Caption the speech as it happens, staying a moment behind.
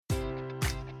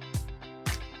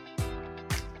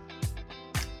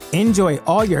Enjoy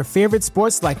all your favorite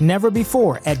sports like never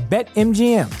before at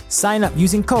BetMGM. Sign up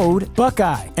using code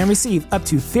Buckeye and receive up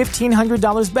to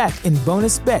 $1,500 back in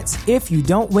bonus bets if you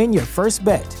don't win your first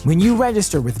bet. When you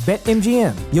register with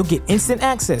BetMGM, you'll get instant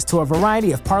access to a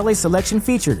variety of parlay selection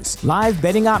features, live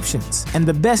betting options, and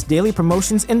the best daily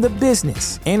promotions in the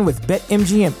business. And with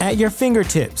BetMGM at your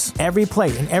fingertips, every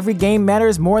play and every game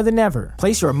matters more than ever.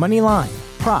 Place your money line,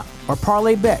 prop, or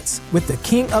parlay bets with the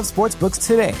king of sportsbooks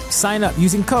today. Sign up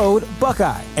using code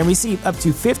Buckeye and receive up to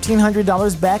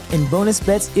 $1,500 back in bonus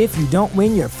bets if you don't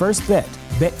win your first bet.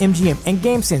 BetMGM and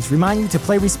GameSense remind you to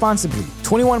play responsibly.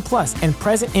 21 plus and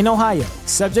present in Ohio,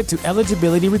 subject to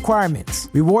eligibility requirements.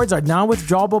 Rewards are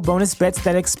non-withdrawable bonus bets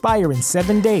that expire in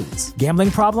 7 days. Gambling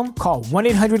problem? Call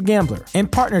 1-800-GAMBLER. In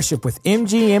partnership with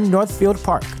MGM Northfield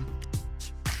Park.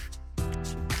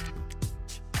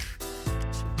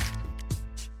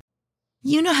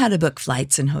 You know how to book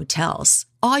flights and hotels.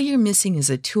 All you're missing is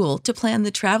a tool to plan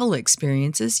the travel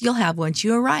experiences you'll have once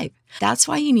you arrive. That's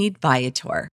why you need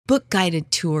Viator. Book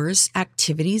guided tours,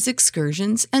 activities,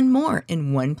 excursions, and more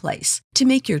in one place to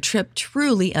make your trip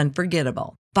truly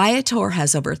unforgettable. Viator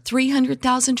has over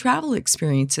 300,000 travel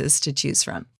experiences to choose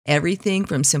from. Everything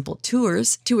from simple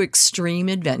tours to extreme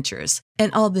adventures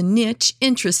and all the niche,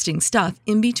 interesting stuff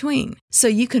in between. So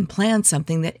you can plan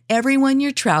something that everyone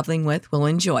you're traveling with will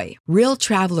enjoy. Real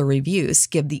traveler reviews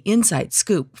give the inside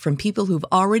scoop from people who've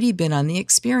already been on the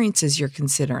experiences you're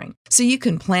considering. So you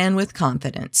can plan with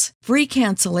confidence. Free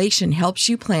cancellation helps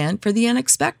you plan for the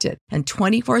unexpected. And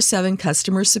 24/7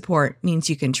 customer support means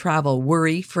you can travel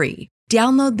worry-free.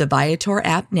 Download the Viator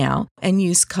app now and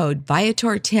use code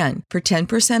Viator10 for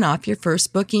 10% off your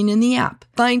first booking in the app.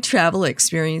 Find travel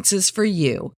experiences for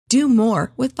you. Do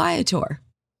more with Viator.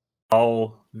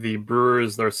 The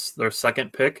Brewers, their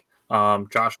second pick,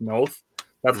 Josh Noth.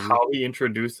 That's how he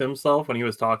introduced himself when he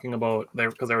was talking about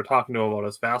because they were talking to him about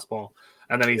his fastball,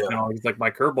 and then he's like,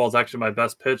 my curveball is actually my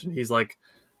best pitch, and he's like,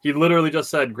 he literally just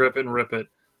said grip it and rip it,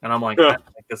 and I'm like, I like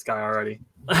this guy already.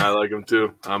 I like him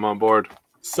too. I'm on board.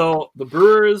 So the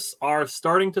Brewers are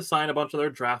starting to sign a bunch of their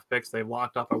draft picks. They've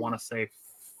locked up, I want to say,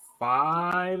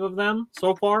 5 of them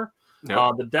so far.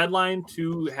 Yep. The deadline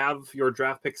to have your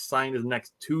draft picks signed is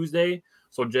next Tuesday.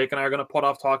 So Jake and I are going to put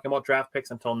off talking about draft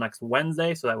picks until next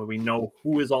Wednesday, so that way we know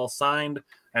who is all signed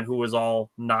and who is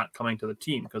all not coming to the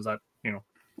team, because that,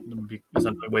 would be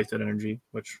essentially wasted energy,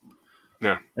 which,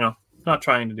 not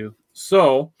trying to do.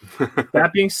 So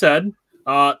that being said,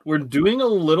 we're doing a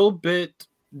little bit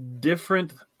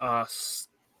different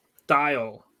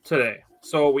style today.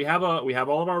 So we have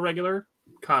all of our regular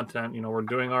content. We're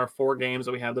doing our 4 games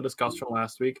that we had to discuss from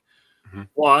last week,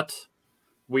 but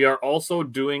we are also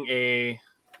doing a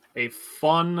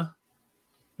fun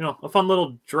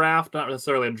little draft. Not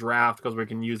necessarily a draft because we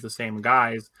can use the same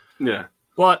guys. Yeah,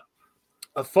 but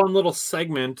a fun little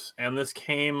segment, and this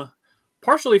came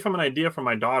partially from an idea from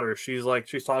my daughter. She's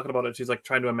talking about it. She's like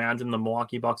trying to imagine the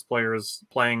Milwaukee Bucks players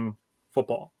playing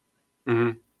football.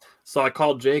 Mm-hmm. So I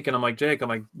called Jake and I'm like,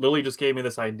 Lily just gave me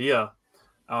this idea.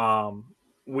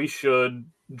 We should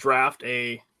draft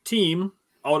a team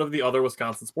out of the other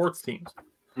Wisconsin sports teams.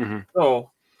 Mm-hmm. So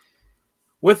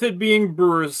with it being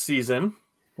Brewers season,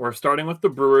 we're starting with the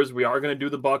Brewers. We are going to do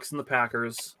the Bucks and the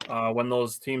Packers when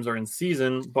those teams are in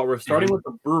season, but we're starting with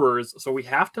the Brewers. So we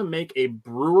have to make a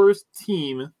Brewers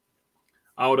team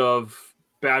out of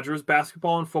Badgers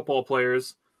basketball and football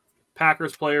players,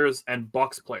 Packers players, and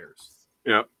Bucks players.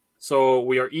 Yep. So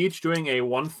we are each doing a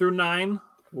 1 through 9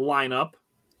 lineup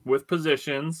with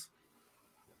positions,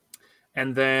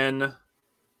 and then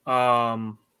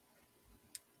 2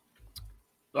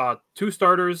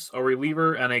 starters, a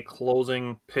reliever, and a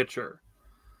closing pitcher.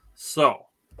 So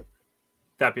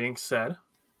that being said,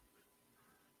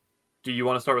 do you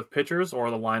want to start with pitchers or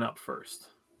the lineup first?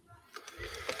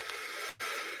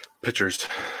 Pitchers.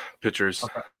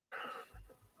 Okay.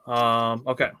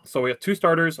 Okay, so we have 2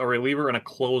 starters, a reliever, and a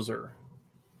closer.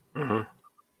 Mm-hmm.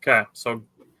 Okay, so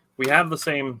we have the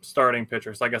same starting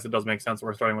pitchers. So I guess it does make sense that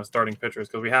we're starting with starting pitchers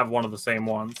because we have one of the same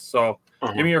ones. So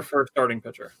give me your first starting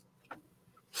pitcher.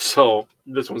 So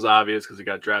this one's obvious because he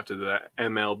got drafted to the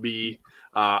MLB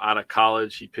out of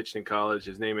college. He pitched in college.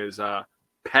 His name is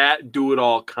Pat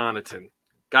Do-It-All Connaughton.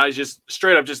 Guy's just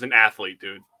straight up just an athlete,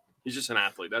 dude. He's just an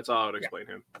athlete. That's all I would explain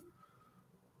him.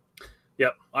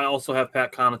 Yep, I also have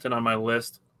Pat Connaughton on my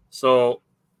list. So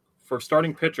for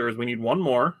starting pitchers, we need one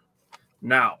more.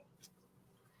 Now,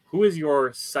 who is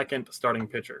your second starting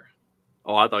pitcher?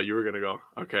 Oh, I thought you were going to go.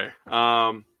 Okay.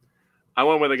 I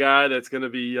went with a guy that's going to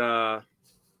be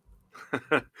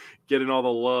getting all the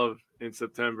love in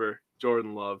September,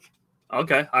 Jordan Love.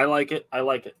 Okay, I like it.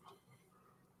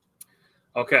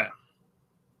 Okay.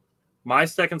 My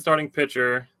second starting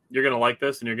pitcher, you're going to like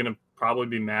this, and you're going to probably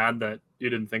be mad that you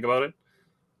didn't think about it.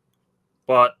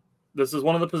 But this is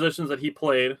one of the positions that he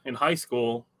played in high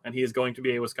school, and he is going to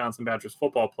be a Wisconsin Badgers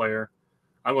football player.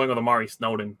 I'm going with Amari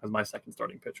Snowden as my second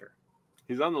starting pitcher.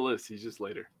 He's on the list. He's just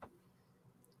later.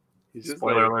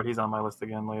 Spoiler alert, he's on my list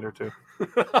again later, too.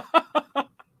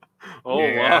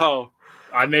 Wow.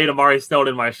 I made Amari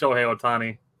Snowden my Shohei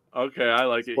Ohtani. Okay, I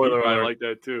like it. Spoiler He probably alert. like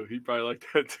that too. He probably like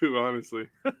that too, honestly.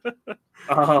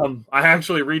 I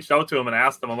actually reached out to him and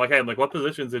asked him, I'm like, hey, what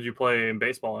positions did you play in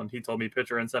baseball? And he told me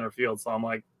pitcher and center field. So I'm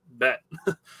like, bet.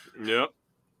 Yep.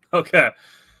 Okay.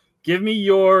 Give me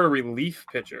your relief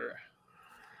pitcher.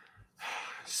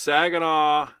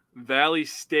 Saginaw Valley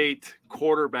State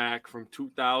quarterback from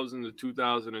 2000 to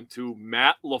 2002,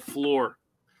 Matt LaFleur.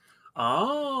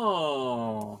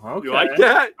 Oh, okay. You like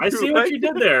that? I see what you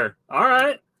did there. All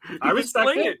right. I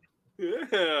respect it.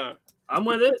 Yeah. I'm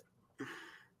with it.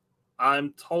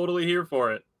 I'm totally here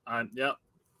for it. I'm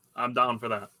down for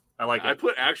that. I like it. I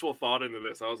put actual thought into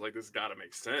this. I was like, this has got to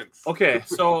make sense. Okay,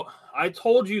 so I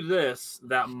told you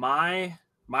that my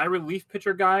relief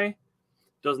pitcher guy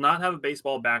does not have a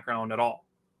baseball background at all.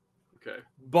 Okay.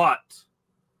 But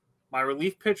my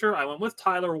relief pitcher, I went with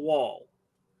Tyler Wall.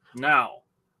 Now,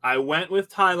 I went with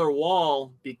Tyler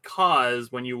Wall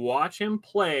because when you watch him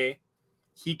play,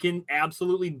 he can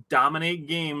absolutely dominate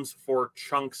games for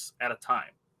chunks at a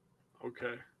time.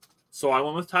 Okay. So I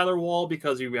went with Tyler Wall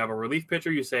because you have a relief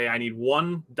pitcher. You say, I need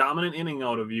one dominant inning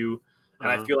out of you. And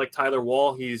I feel like Tyler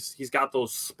Wall, he's got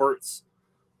those spurts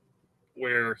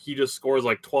where he just scores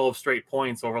 12 straight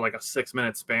points over a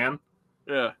 6-minute span.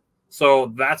 Yeah.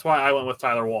 So that's why I went with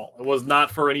Tyler Wall. It was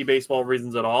not for any baseball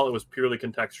reasons at all. It was purely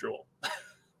contextual.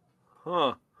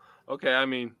 Huh. Okay, I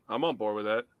mean, I'm on board with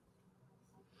that.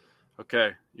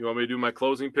 Okay, you want me to do my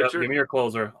closing pitcher? Yep, give me your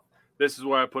closer. This is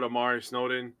where I put Amari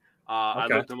Snowden. I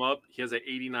Okay. looked him up. He has an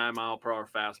 89-mile-per-hour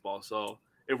fastball. So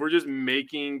if we're just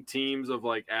making teams of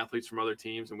athletes from other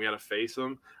teams and we had to face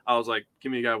them, I was like,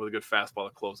 give me a guy with a good fastball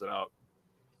to close it out.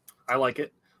 I like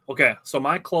it. Okay, so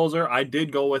my closer, I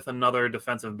did go with another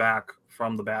defensive back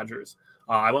from the Badgers.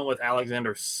 I went with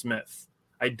Alexander Smith.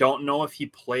 I don't know if he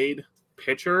played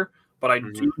pitcher, but I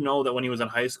do know that when he was in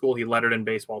high school, he lettered in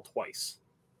baseball twice.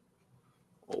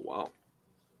 Oh, wow.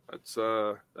 That's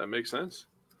that makes sense.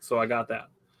 So I got that.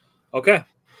 Okay.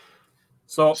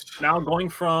 So now going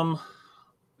from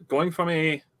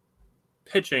a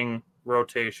pitching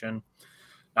rotation,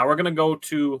 now we're going to go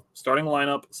to starting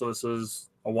lineup. So this is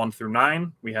a 1 through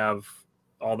 9. We have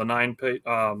all the 9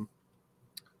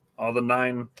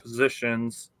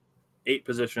 positions, 8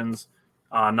 positions,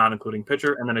 not including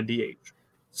pitcher, and then a DH.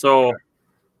 So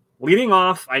leading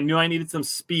off, I knew I needed some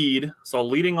speed. So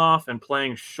leading off and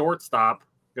playing shortstop,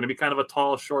 going to be kind of a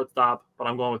tall shortstop, but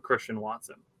I'm going with Christian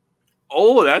Watson.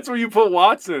 Oh, that's where you put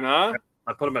Watson, huh?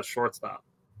 I put him at shortstop.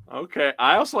 Okay.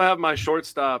 I also have my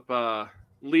shortstop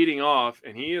leading off,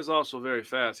 and he is also very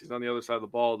fast. He's on the other side of the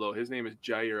ball, though. His name is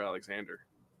Jair Alexander.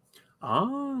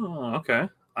 Oh, okay.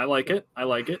 I like it.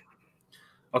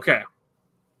 Okay.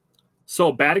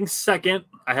 So batting second,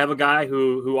 I have a guy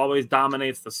who always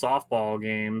dominates the softball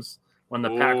games when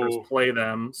the Packers play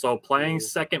them. So playing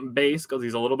second base, because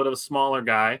he's a little bit of a smaller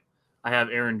guy, I have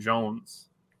Aaron Jones.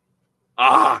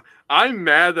 I'm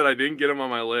mad that I didn't get him on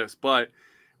my list, but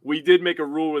we did make a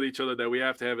rule with each other that we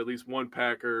have to have at least one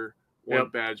Packer, one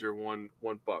Badger, one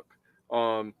Buck.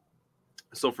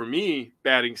 So for me,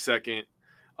 batting second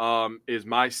is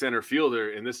my center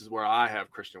fielder, and this is where I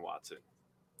have Christian Watson.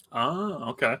 Oh,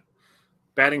 okay.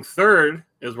 Batting third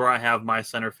is where I have my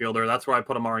center fielder. That's where I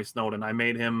put Amari Snowden. I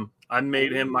made him my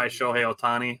Shohei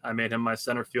Ohtani. I made him my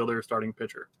center fielder, starting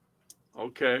pitcher.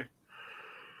 Okay.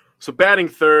 So batting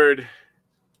third,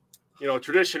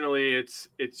 traditionally it's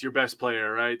your best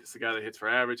player, right? It's the guy that hits for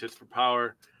average, hits for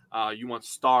power. You want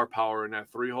star power in that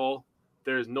 3-hole.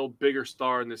 There's no bigger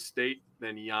star in this state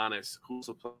than Giannis, who's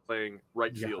playing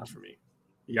right field for me.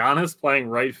 Giannis playing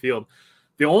right field.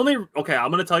 I'm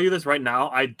going to tell you this right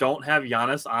now. I don't have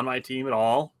Giannis on my team at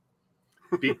all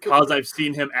because I've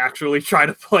seen him actually try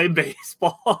to play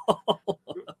baseball.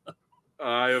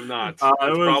 I have not.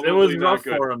 It was rough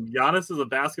for him. Giannis is a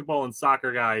basketball and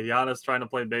soccer guy. Giannis trying to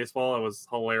play baseball, it was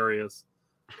hilarious.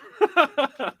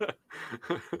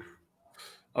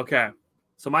 Okay.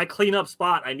 So my cleanup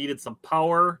spot, I needed some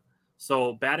power.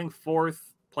 So batting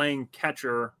fourth, playing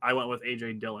catcher, I went with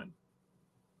A.J. Dillon.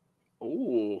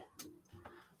 Ooh.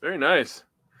 Very nice.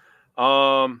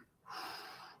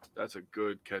 That's a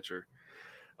good catcher.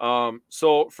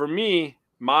 So for me,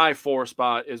 my 4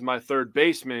 spot is my third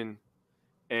baseman,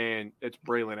 and it's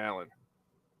Braylon Allen.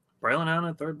 Braylon Allen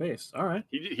at third base. All right.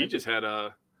 He just had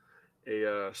a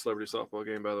celebrity softball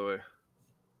game, by the way.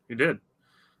 He did.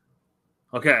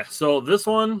 Okay, so this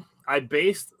one I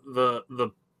based the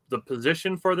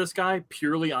position for this guy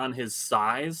purely on his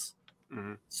size.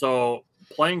 Mm-hmm. So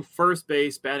playing first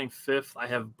base, batting fifth, I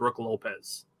have Brooke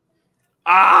Lopez.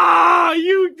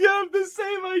 You have the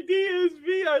same idea as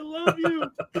me. I love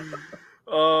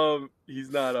you. He's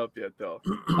not up yet though.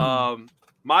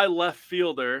 My left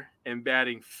fielder and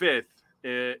batting fifth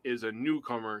is a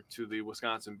newcomer to the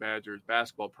Wisconsin Badgers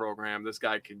basketball program. This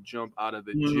guy can jump out of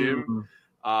the gym.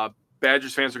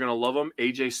 Badgers fans are going to love him.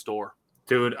 AJ Storr.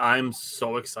 Dude, I'm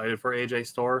so excited for AJ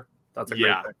Storr. That's a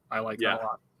great pick. I like that a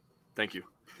lot. Thank you.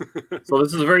 So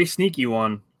this is a very sneaky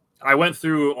one. I went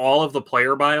through all of the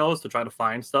player bios to try to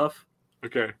find stuff.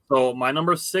 Okay. So my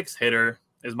number 6 hitter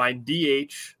is my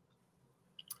DH.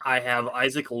 I have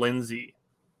Isaac Lindsay.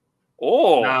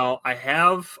 Oh. Now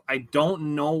I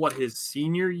don't know what his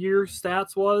senior year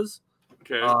stats was.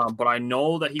 Okay. But I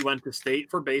know that he went to state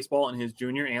for baseball in his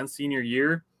junior and senior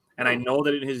year. And I know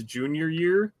that in his junior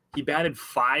year, he batted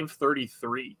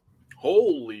 .533.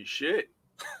 Holy shit.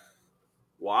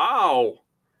 Wow.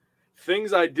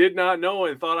 Things I did not know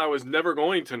and thought I was never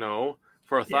going to know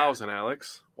for 1,000,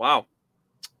 Alex. Wow.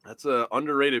 That's an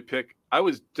underrated pick. I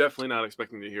was definitely not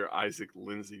expecting to hear Isaac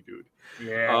Lindsay, dude.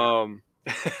 Yeah.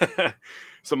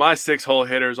 So my 6-hole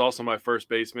hitter is also my first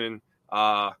baseman.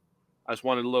 I just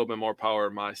wanted a little bit more power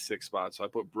in my 6th spot, so I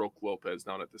put Brooke Lopez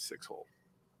down at the 6th hole.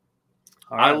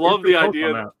 Right, I love the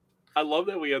idea. I love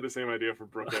that we had the same idea for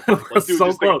Brooke. Like, dude,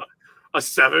 so close. A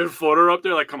 7-footer up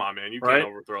there. Like, come on, man. You can't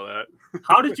overthrow that.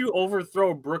 How did you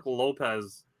overthrow Brooke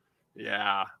Lopez?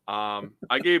 Yeah.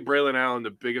 I gave Braylon Allen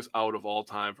the biggest out of all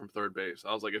time from third base.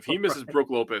 I was like, if he misses Brooke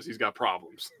Lopez, he's got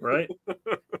problems. Right.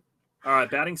 All right.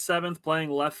 Batting 7th, playing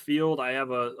left field. I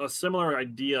have a similar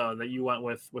idea that you went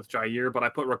with Jair, but I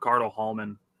put Ricardo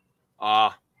Hallman.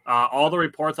 All the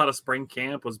reports out of spring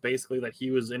camp was basically that he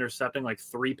was intercepting like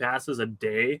 3 passes a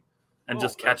day and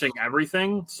just catching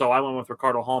everything. So I went with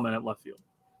Ricardo Hallman at left field.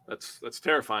 That's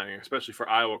terrifying, especially for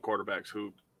Iowa quarterbacks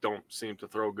who don't seem to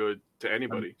throw good to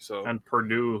anybody. And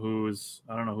Purdue,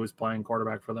 I don't know who's playing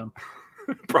quarterback for them.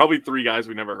 Probably 3 guys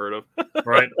we never heard of.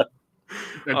 Right.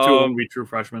 And 2 of them would be true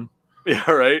freshmen.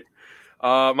 Yeah, right.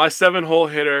 My 7-hole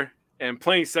hitter and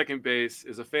playing second base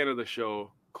is a fan of the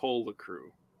show, Cole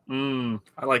LaCrue.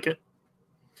 I like it.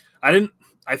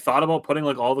 I thought about putting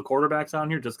like all the quarterbacks on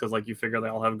here just because like you figure they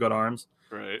all have good arms.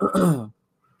 Right.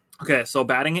 Okay, so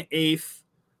batting at 8th,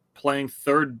 playing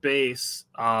third base,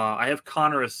 I have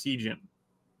Connor Essegian.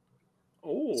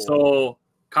 Oh. So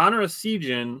Connor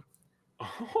Essegian,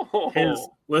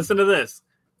 listen to this.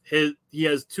 He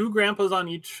has 2 grandpas on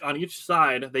each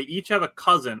side. They each have a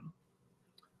cousin.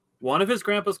 One of his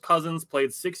grandpa's cousins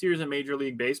played 6 years in Major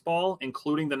League Baseball,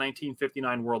 including the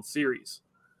 1959 World Series.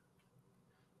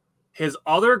 His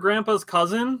other grandpa's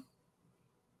cousin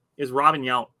is Robin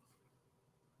Yount.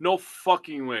 No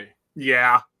fucking way.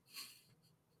 Yeah.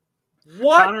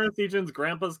 What? Connor Essegian's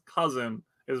grandpa's cousin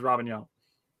is Robin Yount.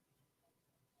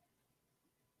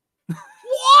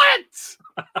 What?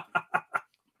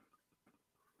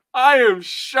 I am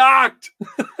shocked.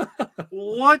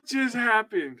 What just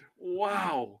happened?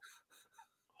 Wow.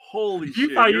 Holy shit.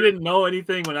 You thought you didn't know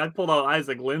anything when I pulled out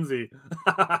Isaac Lindsay.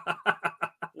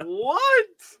 What?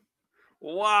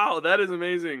 Wow, that is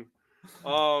amazing.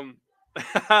 So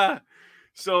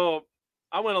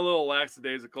I went a little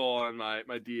lackadaisical on my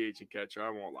DH and catcher. I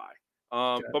won't lie.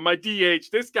 But my DH,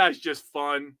 this guy's just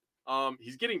fun.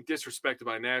 He's getting disrespected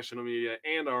by national media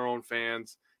and our own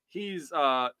fans. He's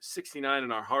 69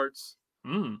 in our hearts.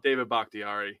 David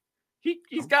Bakhtiari.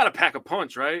 He's got to pack a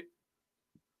punch, right?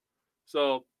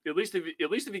 So at least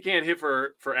if he can't hit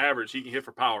for average, he can hit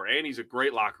for power, and he's a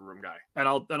great locker room guy. And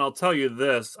I'll tell you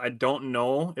this: I don't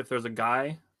know if there's a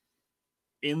guy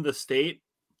in the state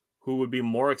who would be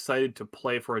more excited to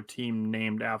play for a team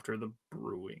named after the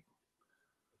Brewing.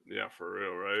 Yeah, for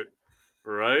real, right?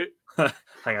 Right?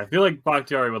 I feel like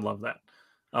Bakhtiari would love that.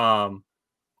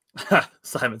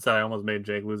 Simon said I almost made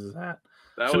Jake lose his hat.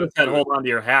 Should have said hold on to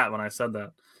your hat when I said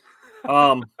that.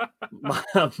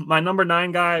 My number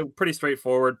 9 guy, pretty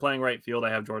straightforward. Playing right field, I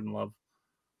have Jordan Love.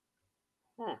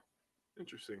 Oh,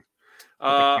 interesting.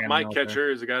 My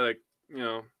catcher is a guy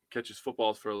that catches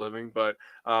footballs for a living, but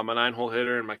my 9-hole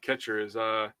hitter and my catcher is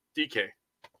DK.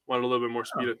 Wanted a little bit more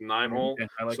speed at the 9-hole,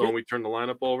 when we turn the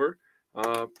lineup over.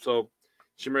 So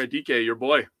Shimmer DK, your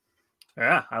boy.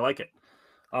 Yeah, I like it.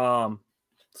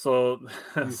 So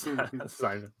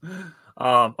Simon.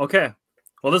 Okay.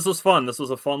 Well, this was fun. This was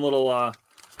a fun little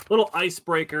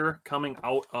icebreaker coming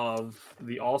out of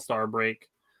the All-Star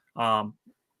break.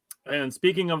 And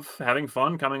speaking of having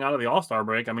fun coming out of the All-Star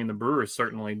break, I mean, the Brewers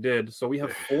certainly did. So we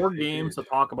have 4 games to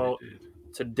talk about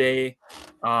today.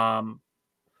 And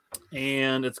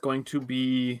it's going to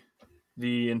be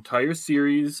the entire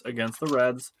series against the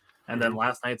Reds, and then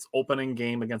last night's opening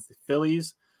game against the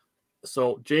Phillies.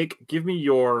 So, Jake, give me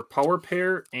your power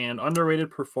pair and underrated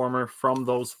performer from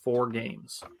those 4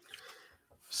 games.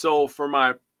 So for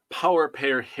my power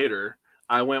pair hitter,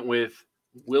 I went with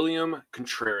William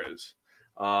Contreras.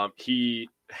 He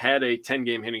had a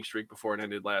 10-game hitting streak before it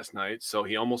ended last night, so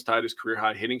he almost tied his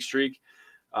career-high hitting streak.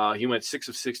 He went 6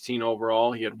 of 16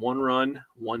 overall. He had 1 run,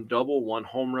 1 double, 1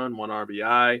 home run, 1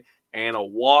 RBI, and a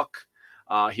walk.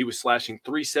 He was slashing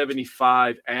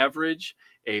 .375 average,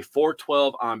 a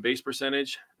 .412 on-base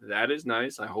percentage. That is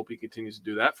nice. I hope he continues to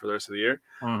do that for the rest of the year.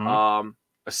 A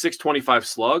 .625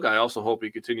 slug. I also hope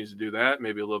he continues to do that,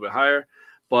 maybe a little bit higher.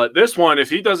 But this one, if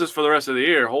he does this for the rest of the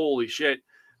year, holy shit.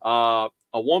 A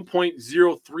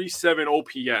 1.037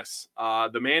 OPS.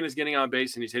 The man is getting on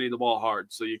base and he's hitting the ball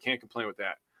hard, so you can't complain with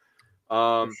that.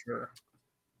 For sure.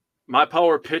 My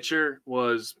power pitcher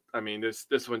was,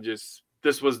 this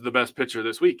was the best pitcher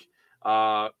this week.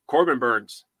 Corbin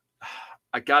Burns.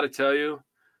 I got to tell you,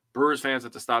 Brewers fans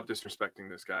have to stop disrespecting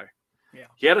this guy. Yeah.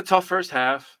 He had a tough first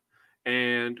half,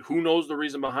 and who knows the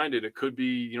reason behind it. It could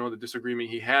be, the disagreement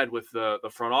he had with the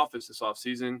front office this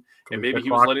offseason, and maybe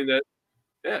he was letting that.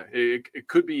 Yeah, it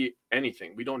could be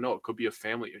anything. We don't know. It could be a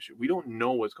family issue. We don't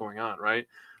know what's going on, right?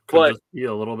 Could just be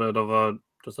a little bit of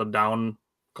a down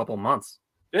couple months.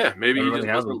 Yeah, maybe Everybody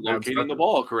he just wasn't locating the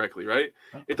ball correctly, right?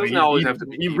 It doesn't always have to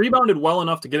be. He rebounded well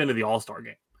enough to get into the All-Star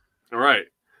game. All right.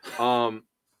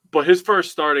 But his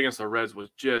first start against the Reds was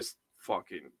just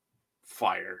fucking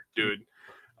fire, dude.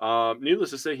 Needless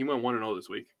to say, he went 1-0 this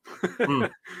week.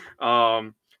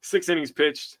 6 innings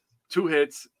pitched, 2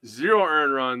 hits, 0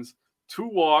 earned runs, 2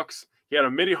 walks. He had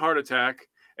a mini heart attack,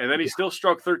 and then he still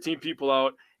struck 13 people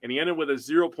out, and he ended with a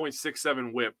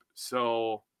 0.67 whip.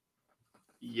 So,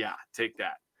 yeah, take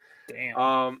that.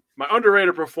 Damn. My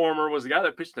underrated performer was the guy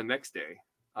that pitched the next day.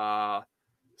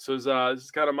 So this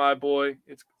is kind of my boy.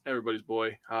 It's everybody's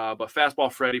boy. But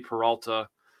fastball Freddie Peralta,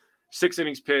 6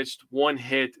 innings pitched, 1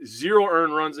 hit, 0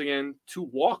 earned runs again, 2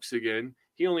 walks again.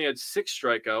 He only had 6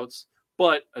 strikeouts,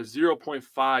 but a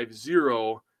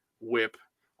 0.50 whip.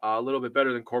 A little bit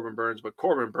better than Corbin Burns, but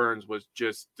Corbin Burns was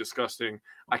just disgusting.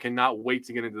 I cannot wait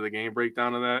to get into the game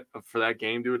breakdown of that for that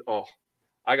game, dude. Oh,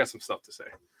 I got some stuff to say.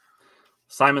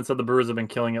 Simon said the Brewers have been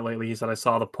killing it lately. He said, I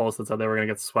saw the post that said they were going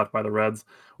to get swept by the Reds,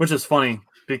 which is funny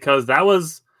because that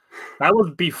was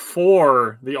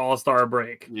before the All-Star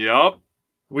break. Yep.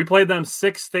 We played them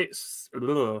 6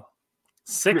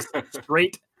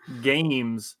 straight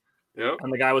games. Yep.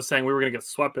 And the guy was saying we were going to get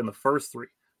swept in the first 3.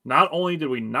 Not only did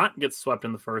we not get swept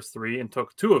in the first 3 and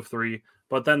took 2 of 3,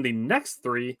 but then the next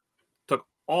 3 took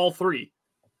all 3.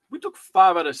 We took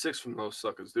 5 out of 6 from those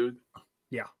suckers, dude.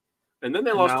 Yeah. And then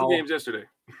they lost 2 games yesterday.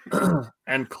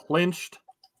 And clinched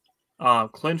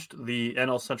the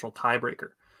NL Central tiebreaker.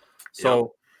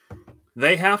 So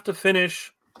they have to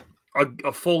finish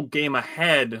a full game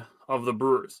ahead of the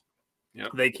Brewers.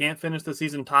 Yep. They can't finish the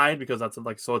season tied because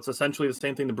so it's essentially the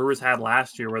same thing the Brewers had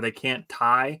last year where they can't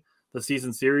tie the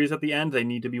season series at the end. They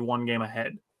need to be 1 game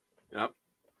ahead. Yep.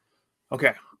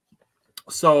 Okay.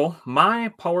 So my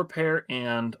power pair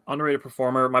and underrated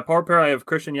performer, my power pair, I have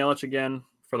Christian Yelich again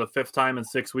for the 5th time in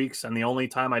 6 weeks. And the only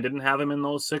time I didn't have him in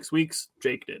those 6 weeks,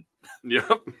 Jake did.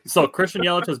 Yep. So Christian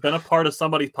Yelich has been a part of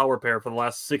somebody's power pair for the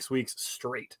last 6 weeks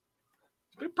straight.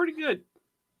 It's been pretty good.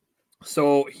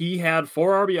 So he had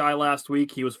 4 RBI last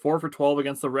week. He was 4 for 12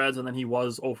 against the Reds, and then he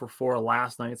was 0 for 4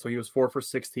 last night. So he was 4 for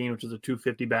 16, which is a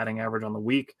 .250 batting average on the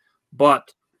week.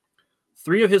 But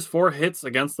 3 of his 4 hits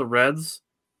against the Reds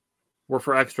were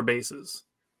for extra bases.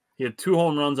 He had 2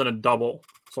 home runs and a double.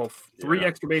 So 3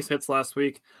 extra base hits last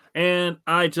week. And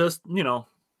I just,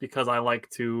 because I like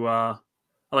to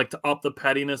up the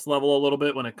pettiness level a little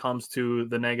bit when it comes to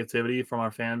the negativity from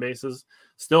our fan bases.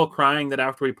 Still crying that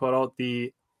after we put out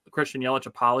the Christian Yelich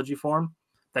apology form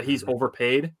that he's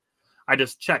overpaid. I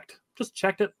just checked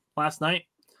it last night.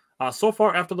 So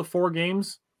far after the 4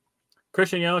 games,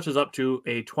 Christian Yelich is up to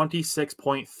a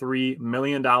 $26.3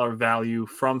 million value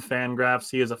from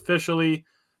Fangraphs. He is officially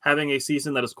having a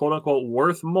season that is quote unquote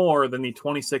worth more than the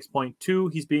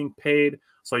 26.2 he's being paid.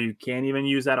 So you can't even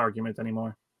use that argument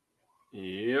anymore.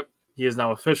 Yep. He is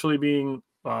now officially being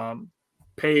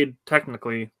paid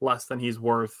technically less than he's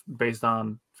worth based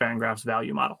on Fangraphs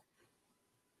value model.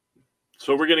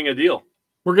 So we're getting a deal.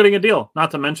 We're getting a deal.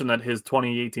 Not to mention that his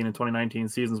 2018 and 2019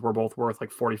 seasons were both worth like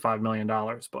 $45 million.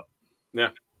 But yeah.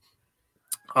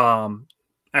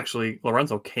 Actually,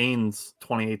 Lorenzo Cain's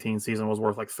 2018 season was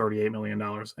worth like $38 million,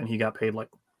 and he got paid like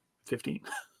 15.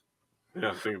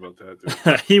 Yeah, think about that,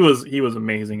 dude. he was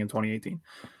amazing in 2018.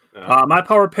 Yeah. My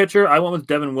power pitcher, I went with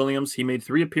Devin Williams. He made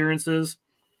 3 appearances,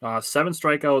 7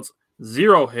 strikeouts,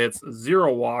 0 hits,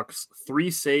 0 walks,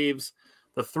 3 saves.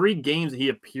 The 3 games he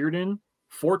appeared in,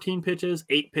 14 pitches,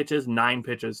 8 pitches, 9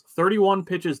 pitches, 31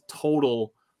 pitches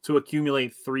total to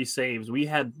accumulate 3 saves. We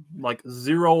had like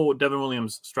 0 Devin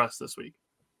Williams stress this week.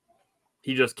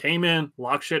 He just came in,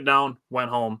 locked shit down, went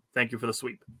home. Thank you for the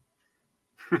sweep.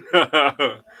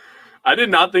 I did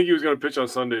not think he was going to pitch on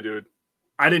Sunday, dude.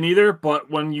 I didn't either, but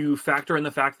when you factor in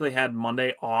the fact that they had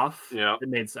Monday off, yeah, it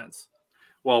made sense.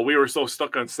 Well, we were so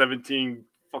stuck on 17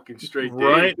 fucking straight days.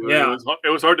 Right? Dude. Yeah. It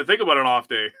was hard to think about an off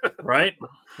day. Right?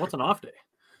 What's an off day?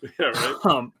 Yeah, right.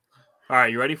 All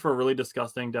right, you ready for a really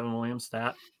disgusting Devin Williams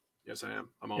stat? Yes, I am.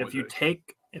 I'm always if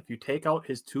you take out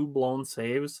his 2 blown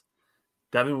saves,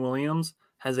 Devin Williams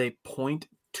has a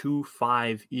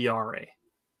 .25 ERA.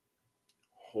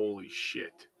 Holy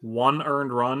shit. 1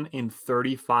 earned run in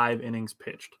 35 innings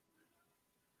pitched.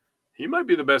 He might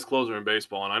be the best closer in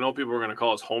baseball, and I know people are going to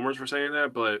call us homers for saying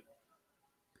that, but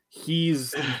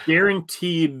he's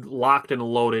guaranteed locked and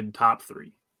loaded top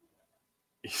 3.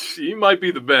 He might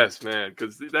be the best, man,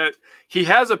 because that he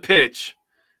has a pitch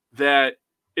that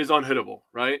is unhittable,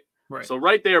 right? Right. So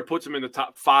right there puts him in the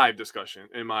top 5 discussion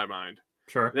in my mind.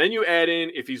 Sure. Then you add in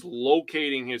if he's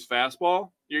locating his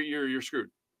fastball, you're screwed.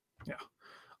 Yeah.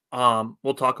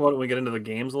 We'll talk about it when we get into the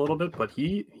games a little bit, but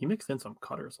he mixed in some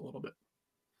cutters a little bit.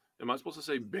 Am I supposed to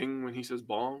say bing when he says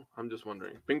bong? I'm just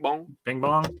wondering. Bing bong? Bing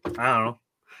bong? I don't know.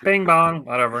 Bing bong,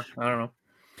 whatever. I don't know.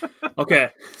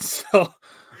 Okay, so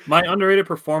my underrated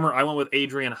performer, I went with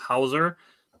Adrian Hauser.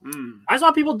 I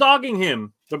saw people dogging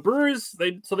him. The Brewers,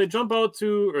 they jump out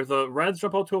to, or the Reds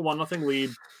jump out to a 1-0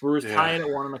 lead. Brewers tie it at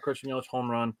 1 on the Christian Yelich home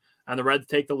run, and the Reds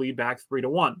take the lead back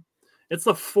 3-1. It's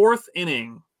the 4th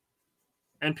inning,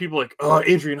 and people are like, oh,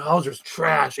 Adrian Hauser's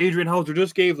trash. Adrian Hauser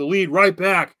just gave the lead right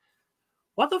back.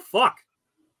 What the fuck?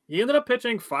 He ended up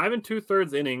pitching 5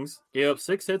 2/3 innings, gave up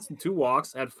 6 hits and 2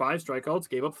 walks, had 5 strikeouts,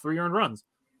 gave up 3 earned runs.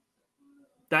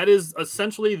 That is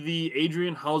essentially the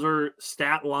Adrian Hauser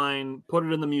stat line. Put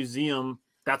it in the museum.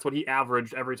 That's what he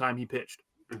averaged every time he pitched.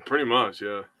 Pretty much,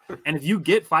 yeah. And if you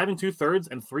get 5 2/3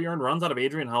 and 3 earned runs out of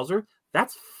Adrian Hauser,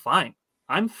 that's fine.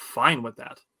 I'm fine with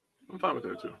that. I'm fine with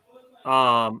that too.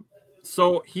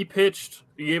 So he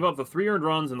gave up the 3 earned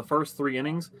runs in the first 3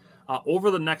 innings.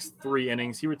 Over the next 3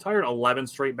 innings, he retired 11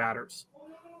 straight batters.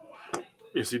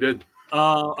 Yes, he did.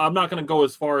 I'm not going to go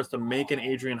as far as to make an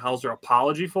Adrian Hauser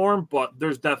apology for him, but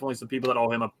there's definitely some people that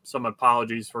owe him some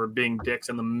apologies for being dicks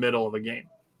in the middle of a game.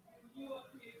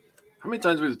 How many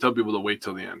times do we have to tell people to wait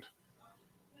till the end?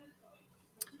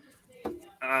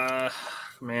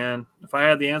 Man, if I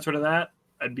had the answer to that,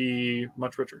 I'd be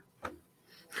much richer.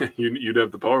 You'd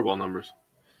have the Powerball numbers.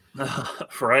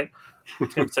 Right?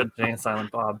 Tim said Jay and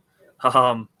Silent Bob.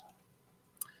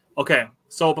 Okay,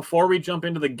 so before we jump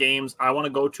into the games, I want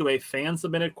to go to a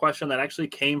fan-submitted question that actually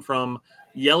came from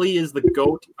Yelly is the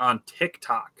GOAT on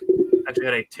TikTok. Actually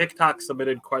had a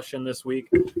TikTok-submitted question this week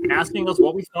asking us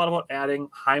what we thought about adding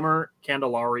Heimer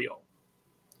Candelario.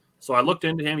 So I looked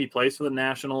into him. He plays for the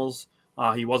Nationals.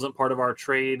 He wasn't part of our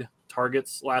trade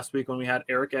targets last week when we had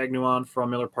Eric Agnew on from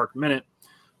Miller Park Minute.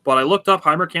 But I looked up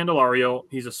Heimer Candelario.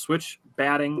 He's a switch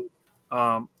batting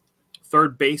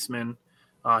third baseman.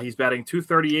 He's batting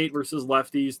 .238 versus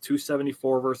lefties,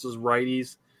 .274 versus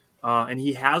righties. And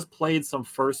he has played some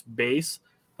first base,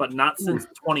 but not since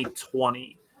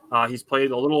 2020. He's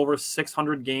played a little over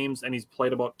 600 games, and he's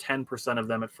played about 10% of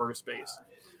them at first base.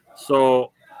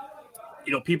 So,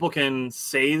 people can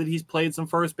say that he's played some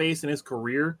first base in his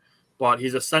career, but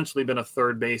he's essentially been a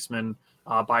third baseman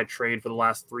by trade for the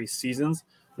last 3 seasons.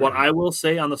 What I will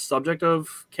say on the subject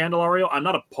of Candelario, I'm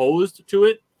not opposed to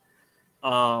it.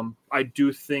 I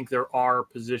do think there are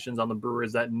positions on the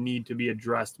Brewers that need to be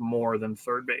addressed more than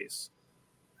third base.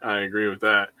 I agree with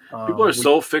that. People are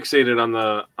so fixated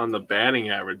on the batting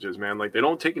averages, man. Like, they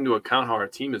don't take into account how our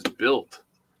team is built.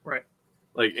 Right.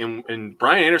 Like, and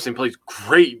Brian Anderson plays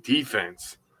great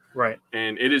defense. Right.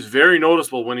 And it is very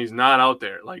noticeable when he's not out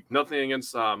there. Like, nothing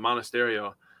against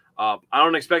Monasterio. I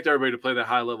don't expect everybody to play that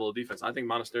high level of defense. I think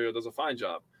Monasterio does a fine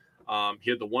job.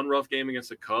 He had the one rough game against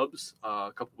the Cubs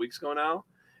a couple weeks ago now.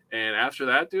 And after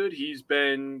that, dude, he's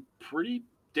been pretty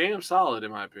damn solid,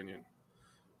 in my opinion.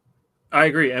 I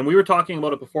agree. And we were talking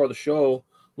about it before the show,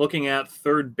 looking at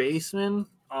third baseman.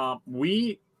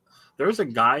 There's a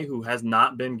guy who has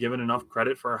not been given enough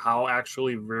credit for how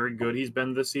actually very good he's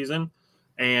been this season.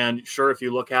 And sure, if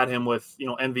you look at him with,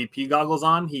 MVP goggles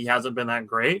on, he hasn't been that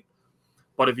great.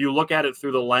 But if you look at it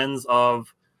through the lens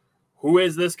of who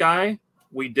is this guy,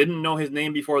 we didn't know his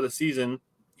name before the season.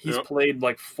 He's played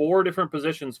like 4 different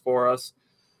positions for us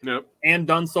and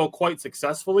done so quite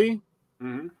successfully.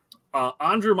 Mm-hmm.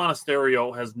 Andrew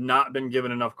Monasterio has not been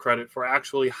given enough credit for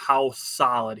actually how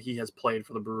solid he has played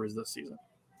for the Brewers this season.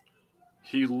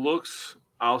 He looks,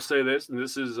 I'll say this, and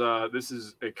this is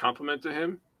a compliment to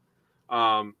him.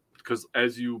 Because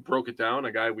as you broke it down,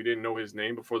 a guy we didn't know his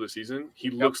name before the season,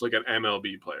 he looks like an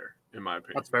MLB player, in my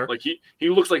opinion. That's fair. Like he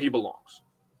looks like he belongs.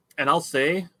 And I'll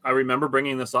say, I remember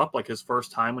bringing this up like his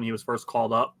first time when he was first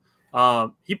called up.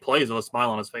 He plays with a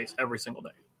smile on his face every single day.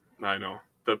 I know.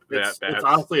 It's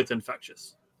honestly, it's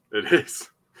infectious. It is.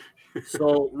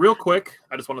 So real quick,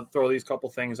 I just want to throw these couple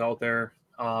things out there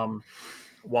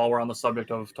while we're on the subject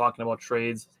of talking about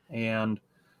trades and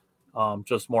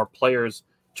just more players.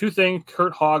 2 things.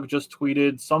 Kurt Hogg just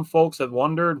tweeted, some folks have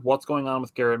wondered what's going on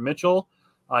with Garrett Mitchell.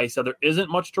 He said there isn't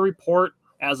much to report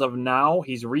as of now.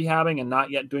 He's rehabbing and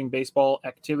not yet doing baseball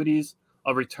activities.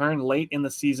 A return late in the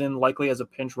season, likely as a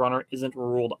pinch runner, isn't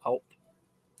ruled out.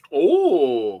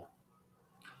 Oh,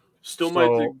 still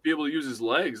might be able to use his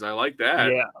legs. I like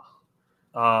that. Yeah.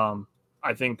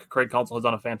 I think Craig Counsell has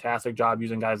done a fantastic job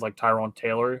using guys like Tyrone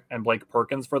Taylor and Blake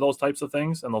Perkins for those types of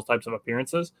things and those types of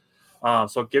appearances.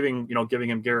 So giving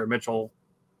him Garrett Mitchell,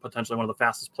 potentially one of the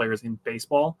fastest players in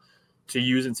baseball, to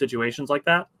use in situations like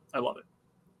that, I love it.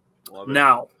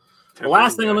 Now, the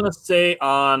last thing I'm going to say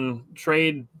on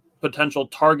trade potential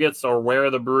targets or where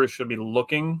the Brewers should be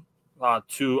looking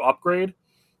to upgrade,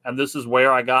 and this is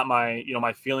where I got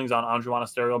my feelings on Andrew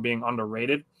Monasterio being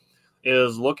underrated,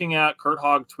 is looking at Kurt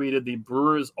Hogg tweeted the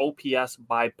Brewers OPS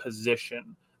by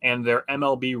position and their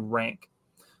MLB rank.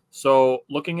 So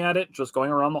looking at it, just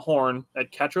going around the horn,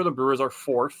 at catcher, the Brewers are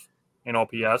 4th in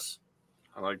OPS.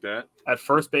 I like that. At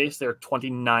first base, they're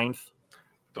 29th.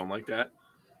 Don't like that.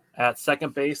 At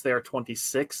second base, they are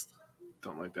 26th.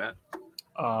 Don't like that.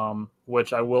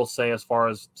 Which I will say, as far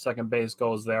as second base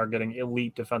goes, they are getting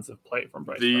elite defensive play from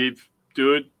Bryce.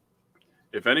 Dude,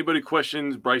 if anybody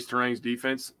questions Bryce Terang's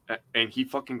defense, and he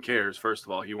fucking cares, first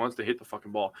of all, he wants to hit the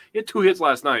fucking ball. He had 2 hits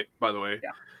last night, by the way.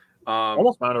 Yeah.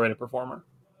 Almost an underrated performer.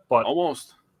 But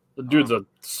almost. The dude's a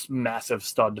massive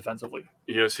stud defensively.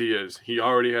 Yes, he is. He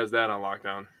already has that on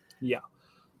lockdown. Yeah.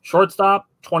 Shortstop,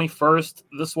 21st.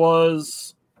 This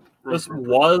was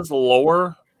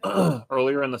lower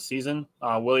earlier in the season.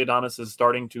 Willie Adonis is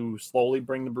starting to slowly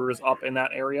bring the Brewers up in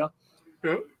that area.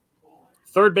 Yeah.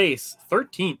 Third base,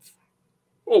 13th.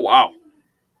 Oh, wow.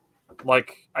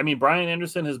 Brian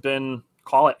Anderson has been,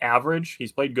 call it average.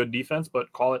 He's played good defense,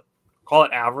 but call it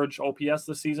average OPS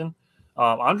this season.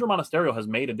 Andrew Monasterio has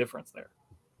made a difference there.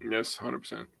 Yes,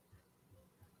 100%.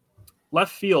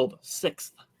 Left field,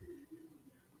 6th.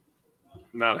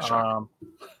 Not a shock.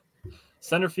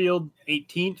 Center field,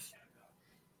 18th,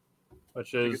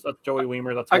 which is that's Joey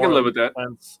Weimer. That's I can live with that.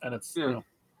 And it's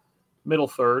middle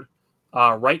third.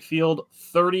 Right field,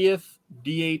 30th,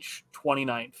 DH,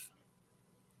 29th.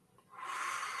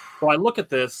 So I look at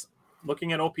this,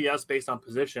 looking at OPS based on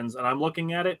positions, and I'm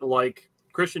looking at it like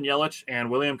Christian Yelich and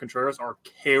William Contreras are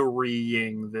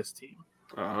carrying this team.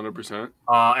 100%. And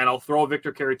I'll throw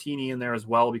Victor Caratini in there as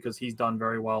well because he's done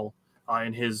very well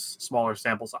in his smaller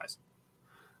sample size.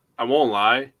 I won't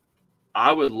lie.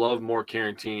 I would love more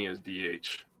Caratini as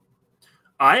DH.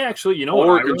 I actually,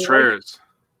 or Contreras.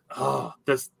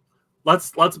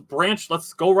 Let's branch.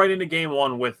 Let's go right into game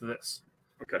 1 with this.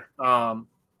 Okay.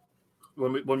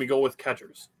 When we go with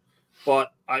catchers,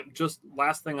 but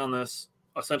last thing on this.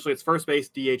 Essentially, it's first base,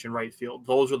 DH, and right field.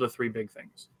 Those are the 3 big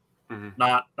things. Mm-hmm.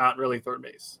 Not really third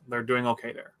base. They're doing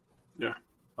okay there. Yeah.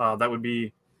 That would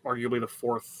be arguably the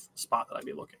 4th spot that I'd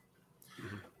be looking.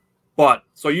 Mm-hmm. But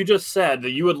so you just said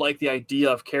that you would like the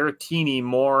idea of Caratini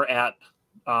more at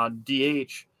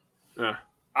DH. Yeah.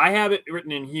 I have it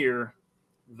written in here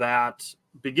that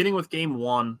beginning with game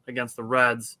 1 against the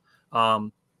Reds,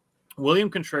 William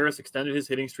Contreras extended his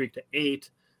hitting streak to 8,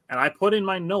 and I put in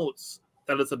my notes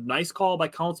that it's a nice call by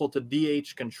Counsell to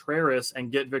DH Contreras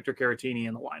and get Victor Caratini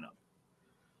in the lineup.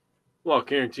 Well,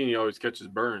 Caratini always catches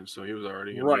burns, so he was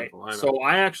already in the lineup. So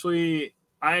I actually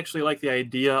like the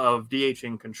idea of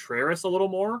DHing Contreras a little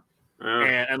more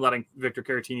and letting Victor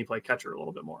Caratini play catcher a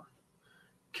little bit more.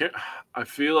 I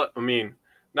feel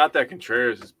not that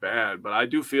Contreras is bad, but I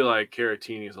do feel like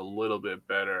Caratini is a little bit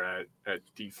better at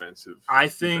defensive. I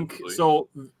think so.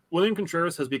 William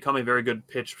Contreras has become a very good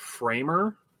pitch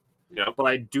framer. Yeah, but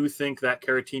I do think that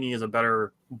Caratini is a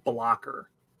better blocker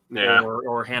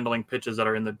or handling pitches that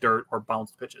are in the dirt or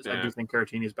bounced pitches. Yeah. I do think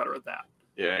Caratini is better at that.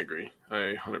 Yeah, I agree.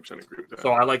 I 100% agree with that.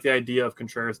 So I like the idea of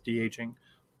Contreras DHing.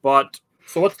 But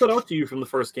So what stood out to you from the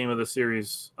first game of the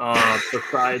series,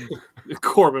 besides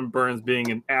Corbin Burns being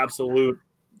an absolute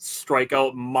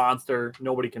strikeout monster,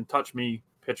 nobody can touch me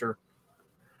pitcher?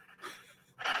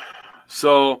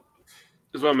 So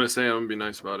this is what I'm going to say. I'm going to be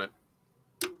nice about it.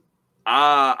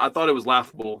 I thought it was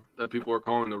laughable that people were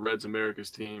calling the Reds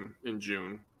America's team in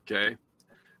June. Okay.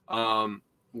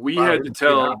 We had to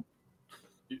tell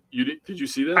you did you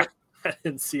see that? I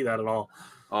didn't see that at all.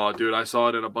 Oh, dude, I saw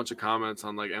it in a bunch of comments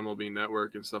on like MLB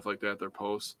Network and stuff like that. Their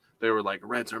posts, they were like,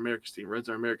 "Reds are America's team. Reds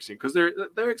are America's team," because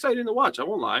they're exciting to watch. I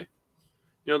won't lie.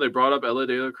 You know, they brought up Elly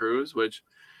De La Cruz, which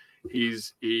he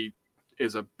is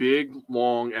a big,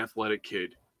 long, athletic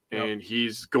kid, and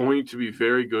he's going to be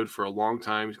very good for a long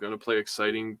time. He's going to play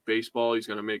exciting baseball. He's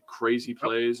going to make crazy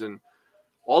plays, and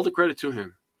all the credit to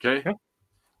him. Okay,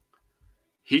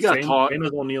 he got taught. Same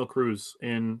as O'Neal Cruz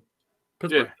in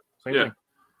Pittsburgh. Same thing.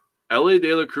 Elly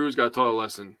De La Cruz got taught a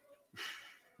lesson.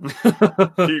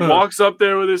 He walks up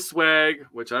there with his swag,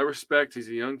 which I respect. He's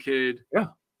a young kid. Yeah.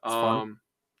 Fun.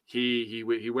 He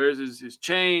wears his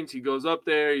chains. He goes up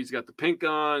there. He's got the pink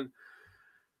on.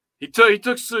 He had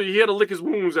to lick his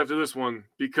wounds after this one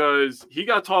because he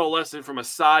got taught a lesson from a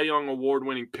Cy Young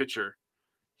award-winning pitcher.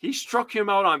 He struck him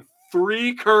out on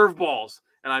 3 curveballs,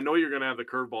 and I know you're going to have the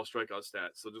curveball strikeout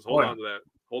stat, so just hold on to that.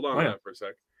 Hold on to that for a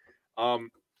sec.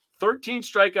 13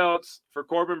 strikeouts for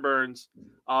Corbin Burns.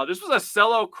 This was a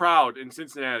sellout crowd in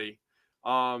Cincinnati.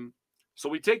 So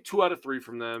we take 2 out of 3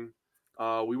 from them.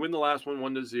 We win the last one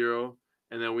 1-0,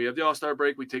 and then we have the All-Star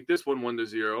break. We take this one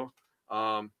 1-0.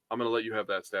 I'm going to let you have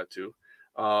that stat too.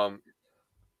 The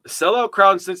sellout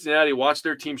crowd in Cincinnati watched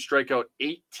their team strike out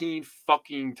 18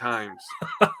 fucking times.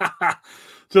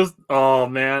 Oh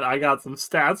man, I got some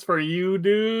stats for you,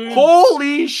 dude.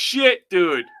 Holy shit,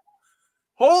 dude.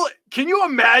 Can you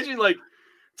imagine, like,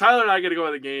 Tyler and I get to go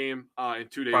to the game in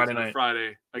 2 days on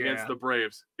Friday against the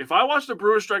Braves. If I watch the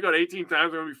Brewers strike out 18 times,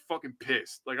 I'm going to be fucking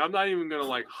pissed. Like, I'm not even going to,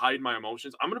 like, hide my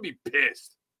emotions. I'm going to be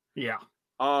pissed. Yeah.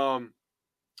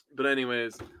 But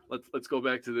anyways, let's go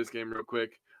back to this game real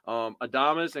quick.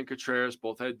 Adames and Contreras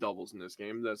both had doubles in this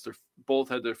game. Both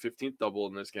had their 15th double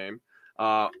in this game.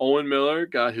 Owen Miller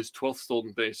got his 12th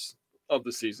stolen base of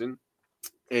the season.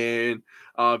 And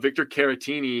Victor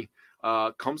Caratini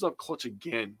comes up clutch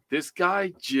again. This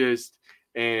guy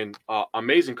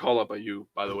amazing call up by you,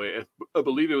 by the way. I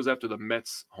believe it was after the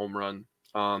Mets home run.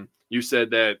 You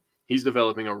said that he's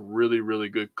developing a really, really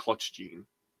good clutch gene.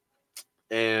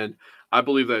 And I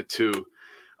believe that too.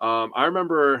 I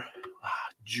remember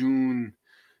June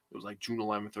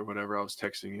 11th or whatever, I was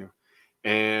texting you.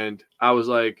 And I was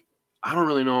like, I don't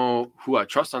really know who I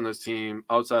trust on this team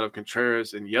outside of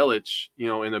Contreras and Yelich,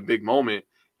 in a big moment.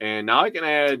 And now I can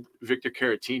add Victor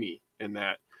Caratini in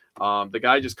that. The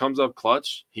guy just comes up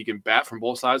clutch. He can bat from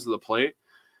both sides of the plate.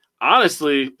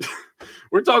 Honestly,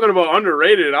 we're talking about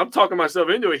underrated. I'm talking myself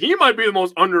into it. He might be the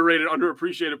most underrated,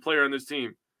 underappreciated player on this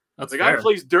team. That's the guy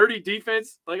plays dirty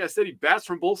defense. Like I said, he bats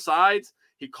from both sides.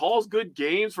 He calls good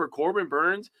games for Corbin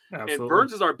Burns. Absolutely. And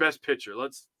Burns is our best pitcher.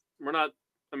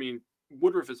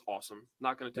 Woodruff is awesome.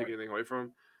 Not going to take anything away from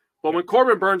him. But when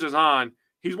Corbin Burns is on,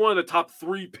 he's one of the top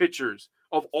 3 pitchers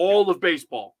of all of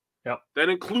baseball. Yep. That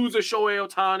includes a Shohei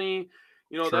Ohtani,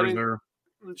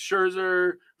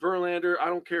 Scherzer, Verlander. I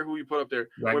don't care who you put up there.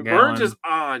 When Burns is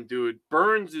on, dude,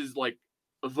 Burns is like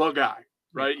the guy,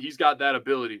 right? He's got that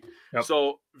ability. Yep.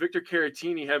 So Victor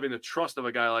Caratini having the trust of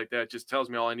a guy like that just tells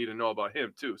me all I need to know about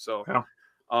him too. So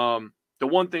the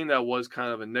one thing that was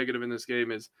kind of a negative in this game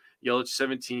is Yelich's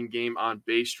 17-game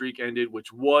on-base streak ended,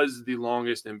 which was the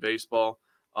longest in baseball.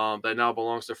 That now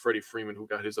belongs to Freddie Freeman, who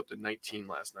got his up to 19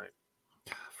 last night.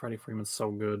 Freddie Freeman's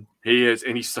so good. He is,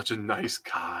 and he's such a nice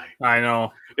guy. I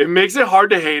know. It makes it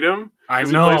hard to hate him. I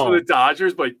know. He plays for the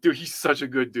Dodgers, but dude, he's such a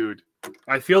good dude.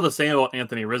 I feel the same about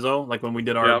Anthony Rizzo. Like when we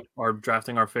did our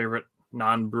drafting our favorite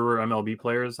non-Brewer MLB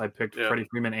players, I picked Freddie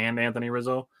Freeman and Anthony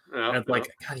Rizzo. And it's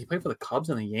like, God, he played for the Cubs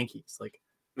and the Yankees. Like,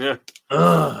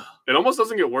 ugh. It almost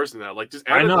doesn't get worse than that. Like, just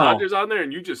add the Dodgers on there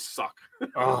and you just suck.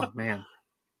 Oh man,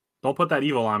 don't put that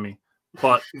evil on me.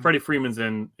 But Freddie Freeman's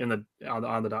on the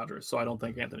Dodgers, so I don't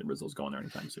think Anthony Rizzo's going there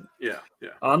anytime soon. Yeah.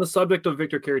 On the subject of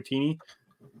Victor Caratini,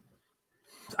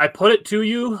 I put it to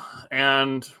you,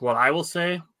 and what I will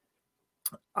say,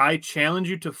 I challenge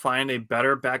you to find a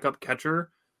better backup catcher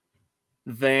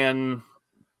than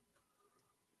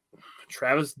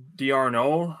Travis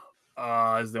d'Arnaud.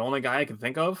 Is the only guy I can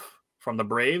think of from the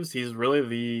Braves. He's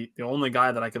really the only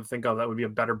guy that I can think of that would be a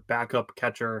better backup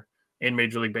catcher in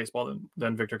Major League Baseball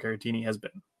than Victor Caratini has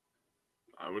been.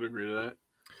 I would agree to that.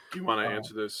 Do you want to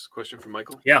answer this question from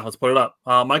Michael? Yeah, let's put it up.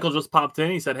 Michael just popped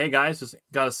in. He said, "Hey guys, just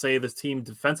gotta say this team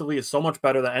defensively is so much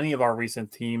better than any of our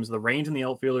recent teams. The range in the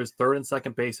outfielders, third and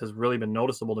second base, has really been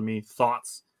noticeable to me.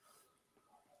 Thoughts?"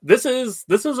 This is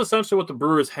essentially what the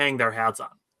Brewers hang their hats on.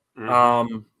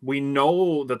 Mm-hmm. We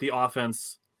know that the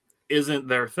offense isn't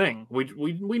their thing.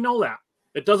 We know that.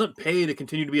 It doesn't pay to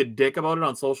continue to be a dick about it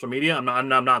on social media.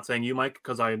 I'm not saying you, Mike,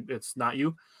 because it's not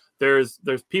you. There's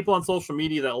people on social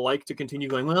media that like to continue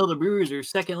going, well, the Brewers are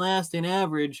second last in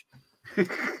average. Well,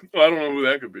 I don't know who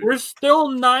that could be. We're still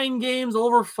 9 games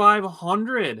over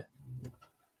 500.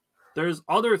 There's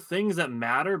other things that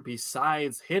matter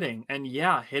besides hitting. And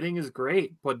yeah, hitting is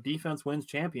great, but defense wins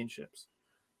championships.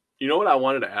 You know what I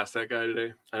wanted to ask that guy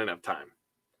today? I didn't have time.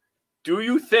 Do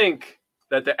you think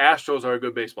that the Astros are a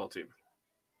good baseball team?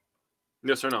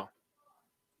 Yes or no?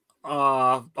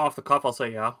 Off the cuff, I'll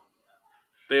say yeah.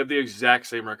 They have the exact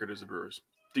same record as the Brewers.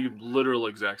 The literal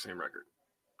exact same record.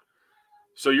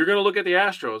 So you're going to look at the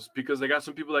Astros because they got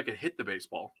some people that can hit the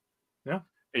baseball. Yeah.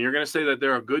 And you're going to say that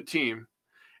they're a good team.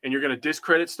 And you're going to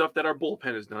discredit stuff that our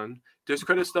bullpen has done.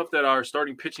 Discredit stuff that our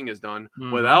starting pitching has done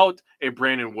without a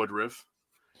Brandon Woodruff.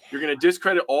 You're going to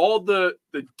discredit all the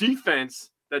defense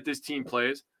that this team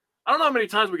plays. I don't know how many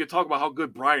times we could talk about how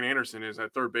good Brian Anderson is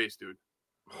at third base, dude.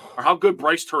 Or how good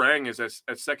Bryce Terang is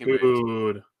at second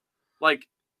base. Like,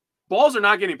 balls are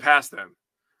not getting past them.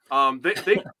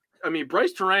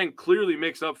 Bryce Terang clearly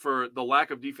makes up for the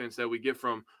lack of defense that we get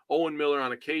from Owen Miller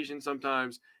on occasion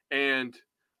sometimes, and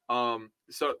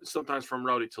so sometimes from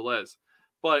Rowdy Tellez.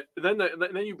 But then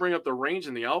you bring up the range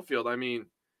in the outfield. I mean,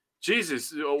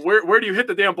 Jesus, where do you hit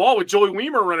the damn ball with Joey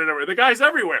Wiemer running over? The guy's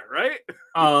everywhere, right?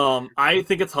 I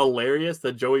think it's hilarious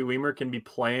that Joey Wiemer can be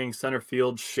playing center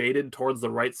field shaded towards the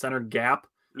right center gap.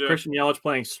 Yeah. Christian Yelich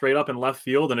playing straight up in left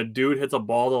field, and a dude hits a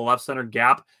ball to the left center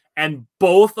gap, and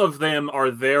both of them are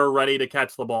there ready to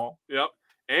catch the ball. Yep.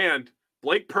 And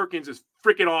Blake Perkins is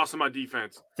freaking awesome on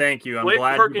defense. Thank you. I'm Blake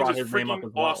glad Perkins you brought is his name up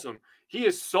as well. Awesome. He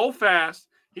is so fast.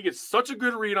 He gets such a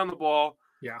good read on the ball.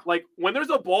 Yeah. Like, when there's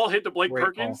a ball hit to Blake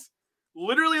Perkins,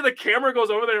 literally the camera goes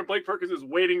over there and Blake Perkins is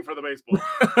waiting for the baseball.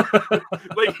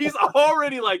 Like, he's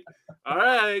already like, all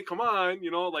right, come on.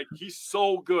 You know, like, he's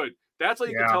so good. That's how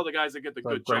you can tell the guys that get the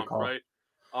good jump, right?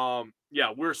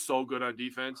 Yeah, we're so good on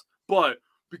defense. But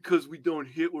because we don't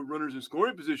hit with runners in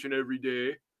scoring position every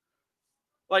day,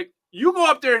 like, you go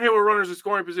up there and hit with runners in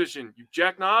scoring position, you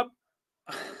jackknob.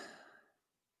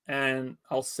 And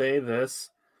I'll say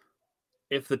this.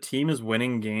 If the team is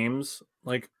winning games,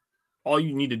 like, all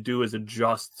you need to do is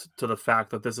adjust to the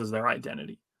fact that this is their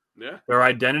identity. Yeah. Their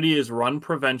identity is run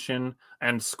prevention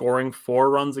and scoring 4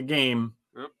 runs a game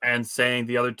and saying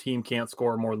the other team can't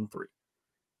score more than 3.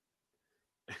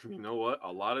 You know what?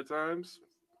 A lot of times,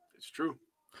 it's true.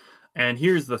 And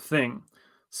here's the thing.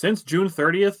 Since June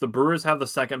 30th, the Brewers have the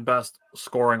second best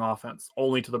scoring offense,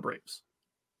 only to the Braves.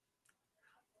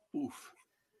 Oof.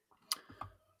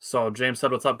 So James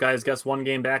said, what's up, guys? Guess 1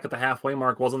 game back at the halfway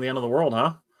mark wasn't the end of the world,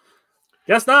 huh?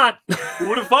 Guess not. Who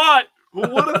would have thought? Who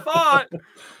would have thought?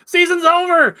 Season's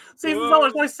over. Season's over.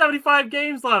 There's only 75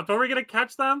 games left. Are we going to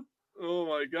catch them? Oh,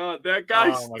 my God. That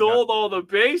guy stole all the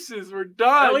bases. We're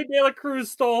done. Ellie De La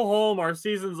Cruz stole home. Our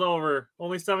season's over.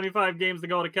 Only 75 games to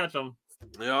go to catch them.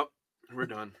 Yep. We're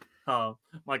done.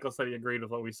 Michael said he agreed with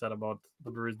what we said about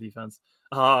the Brewers defense.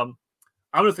 I'm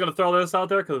just going to throw this out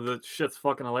there because the shit's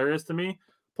fucking hilarious to me.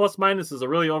 Plus minus is a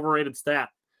really overrated stat.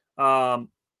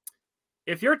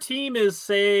 If your team is,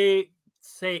 say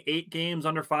 8 games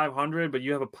under 500, but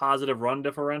you have a positive run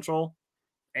differential,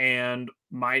 and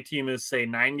my team is, say,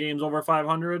 9 games over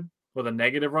 500 with a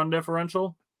negative run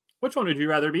differential, which one would you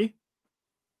rather be?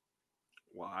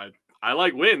 Well, I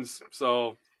like wins,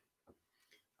 so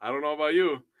I don't know about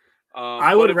you.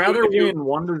 I would rather win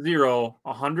 1-0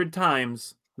 100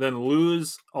 times than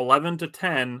lose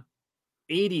 11-10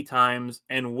 80 times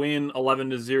and win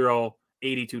 11-0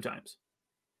 82 times.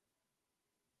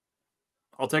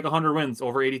 I'll take 100 wins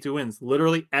over 82 wins,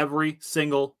 literally every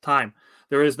single time.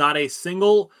 There is not a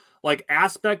single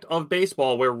aspect of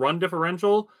baseball where run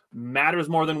differential matters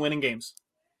more than winning games.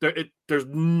 There's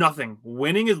nothing.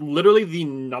 Winning is literally the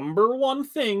number one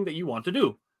thing that you want to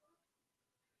do.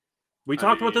 We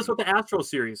talked about this with the Astros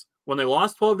series when they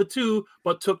lost 12-2,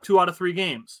 but took 2 out of 3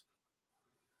 games.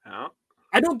 Yeah.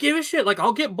 I don't give a shit.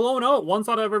 I'll get blown out once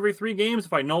out of every 3 games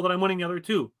if I know that I'm winning the other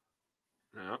 2.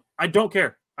 Yeah. I don't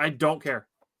care. I don't care.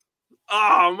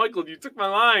 Oh, Michael, you took my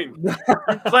line.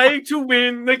 You play to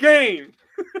win the game.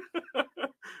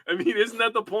 I mean, isn't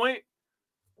that the point?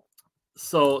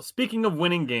 So, speaking of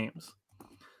winning games,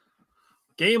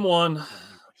 Game 1,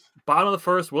 Bottom of the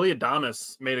first, Willie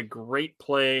Adames made a great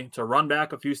play to run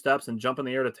back a few steps and jump in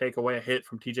the air to take away a hit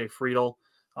from TJ Friedel.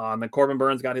 And then Corbin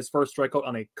Burns got his first strikeout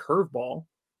on a curveball.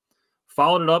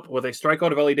 Followed it up with a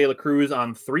strikeout of Ellie De La Cruz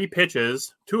on 3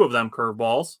 pitches, 2 of them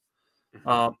curveballs.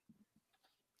 Bottom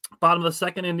of the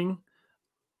second inning,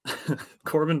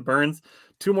 Corbin Burns,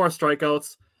 2 more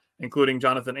strikeouts, including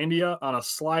Jonathan India on a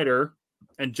slider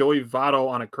and Joey Votto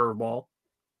on a curveball.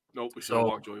 Nope, we should have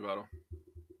walked Joey Votto.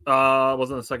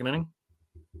 Wasn't the second inning?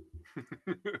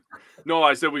 No,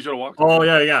 I said we should have walked. Oh,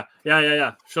 yeah.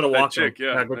 Should have walked chick, him.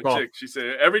 Yeah, good call. Chick. She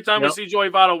said, every time we see Joey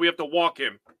Votto, we have to walk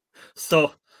him.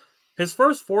 So his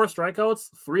first 4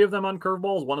 strikeouts, 3 of them on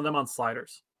curveballs, 1 of them on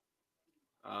sliders.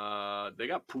 They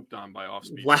got pooped on by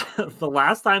off-speed. The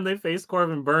last time they faced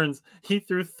Corbin Burns, he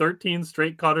threw 13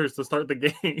 straight cutters to start the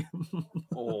game.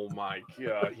 Oh, my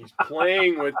God. He's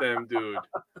playing with them, dude.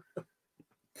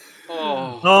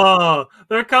 Oh,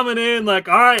 they're coming in like,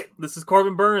 all right, this is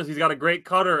Corbin Burns. He's got a great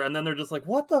cutter. And then they're just like,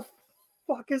 what the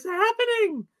fuck is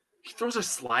happening? He throws a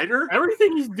slider?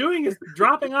 Everything he's doing is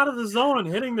dropping out of the zone and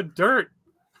hitting the dirt.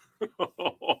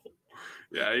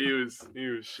 Yeah, he was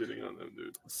shitting on them,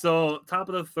 dude. So, top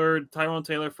of the third, Tyrone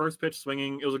Taylor, first pitch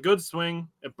swinging. It was a good swing.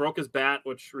 It broke his bat,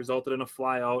 which resulted in a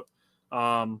fly out.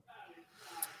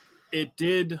 It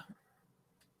did.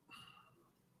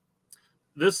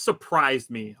 This surprised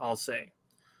me, I'll say.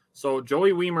 So,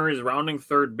 Joey Weimer is rounding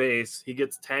third base. He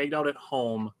gets tagged out at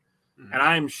home. Mm-hmm. And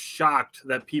I'm shocked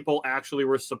that people actually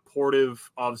were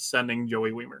supportive of sending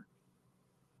Joey Weimer.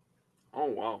 Oh,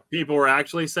 wow. People were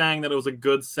actually saying that it was a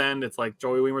good send. It's like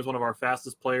Joey Weimer is one of our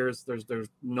fastest players. There's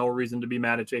no reason to be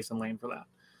mad at Jason Lane for that.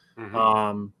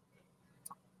 Mm-hmm.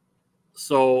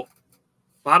 So,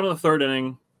 bottom of the third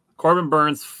inning, Corbin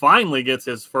Burns finally gets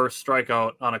his first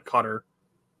strikeout on a cutter.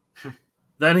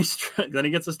 Then he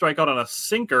gets a strikeout on a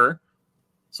sinker.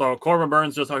 So, Corbin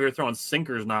Burns just out here throwing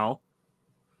sinkers now.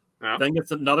 Yeah. Then gets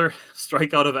another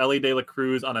strikeout of Ellie De La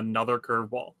Cruz on another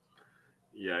curveball.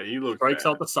 Yeah, he looks strikes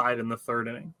bad. out the side in the third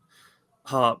inning.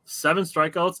 7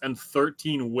 strikeouts and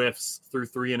 13 whiffs through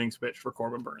 3 innings pitched for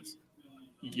Corbin Burns.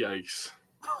 Yikes.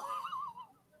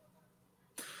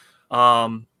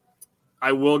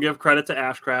 I will give credit to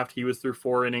Ashcraft. He was through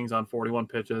 4 innings on 41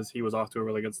 pitches. He was off to a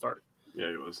really good start. Yeah,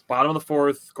 he was. Bottom of the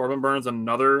fourth, Corbin Burns,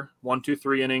 another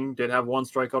 1-2-3 inning. Did have 1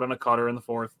 strikeout and a cutter in the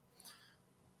fourth.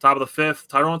 Top of the fifth,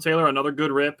 Tyrone Taylor, another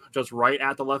good rip, just right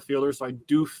at the left fielder. So I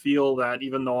do feel that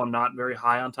even though I'm not very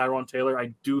high on Tyrone Taylor,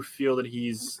 I do feel that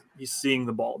he's seeing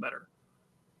the ball better.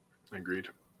 Agreed.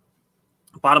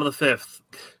 Bottom of the fifth,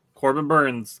 Corbin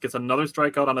Burns gets another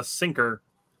strikeout on a sinker.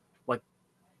 Like,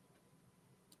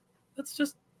 that's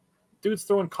just dude's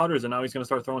throwing cutters, and now he's going to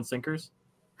start throwing sinkers.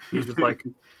 He's just like,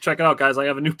 check it out, guys. I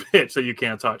have a new pitch that you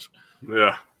can't touch.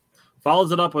 Yeah.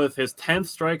 Follows it up with his 10th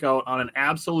strikeout on an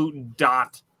absolute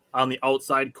dot on the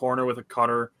outside corner with a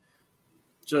cutter.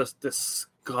 Just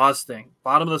disgusting.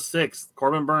 Bottom of the sixth,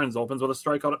 Corbin Burns opens with a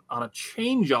strikeout on a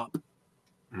changeup.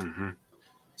 Mm-hmm.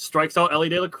 Strikes out Ellie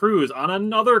De La Cruz on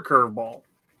another curveball.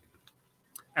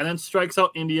 And then strikes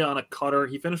out India on a cutter.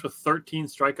 He finished with 13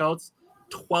 strikeouts.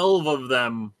 12 of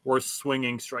them were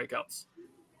swinging strikeouts.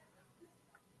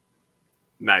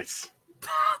 Nice.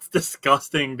 That's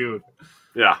disgusting, dude.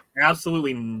 Yeah.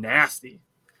 Absolutely nasty.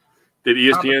 Did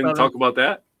ESPN talk about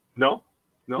that? No?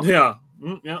 Yeah.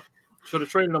 Yeah. Should have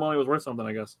traded him while he was worth something,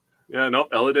 I guess. Yeah, nope.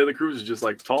 Ellie De La Cruz is just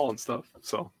like tall and stuff.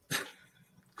 So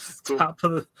cool. Top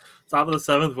of the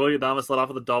seventh, Willie Adames led off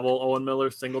with a double. Owen Miller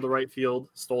singled to right field,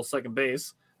 stole second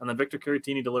base, and then Victor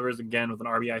Caratini delivers again with an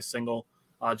RBI single.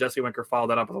 Jesse Winker followed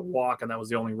that up with a walk, and that was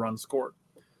the only run scored.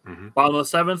 Mm-hmm. Bottom of the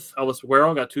seventh, Elvis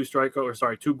Guerrero got 2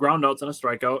 groundouts and a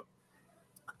strikeout.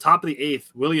 Top of the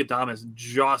eighth, Willie Adames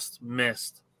just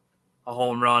missed a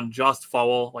home run, just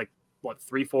foul,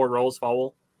 3-4 rows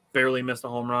foul, barely missed a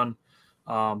home run.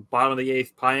 Bottom of the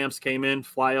eighth, Piamps came in,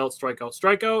 fly out,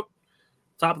 strikeout.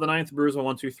 Top of the ninth, Brewers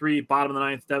went 1-2-3. Bottom of the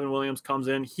ninth, Devin Williams comes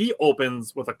in. He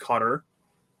opens with a cutter.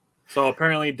 So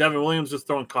apparently Devin Williams just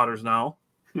throwing cutters now.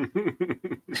 He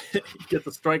gets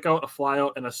a strikeout, a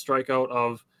flyout, and a strikeout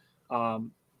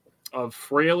of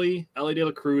Fraley, Ellie De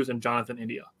La Cruz, and Jonathan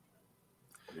India.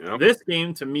 Yep. This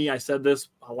game, to me, I said this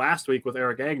last week with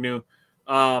Eric Agnew.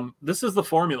 This is the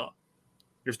formula.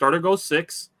 Your starter goes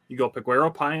 6. You go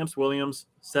Peguero, Piamps, Williams,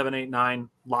 7, 8, 9,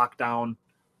 lockdown.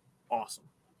 Awesome.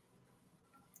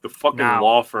 The fucking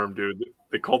law firm, dude.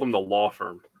 They call them the law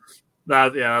firm.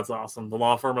 That's awesome. The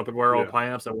law firm of Peguero,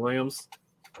 Piamps, and Williams.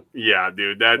 Yeah,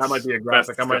 dude. That might be a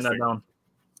graphic. I'm writing that down.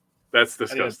 That's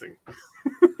disgusting.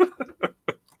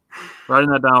 Writing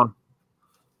that down.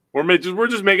 We're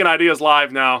just making ideas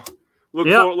live now. Look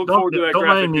forward to that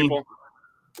graphic, people.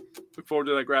 Look forward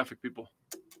to that graphic, people.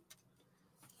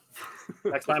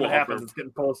 Next time it happens, it's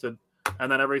getting posted.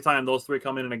 And then every time those three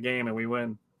come in a game and we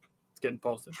win, it's getting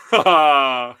posted.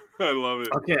 I love it.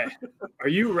 Okay. Are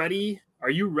you ready? Are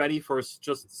you ready for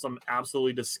just some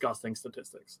absolutely disgusting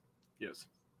statistics? Yes.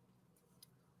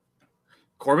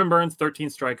 Corbin Burns, 13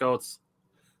 strikeouts,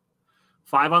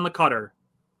 5 on the cutter,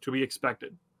 to be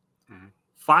expected.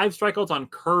 5 strikeouts on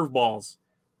curveballs.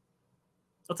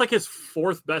 That's like his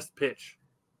 4th best pitch.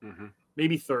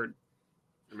 Maybe 3rd.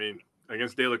 I mean,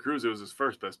 against De La Cruz, it was his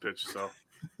 1st best pitch. So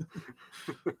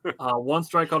 1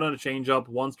 strikeout on a changeup,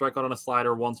 1 strikeout on a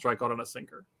slider, 1 strikeout on a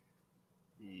sinker.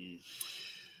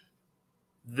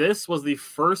 This was the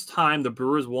first time the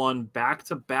Brewers won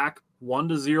back-to-back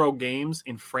 1-0 games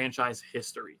in franchise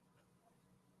history.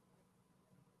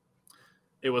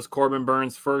 It was Corbin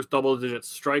Burns' first double-digit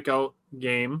strikeout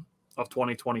game of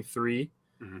 2023.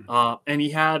 And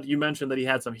you mentioned that he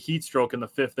had some heat stroke in the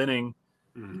 5th inning.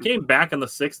 He came back in the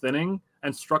 6th inning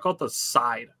and struck out the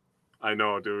side. I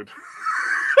know, dude.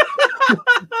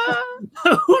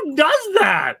 Who does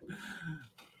that?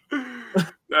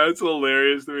 That's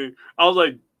hilarious to me. I was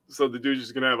like, so the dude's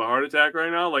just going to have a heart attack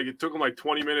right now? Like, it took him like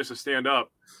 20 minutes to stand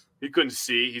up. He couldn't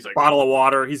see. He's like, bottle of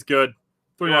water. He's good.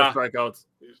 3 more strikeouts.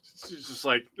 It's just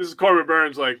like, this is Corbin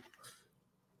Burns. Like,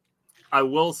 I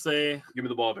will say, give me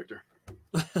the ball, Victor.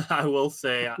 I will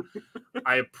say,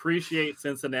 I appreciate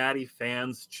Cincinnati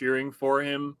fans cheering for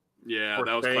him. Yeah, for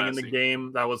that was staying classy. in the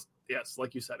game. That was, yes,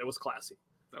 like you said, it was classy.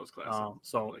 That was classy.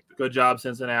 So good job,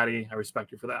 Cincinnati. I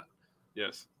respect you for that.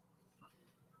 Yes.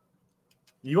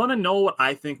 You want to know what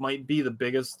I think might be the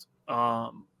biggest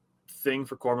thing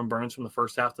for Corbin Burns from the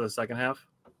first half to the second half?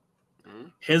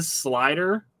 His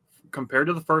slider, compared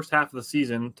to the first half of the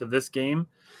season to this game,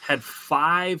 had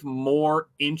 5 more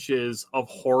inches of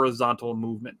horizontal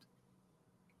movement.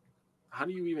 How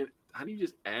do you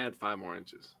just add 5 more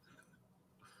inches?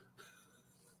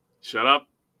 Shut up.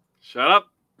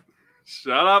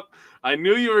 I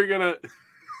knew you were going to.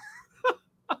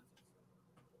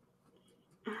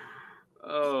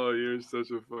 Oh, you're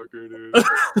such a fucker, dude.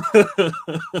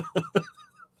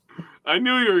 I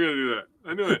knew you were going to do that.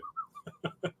 I knew it.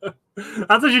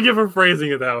 That's what you get for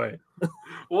phrasing it that way.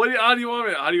 How do you want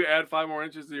it? How do you add 5 more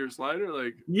inches to your slider?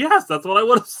 Like, yes, that's what I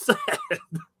would have said.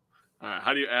 All right,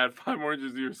 how do you add 5 more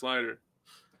inches to your slider?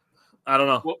 I don't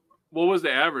know. What was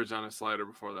the average on a slider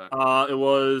before that? It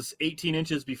was 18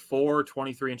 inches before,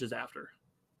 23 inches after.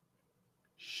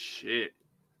 Shit.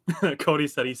 Cody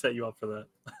said he set you up for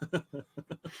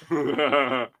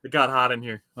that. It got hot in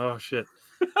here. Oh, shit.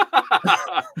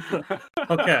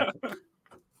 Okay.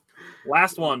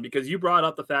 Last one, because you brought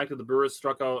up the fact that the Brewers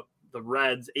struck out the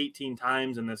Reds 18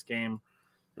 times in this game.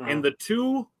 In the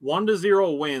 2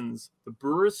 1-0 wins, the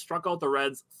Brewers struck out the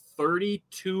Reds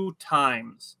 32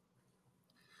 times.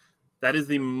 That is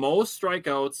the most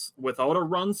strikeouts without a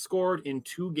run scored in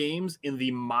 2 games in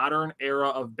the modern era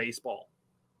of baseball.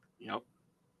 Yep.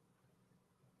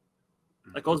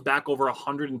 That goes back over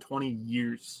 120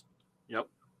 years. Yep.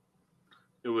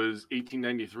 It was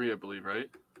 1893, I believe, right?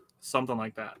 Something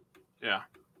like that. Yeah.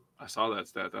 I saw that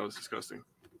stat. That was disgusting.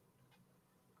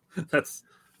 That's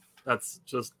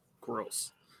just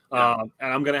gross. Yeah.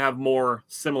 And I'm going to have more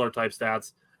similar type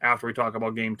stats after we talk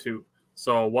about game 2.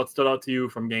 So what stood out to you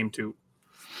from game 2?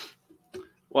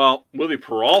 Well, Willie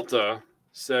Peralta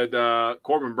said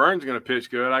Corbin Burns is going to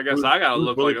pitch good. I guess I got to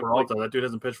look Willie like Peralta. That dude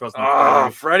hasn't pitched for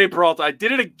us. Freddie Peralta. I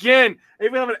did it again. I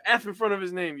even have an F in front of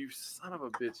his name. You son of a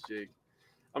bitch, Jake.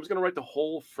 I'm just going to write the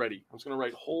whole Freddie. I'm just going to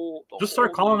write whole. Just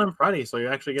start calling him Freddie so you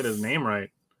actually get his name right.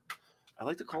 I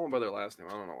like to call him by their last name.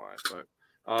 I don't know why,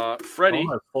 but Freddie.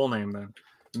 Call his full name then.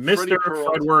 Mr.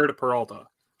 Fredward Peralta.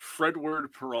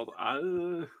 Fredward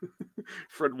Peralta.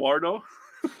 Fredwardo.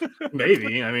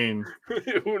 Maybe. I mean,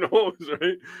 who knows, right?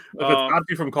 If it stops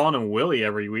you from calling him Willie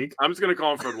every week. I'm just going to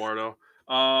call him Fredwardo.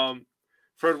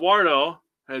 Fredwardo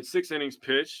had 6 innings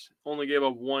pitched, only gave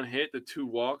up 1 hit to 2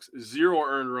 walks, 0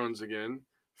 earned runs again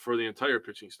for the entire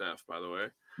pitching staff, by the way.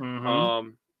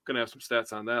 Going to have some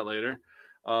stats on that later.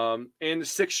 And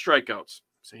 6 strikeouts.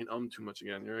 Saying too much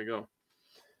again. Here we go.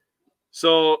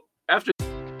 So after.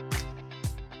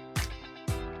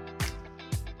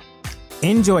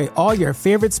 Enjoy all your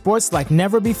favorite sports like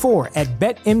never before at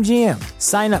BetMGM.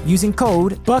 Sign up using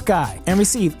code Buckeye and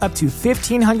receive up to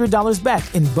 $1,500 back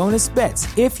in bonus bets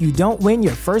if you don't win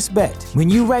your first bet. When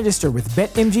you register with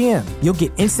BetMGM, you'll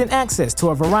get instant access to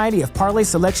a variety of parlay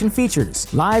selection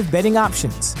features, live betting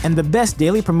options, and the best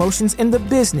daily promotions in the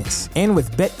business. And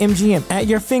with BetMGM at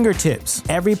your fingertips,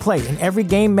 every play and every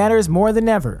game matters more than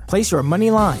ever. Place your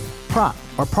money line, prop,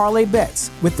 or parlay bets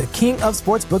with the king of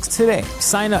sportsbooks today.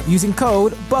 Sign up using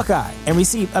code Buckeye and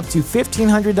receive up to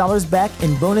 $1,500 back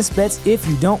in bonus bets if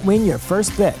you don't win your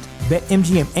first bet.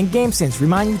 BetMGM and GameSense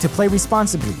remind you to play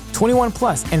responsibly. 21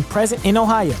 plus and present in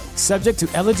Ohio, subject to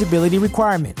eligibility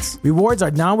requirements. Rewards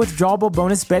are non-withdrawable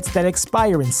bonus bets that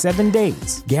expire in 7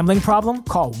 days. Gambling problem?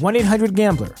 Call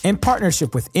 1-800-GAMBLER. In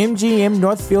partnership with MGM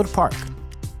Northfield Park.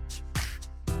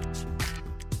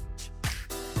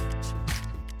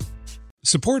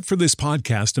 Support for this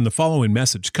podcast and the following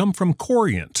message come from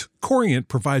Corient. Corient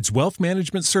provides wealth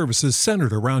management services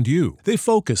centered around you. They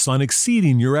focus on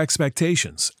exceeding your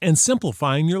expectations and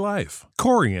simplifying your life.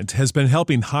 Corient has been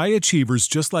helping high achievers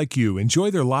just like you enjoy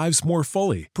their lives more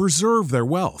fully, preserve their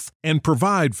wealth, and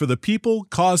provide for the people,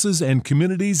 causes, and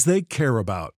communities they care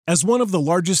about. As one of the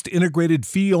largest integrated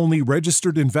fee-only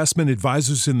registered investment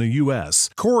advisors in the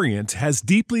U.S., Corient has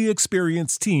deeply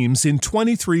experienced teams in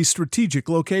 23 strategic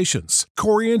locations.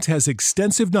 Corient has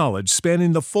extensive knowledge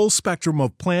spanning the full spectrum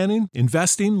of planning,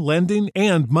 investing, lending,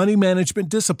 and money management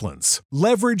disciplines.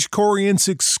 Leverage Corient's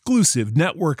exclusive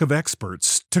network of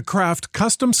experts to craft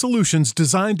custom solutions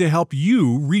designed to help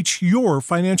you reach your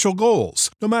financial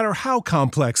goals, no matter how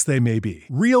complex they may be.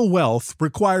 Real wealth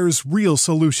requires real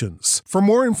solutions. For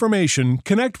more information,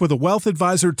 connect with a wealth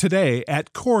advisor today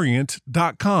at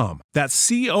Corient.com. That's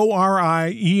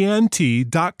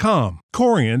Corient.com.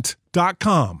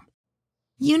 Corient.com.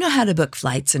 You know how to book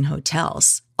flights and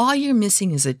hotels. All you're missing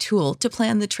is a tool to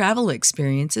plan the travel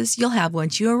experiences you'll have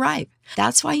once you arrive.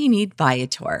 That's why you need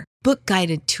Viator. Book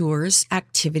guided tours,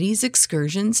 activities,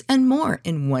 excursions, and more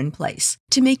in one place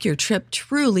to make your trip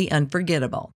truly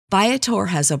unforgettable. Viator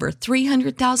has over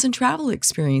 300,000 travel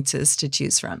experiences to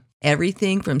choose from.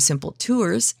 Everything from simple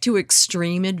tours to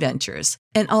extreme adventures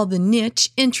and all the niche,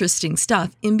 interesting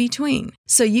stuff in between.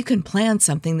 So you can plan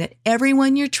something that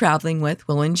everyone you're traveling with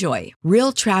will enjoy.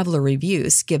 Real traveler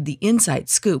reviews give the inside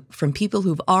scoop from people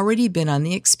who've already been on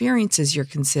the experiences you're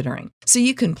considering. So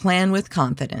you can plan with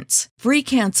confidence. Free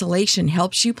cancellation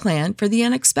helps you plan for the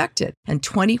unexpected. And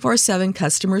 24/7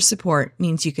 customer support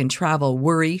means you can travel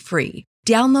worry-free.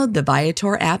 Download the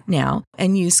Viator app now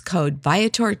and use code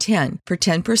Viator10 for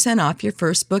 10% off your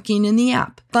first booking in the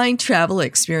app. Find travel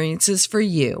experiences for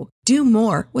you. Do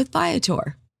more with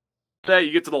Viator. Hey,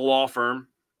 you get to the law firm.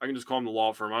 I can just call them the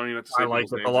law firm. I don't even have to say I like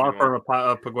people's it. The names law anymore.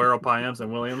 firm of Paguero, Payams,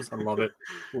 and Williams. I love it.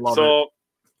 Love it. So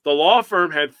the law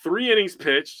firm had 3 innings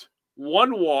pitched,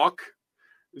 1 walk,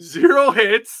 0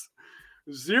 hits,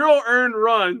 0 earned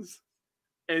runs,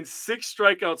 and 6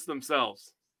 strikeouts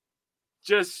themselves.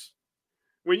 Just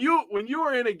when you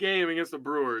are in a game against the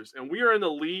Brewers and we are in the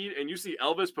lead and you see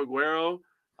Elvis Paguero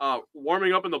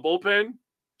warming up in the bullpen,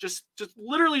 just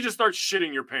literally just start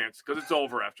shitting your pants because it's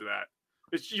over after that.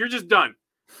 You're just done.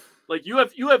 Like you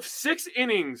have 6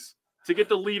 innings to get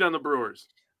the lead on the Brewers.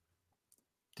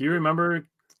 Do you remember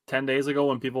 10 days ago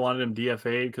when people wanted him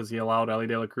DFA'd because he allowed Ellie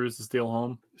De La Cruz to steal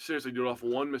home? Seriously, do it off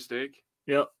 1 mistake.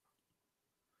 Yep.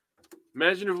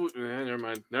 Imagine if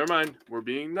never mind. We're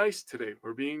being nice today.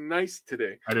 I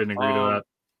didn't agree to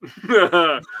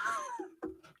that.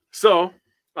 So,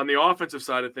 on the offensive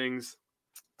side of things,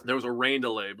 there was a rain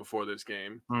delay before this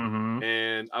game. Mm-hmm.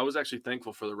 And I was actually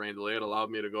thankful for the rain delay. It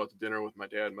allowed me to go out to dinner with my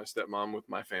dad and my stepmom with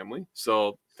my family.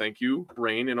 So, thank you,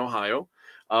 rain in Ohio.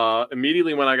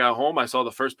 Immediately when I got home, I saw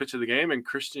the first pitch of the game, and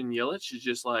Christian Yelich is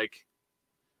just like,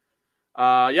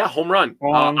 home run.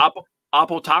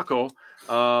 Apo Taco.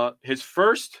 His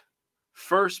first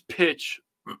pitch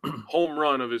home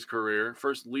run of his career,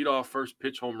 first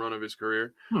pitch home run of his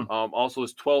career. Also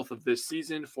his 12th of this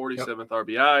season, 47th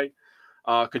RBI.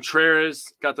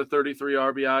 Contreras got the 33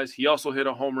 RBIs. He also hit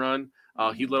a home run.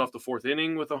 He led off the 4th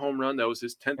inning with a home run. That was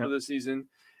his 10th of the season.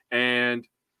 And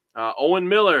Owen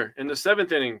Miller in the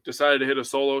 7th inning decided to hit a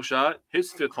solo shot,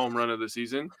 his 5th home run of the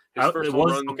season.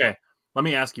 Okay. Let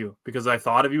me ask you, because I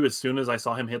thought of you as soon as I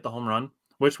saw him hit the home run.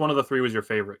 Which one of the 3 was your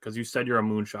favorite? Because you said you're a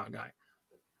moonshot guy.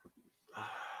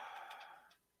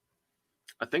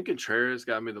 I think Contreras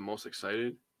got me the most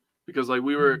excited because like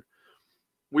we were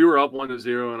up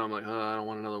 1-0 and I'm like, I don't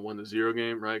want another 1-0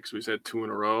 game, right? Because we said 2 in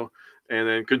a row. And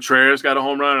then Contreras got a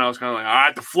home run and I was kind of like, all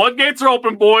right, the floodgates are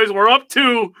open, boys. We're up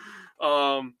 2.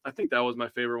 I think that was my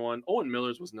favorite one. Owen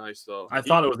Miller's was nice though. I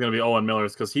thought it was going to be Owen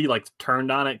Miller's because he like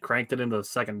turned on it, cranked it into the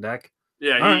second deck.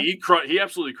 Yeah, he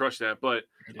absolutely crushed that. But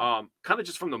kind of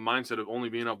just from the mindset of only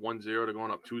being up 1-0 to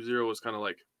going up 2-0 was kind of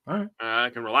like, all right,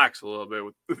 I can relax a little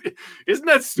bit. Isn't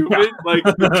that stupid? Like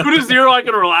 2-0, I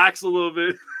can relax a little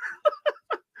bit.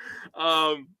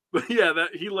 But yeah,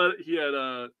 he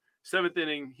had 7th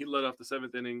inning. He led off the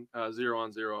 7th inning,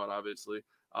 0-0 out, obviously.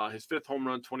 His 5th home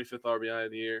run, 25th RBI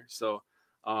of the year. So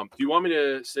Do you want me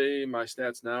to say my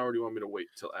stats now, or do you want me to wait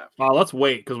till after? Let's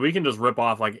wait, because we can just rip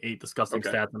off like 8 disgusting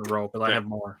Okay. stats in a row, because I have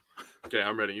more. Okay,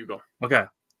 I'm ready. You go. Okay.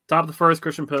 Top of the first,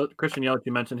 Christian Yelich,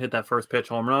 you mentioned, hit that first pitch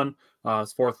home run.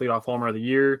 His 4th leadoff homer of the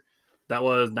year. That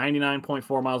was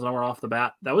 99.4 miles an hour off the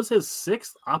bat. That was his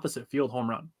 6th opposite field home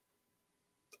run.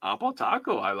 Apple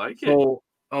taco. I like it. So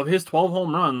of his 12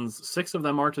 home runs, 6 of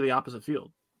them are to the opposite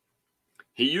field.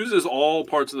 He uses all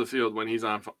parts of the field when he's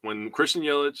on. When Christian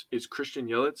Yelich is Christian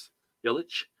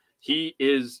Yelich, he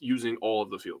is using all of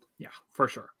the field. Yeah, for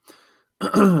sure.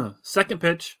 Second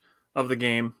pitch of the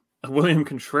game, William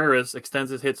Contreras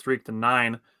extends his hit streak to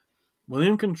 9.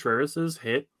 William Contreras'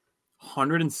 hit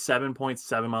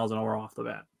 107.7 miles an hour off the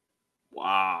bat.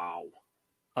 Wow.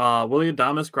 Willie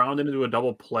Adames grounded into a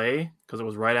double play because it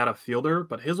was right at a fielder,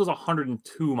 but his was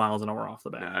 102 miles an hour off the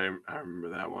bat. Yeah, I remember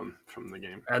that one from the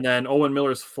game. And then Owen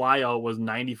Miller's flyout was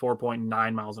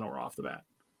 94.9 miles an hour off the bat.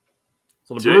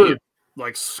 So the Brewers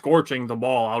like scorching the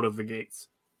ball out of the gates.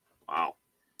 Wow.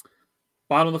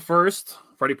 Bottom of the first,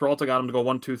 Freddie Peralta got him to go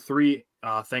 1-2-3.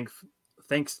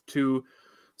 Thanks to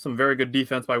some very good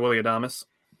defense by Willie Adames.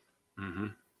 Mm-hmm.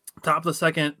 Top of the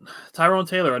second, Tyrone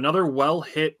Taylor, another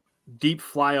well-hit deep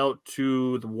fly out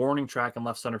to the warning track in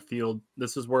left center field.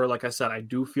 This is where, like I said, I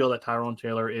do feel that Tyrone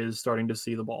Taylor is starting to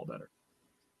see the ball better.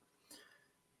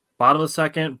 Bottom of the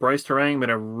second, Bryce Terang made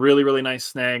a really, really nice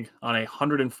snag on a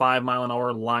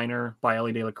 105-mile-an-hour liner by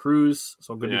Ellie De La Cruz.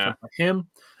 So good defense by him.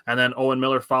 And then Owen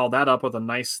Miller followed that up with a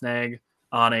nice snag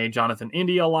on a Jonathan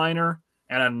India liner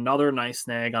and another nice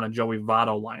snag on a Joey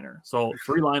Votto liner. So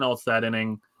 3 lineouts that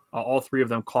inning, all 3 of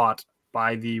them caught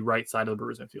by the right side of the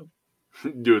Brewers infield.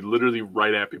 Dude, literally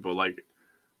right at people, like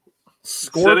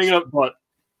setting up, but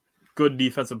good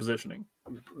defensive positioning.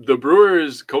 The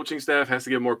Brewers coaching staff has to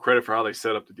get more credit for how they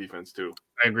set up the defense too.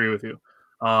 I agree with you.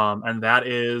 And that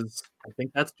is, I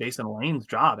think that's Jason Lane's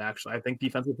job, actually. I think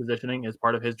defensive positioning is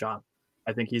part of his job.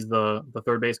 I think he's the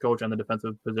third base coach and the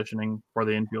defensive positioning for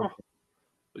the infield.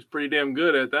 He's pretty damn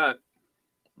good at that.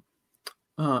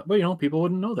 But, people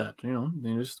wouldn't know that.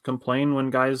 They just complain when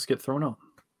guys get thrown out.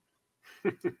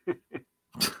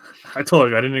 I told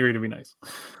you I didn't agree to be nice.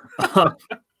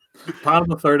 Bottom of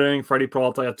the third inning, Freddie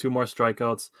Peralta had 2 more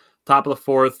strikeouts. Top of the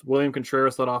fourth, William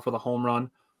Contreras led off with a home run.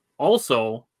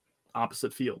 Also,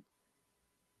 opposite field.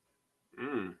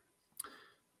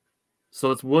 So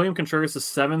it's William Contreras'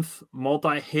 7th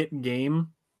multi-hit game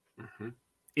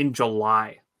in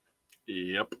July.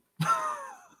 Yep.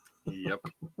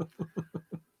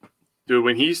 Dude,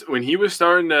 when he was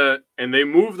starting to, and they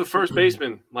moved the first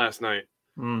baseman last night.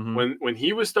 When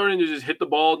he was starting to just hit the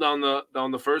ball down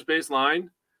the first base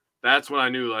line, that's when I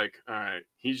knew, like, all right,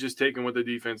 he's just taking what the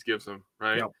defense gives him,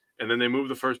 right? Yep. And then they move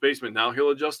the first baseman. Now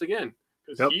he'll adjust again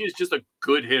because he is just a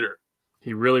good hitter.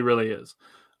 He really, really is.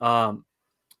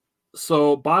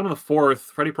 So bottom of the fourth,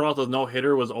 Freddie Peralta's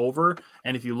no-hitter was over,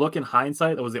 and if you look in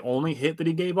hindsight, that was the only hit that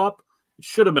he gave up. It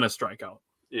should have been a strikeout.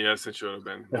 Yes, it should have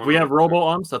been. If we have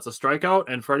robo-umps, that's a strikeout,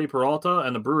 and Freddie Peralta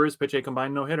and the Brewers pitch a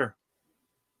combined no-hitter.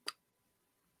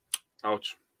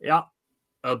 Ouch. Yeah.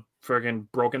 A friggin'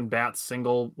 broken bat,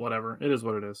 single, whatever. It is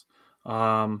what it is.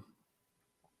 Bottom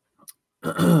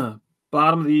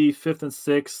of the 5th and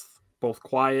 6th, both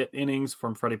quiet innings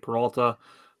from Freddie Peralta.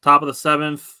 Top of the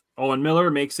 7th, Owen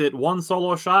Miller makes it 1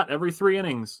 solo shot every 3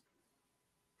 innings.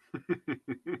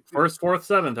 1st, 4th,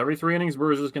 7th. Every 3 innings,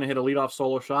 Brewers is going to hit a leadoff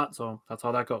solo shot, so that's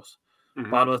how that goes.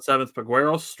 Bottom of the 7th,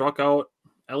 Peguero struck out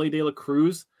Ellie De La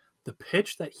Cruz. The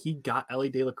pitch that he got Ellie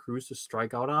De La Cruz to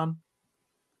strike out on,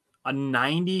 a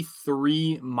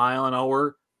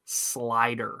 93-mile-an-hour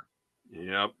slider.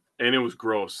 Yep, and it was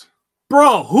gross.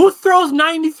 Bro, who throws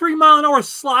 93-mile-an-hour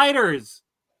sliders?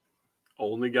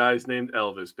 Only guys named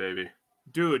Elvis, baby.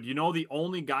 Dude, the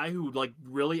only guy who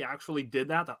really actually did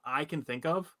that I can think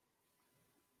of?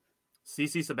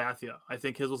 CC Sabathia. I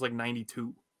think his was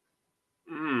 92.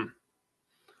 Oh,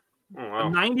 wow.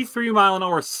 A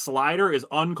 93-mile-an-hour slider is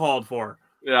uncalled for.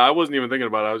 Yeah, I wasn't even thinking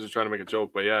about it. I was just trying to make a joke,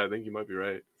 but yeah, I think you might be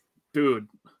right. Dude,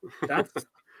 that's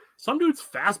some dudes'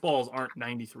 fastballs aren't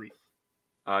 93.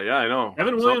 Yeah, I know.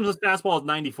 Evan Williams' fastball is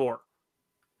 94.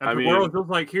 And Peguero's just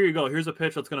like, here you go. Here's a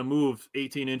pitch that's going to move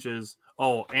 18 inches.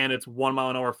 Oh, and it's 1 mile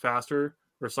an hour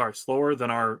slower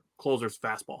than our closer's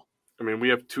fastball. I mean, we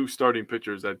have 2 starting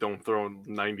pitchers that don't throw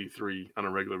 93 on a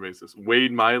regular basis.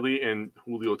 Wade Miley and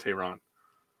Julio Teheran.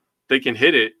 They can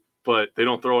hit it, but they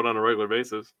don't throw it on a regular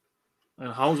basis.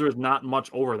 And Hauser is not much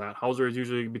over that. Hauser is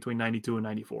usually between 92 and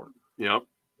 94. Yep.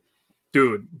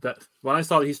 Dude, when I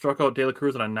saw that he struck out De La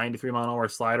Cruz on a 93-mile-an-hour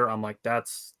slider, I'm like,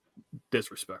 that's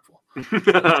disrespectful.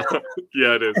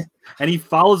 Yeah, it is. And he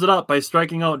follows it up by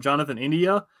striking out Jonathan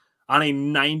India on a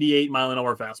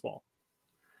 98-mile-an-hour fastball.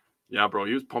 Yeah, bro,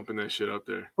 he was pumping that shit up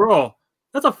there. Bro,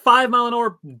 that's a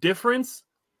 5-mile-an-hour difference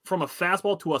from a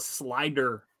fastball to a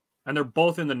slider, and they're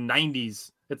both in the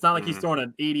 90s. It's not like he's throwing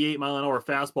an 88-mile-an-hour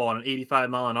fastball and an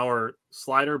 85-mile-an-hour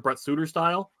slider, Brett Suter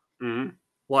style.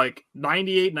 Like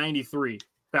 98, 93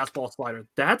 fastball slider.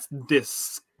 That's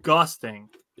disgusting.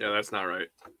 Yeah, that's not right.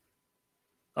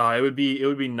 It would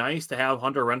be nice to have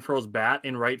Hunter Renfroe's bat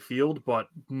in right field, but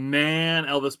man,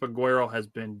 Elvis Paguero has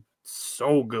been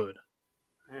so good.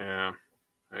 Yeah,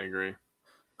 I agree.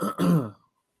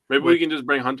 Maybe we can just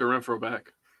bring Hunter Renfroe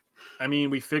back. I mean,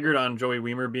 we figured on Joey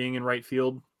Weimer being in right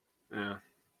field. Yeah.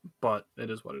 But it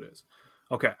is what it is.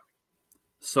 Okay.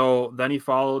 So then he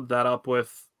followed that up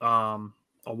with a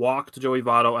walk to Joey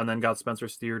Votto and then got Spencer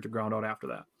Steer to ground out after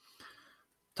that.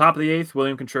 Top of the 8th,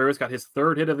 William Contreras got his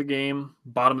 3rd hit of the game.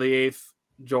 Bottom of the 8th,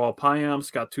 Joel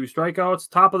Payamps got 2 strikeouts.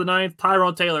 Top of the 9th,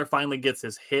 Tyrone Taylor finally gets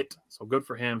his hit. So good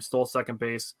for him. Stole second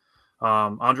base.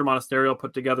 Andrew Monasterio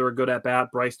put together a good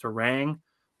at-bat. Bryce Terang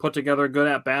put together a good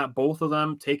at-bat. Both of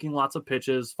them taking lots of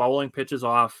pitches, fouling pitches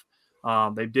off.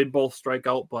 They did both strike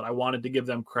out, but I wanted to give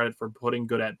them credit for putting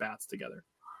good at-bats together.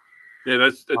 Yeah,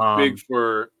 that's big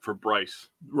for Bryce.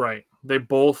 Right. They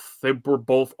were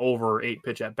both over 8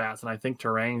 pitch at-bats, and I think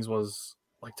Terang's was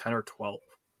like 10 or 12.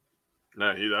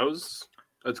 No,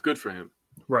 that's good for him.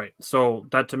 Right. So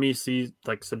that to me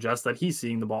suggests that he's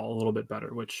seeing the ball a little bit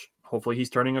better, which hopefully he's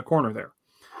turning a corner there.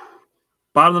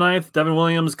 Bottom of the 9th, Devin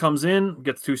Williams comes in,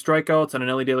 gets 2 strikeouts and an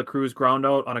Elly De La Cruz ground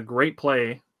out on a great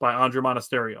play by Andrew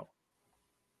Monasterio.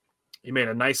 He made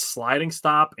a nice sliding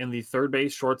stop in the third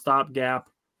base shortstop gap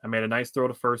and made a nice throw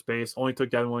to first base. Only took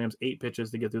Devin Williams 8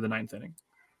 pitches to get through the 9th inning.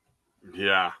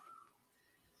 Yeah.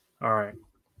 All right.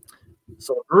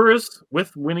 So the Brewers,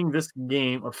 with winning this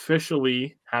game,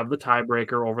 officially have the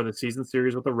tiebreaker over the season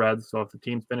series with the Reds. So if the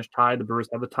teams finish tied, the Brewers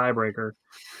have the tiebreaker.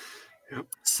 Yep.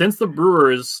 Since the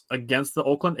Brewers against the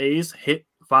Oakland A's hit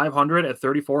 500 at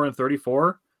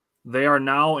 34-34, they are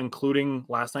now, including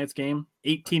last night's game,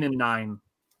 18-9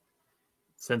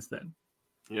 since then.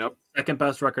 Yep. Second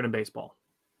best record in baseball.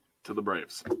 To the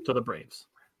Braves.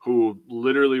 Who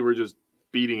literally were just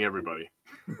beating everybody.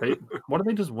 What did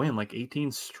they just win? Like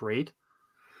 18 straight?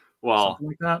 Well, something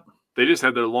like that. They just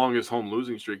had their longest home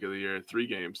losing streak of the year, 3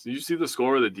 games. Did you see the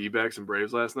score of the D-backs and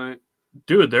Braves last night?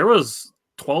 Dude, there was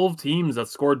 12 teams that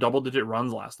scored double-digit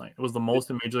runs last night. It was the most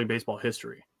in Major League Baseball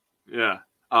history. Yeah.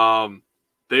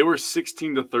 They were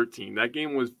 16-13. That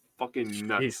game was fucking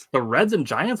nuts. Jeez. The Reds and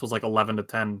Giants was like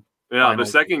 11-10. Yeah, the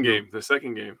second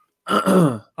game.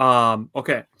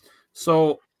 Okay.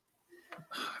 So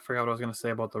I forgot what I was going to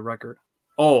say about the record.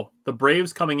 Oh, the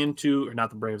Reds coming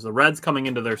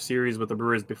into their series with the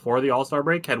Brewers before the All-Star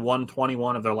break had won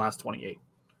 21 of their last 28.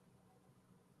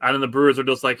 And then the Brewers are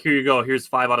just like, here you go. Here's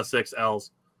 5 out of 6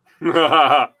 L's.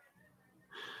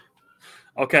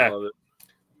 Okay.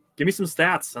 Give me some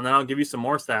stats, and then I'll give you some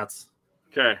more stats.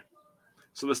 Okay.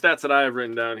 So the stats that I have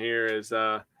written down here is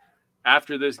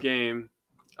after this game,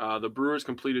 the Brewers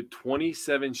completed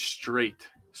 27 straight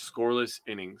scoreless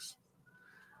innings.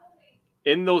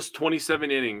 In those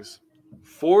 27 innings,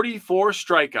 44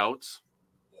 strikeouts,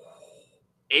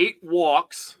 8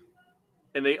 walks,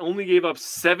 and they only gave up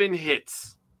 7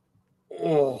 hits.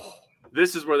 Oh,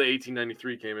 this is where the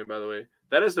 1893 came in, by the way.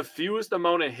 That is the fewest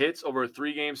amount of hits over a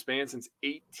 3-game span since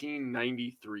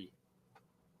 1893.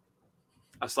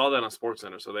 I saw that on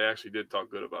SportsCenter, so they actually did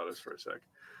talk good about us for a sec.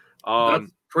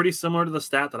 That's pretty similar to the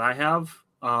stat that I have.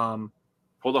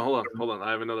 Hold on.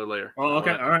 I have another layer. Oh,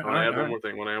 okay. All right. I have one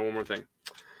more thing.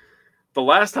 The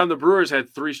last time the Brewers had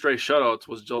 3 straight shutouts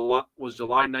was July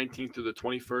 19th through the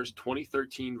 21st,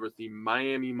 2013, with the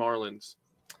Miami Marlins.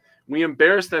 We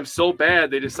embarrassed them so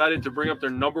bad they decided to bring up their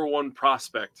number 1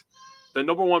 prospect. The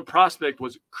number 1 prospect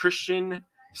was Christian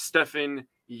Stefan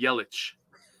Yelich,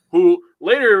 who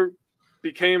later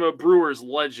became a Brewers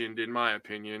legend, in my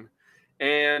opinion.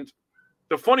 And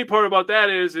the funny part about that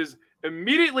is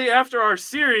immediately after our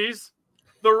series,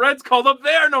 the Reds called up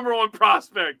their number 1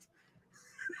 prospect.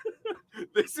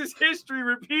 This is history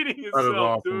repeating itself,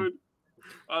 awesome. Dude.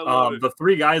 I love it. The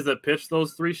 3 guys that pitched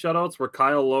those 3 shutouts were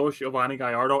Kyle Lowe, Giovanni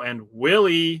Gallardo, and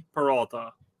Willie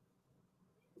Peralta.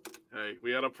 Hey,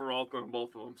 we had a Peralta on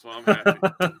both of them, so I'm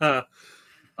happy.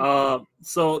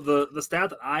 So the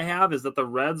stat that I have is that the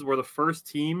Reds were the first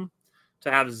team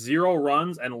to have 0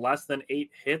 runs and less than 8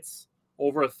 hits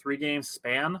over a 3-game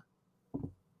span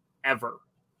ever.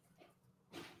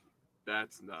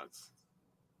 That's nuts.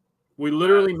 We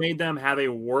literally made them have a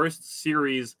worst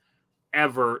series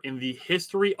ever in the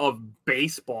history of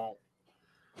baseball.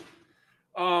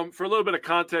 For a little bit of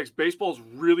context, baseball's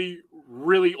really,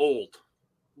 really old.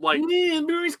 Like, man,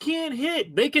 Brewers can't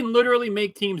hit. They can literally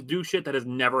make teams do shit that has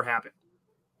never happened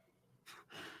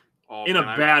in a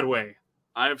bad way.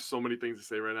 I have so many things to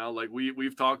say right now. Like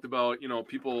we've talked about,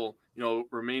 people,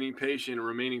 remaining patient and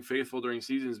remaining faithful during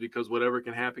seasons because whatever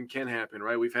can happen,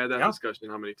 right? We've had that discussion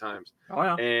how many times. Oh,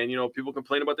 yeah. And, people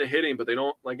complain about the hitting, but they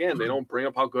don't bring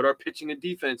up how good our pitching and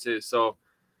defense is. So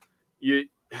you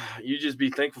just be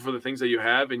thankful for the things that you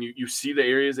have, and you see the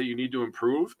areas that you need to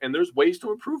improve, and there's ways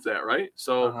to improve that, right?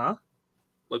 So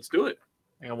let's do it.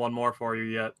 I got one more for you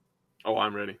yet. Oh,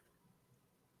 I'm ready.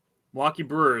 Milwaukee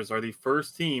Brewers are the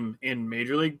first team in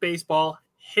Major League Baseball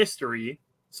history.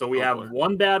 So we have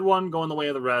one bad one going the way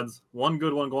of the Reds, one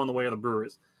good one going the way of the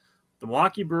Brewers. The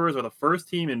Milwaukee Brewers are the first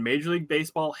team in Major League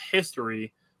Baseball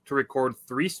history to record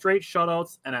 3 straight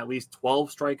shutouts and at least 12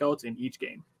 strikeouts in each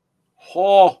game.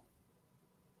 Oh,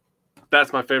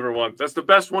 that's my favorite one. That's the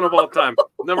best one of all time.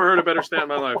 Never heard a better stat in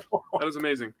my life. That is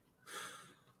amazing.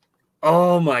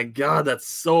 Oh my God, that's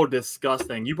so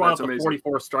disgusting. You brought up the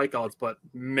 44 strikeouts, but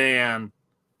man,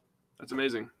 that's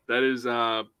amazing. That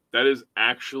is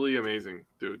actually amazing,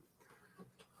 dude.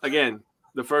 Again,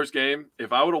 the first game,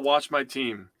 if I would have watched my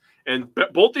team, and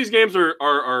both these games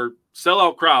are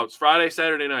sellout crowds, Friday,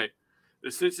 Saturday night.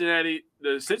 Cincinnati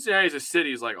as a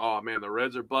city is like, oh man, the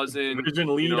Reds are buzzing.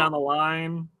 Division lead on the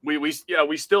line. We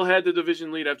still had the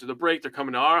division lead after the break. They're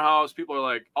coming to our house. People are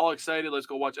like all excited. Let's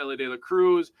go watch Elly De La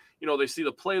Cruz. They see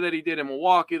the play that he did in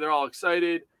Milwaukee. They're all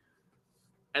excited.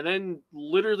 And then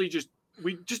literally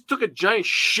we just took a giant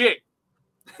shit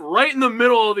right in the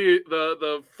middle of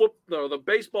the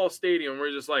baseball stadium.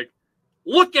 We're just like,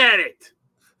 look at it.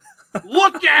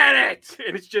 Look at it.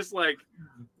 And it's just like,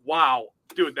 wow.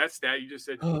 Dude, that stat you just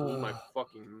said blew my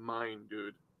fucking mind,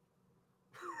 dude.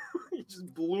 You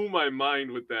just blew my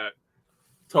mind with that.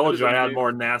 Told you I had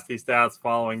more nasty stats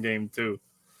following game 2.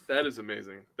 That is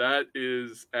amazing. That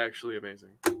is actually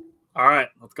amazing. All right,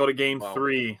 let's go to game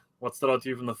 3. What stood out to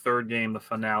you from the third game, the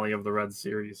finale of the Red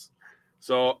Series?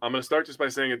 So I'm going to start just by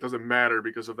saying it doesn't matter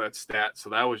because of that stat. So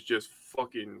that was just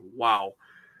fucking wow.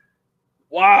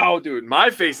 Wow, dude. My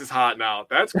face is hot now.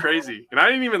 That's crazy. And I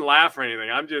didn't even laugh or anything.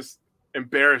 I'm just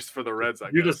embarrassed for the Reds, I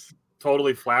guess. You're just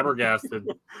totally flabbergasted.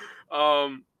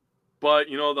 But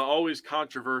the always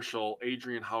controversial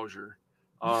Adrian Hauser.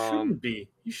 Shouldn't be.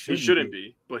 He shouldn't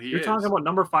be, but You're talking about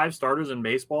number 5 starters in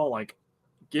baseball. Like,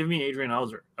 give me Adrian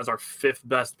Hauser as our 5th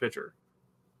best pitcher.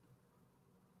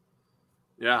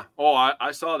 Yeah. Oh,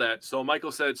 I saw that. So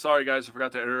Michael said, sorry guys, I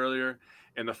forgot to add earlier.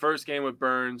 In the first game with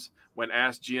Burns, when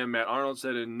asked GM Matt Arnold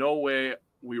said, in no way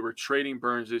we were trading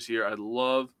Burns this year.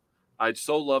 I'd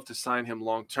so love to sign him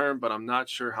long-term, but I'm not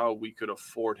sure how we could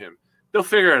afford him. They'll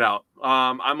figure it out.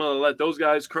 I'm going to let those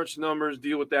guys crunch the numbers,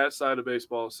 deal with that side of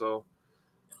baseball. So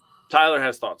Tyler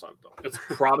has thoughts on it, though. It's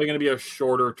probably going to be a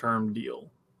shorter-term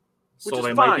deal. So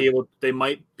they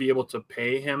might be able to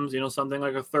pay him, something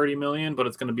like a $30 million, but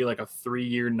it's going to be like a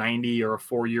 3-year $90 or a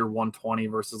 4-year $120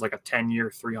 versus like a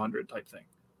 10-year $300 type thing.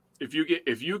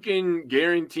 If you can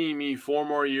guarantee me 4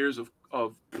 more years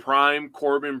of prime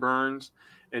Corbin Burns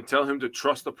and tell him to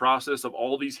trust the process of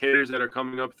all these hitters that are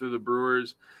coming up through the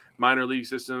Brewers minor league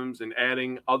systems and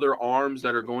adding other arms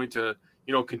that are going to,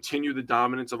 continue the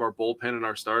dominance of our bullpen and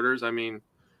our starters. I mean,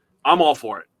 I'm all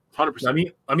for it.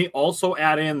 100%. Let me also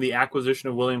add in the acquisition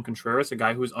of William Contreras, a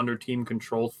guy who's under team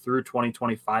control through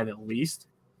 2025 at least.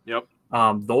 Yep.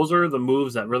 Those are the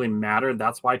moves that really matter.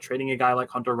 That's why trading a guy like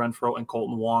Hunter Renfroe and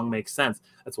Colton Wong makes sense.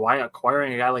 That's why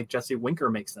acquiring a guy like Jesse Winker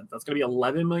makes sense. That's going to be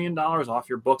 $11 million off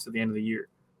your books at the end of the year.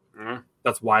 Mm-hmm.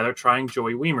 That's why they're trying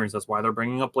Joey Wiemers. That's why they're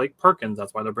bringing up Blake Perkins.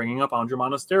 That's why they're bringing up Andrew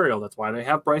Monasterio. That's why they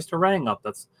have Bryce Terang up.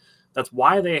 That's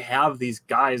why they have these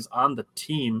guys on the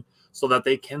team so that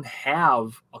they can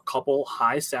have a couple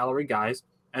high salary guys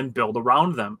and build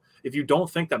around them. If you don't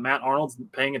think that Matt Arnold's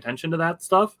paying attention to that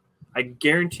stuff, I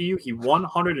guarantee you he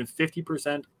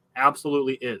 150%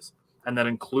 absolutely is. And that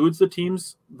includes the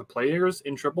teams, the players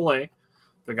in AAA,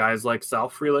 the guys like Sal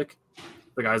Frelick,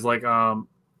 the guys like Robert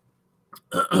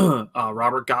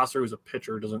Gosser, who's a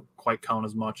pitcher, doesn't quite count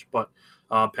as much, but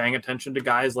paying attention to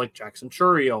guys like Jackson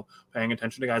Churio, paying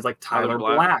attention to guys like Tyler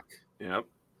Black. Yep.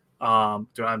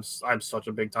 Dude, I'm such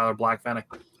a big Tyler Black fan. I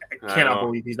cannot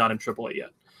believe he's not in AAA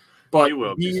yet. But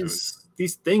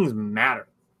these things matter.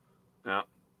 Yeah.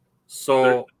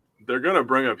 So they're gonna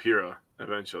bring up Hira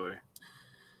eventually.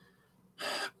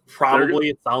 Probably,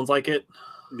 it sounds like it.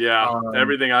 Yeah,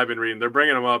 everything I've been reading, they're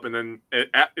bringing him up, and then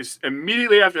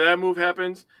immediately after that move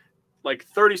happens, like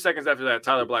 30 seconds after that,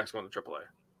 Tyler Black's going to AAA.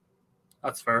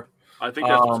 That's fair. I think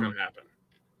that's what's going to happen.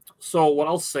 So what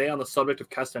I'll say on the subject of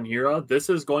Keston Hira, this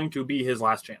is going to be his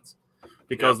last chance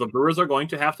because the Brewers are going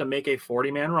to have to make a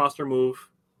 40-man roster move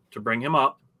to bring him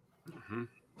up. Mm-hmm.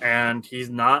 And he's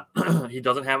not he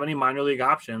doesn't have any minor league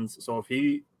options. So if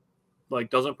he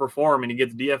doesn't perform and he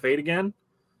gets DFA'd again,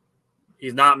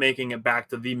 he's not making it back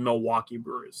to the Milwaukee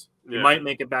Brewers. He might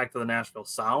make it back to the Nashville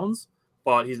Sounds,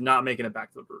 but he's not making it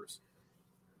back to the Brewers.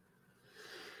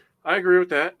 I agree with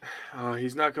that.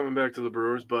 He's not coming back to the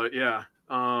Brewers, but yeah,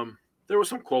 there were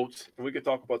some quotes, and we could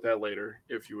talk about that later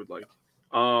if you would like.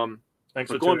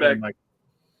 Thanks for going back, Mike.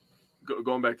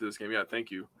 Going back to this game, yeah, thank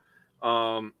you.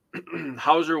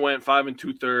 Hauser went 5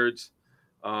 2/3,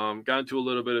 got into a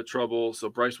little bit of trouble, so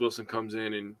Bryce Wilson comes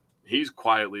in, and he's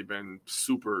quietly been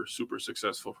super, super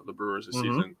successful for the Brewers this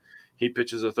season. He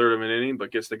pitches a third of an inning,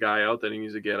 but gets the guy out that he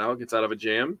needs to get out, gets out of a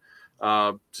jam.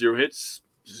 0 hits,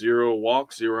 0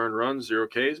 walks, 0 earned runs, 0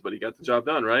 Ks, but he got the job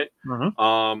done, right?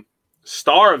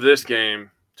 Star of this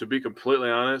game, to be completely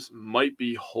honest, might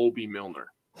be Hobie Milner.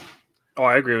 Oh,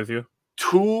 I agree with you.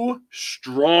 2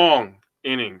 strong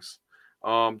innings.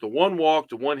 The 1 walk,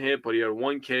 the 1 hit, but he had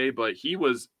 1 K, but he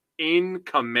was in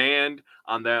command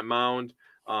on that mound.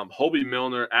 Hobie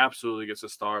Milner absolutely gets a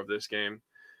star of this game.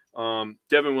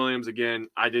 Devin Williams, again,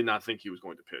 I did not think he was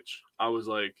going to pitch. I was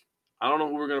like, I don't know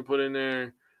who we're going to put in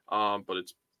there, but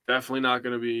it's definitely not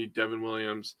going to be Devin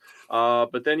Williams.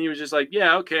 But then he was just like,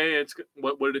 yeah, okay. It's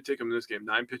what did it take him in this game?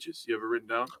 9 pitches? You have it written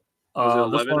down? Was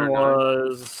it 11 or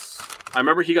 9? I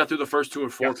remember he got through the first 2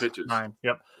 and 4 pitches. 9.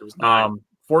 Yep. It was 9.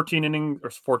 14 innings or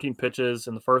 14 pitches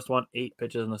in the first one, 8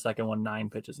 pitches in the second one, 9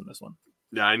 pitches in this one.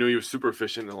 Yeah, I knew he was super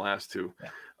efficient in the last 2.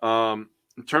 Yeah.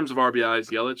 In terms of RBIs,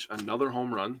 Yelich, another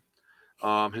home run,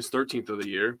 his 13th of the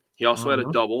year. He also had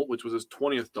a double, which was his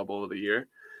 20th double of the year.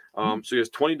 So he has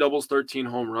 20 doubles, 13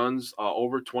 home runs,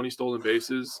 over 20 stolen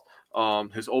bases.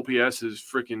 His OPS is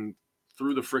freaking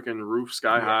through the freaking roof,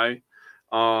 sky high.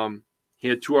 He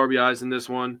had 2 RBIs in this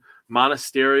one.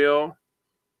 Monasterio,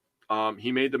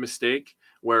 he made the mistake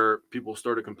where people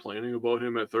started complaining about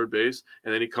him at third base,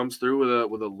 and then he comes through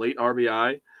with a late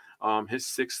RBI, his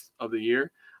 6th of the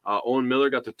year. Owen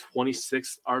Miller got the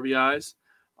 26th RBIs.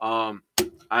 I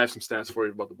have some stats for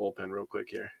you about the bullpen real quick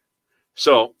here.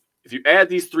 So if you add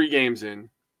these 3 games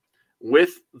in with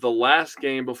the last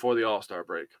game before the All-Star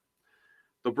break,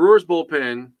 the Brewers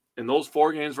bullpen in those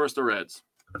 4 games versus the Reds,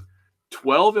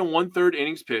 12 1/3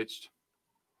 innings pitched,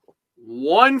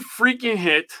 1 freaking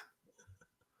hit,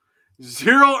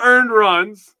 0 earned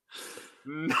runs,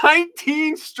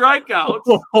 19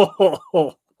 strikeouts,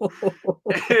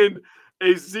 and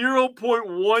a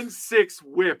 0.16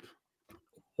 whip.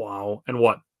 Wow. And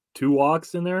what? 2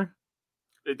 walks in there?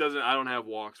 It doesn't. I don't have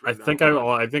walks. Right I think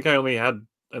I only had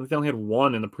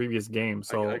 1 in the previous game,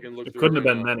 so it couldn't have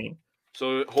been many.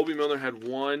 So Hobie Milner had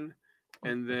 1,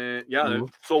 and then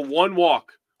so 1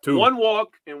 walk, 2. 1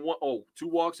 walk and 2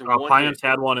 walks and 1. Payans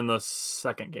had 1 in the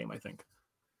second game, I think.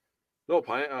 No,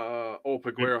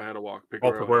 Peguero had a walk.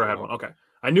 Peguero had 1. Okay,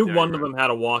 I knew one of them had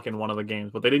a walk in one of the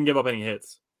games, but they didn't give up any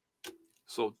hits.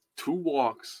 So 2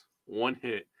 walks, 1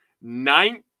 hit,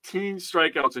 19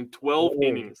 strikeouts in 12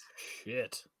 innings.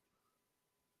 Shit.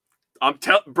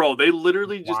 Bro, they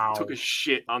literally just took a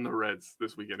shit on the Reds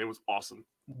this weekend. It was awesome.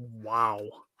 Wow.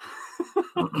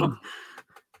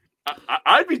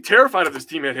 I'd be terrified if this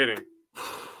team had hitting.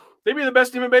 They'd be the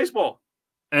best team in baseball.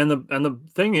 And the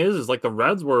thing is like the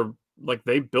Reds were like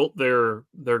they built their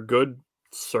good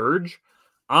surge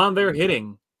on their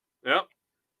hitting. Yep.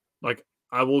 Like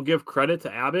I will give credit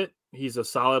to Abbott. He's a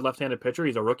solid left-handed pitcher.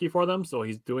 He's a rookie for them, so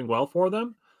he's doing well for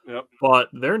them. Yep. But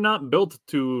they're not built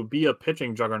to be a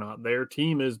pitching juggernaut. Their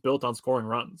team is built on scoring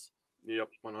runs. Yep,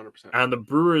 100%. And the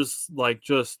Brewers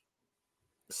just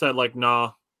said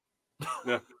nah.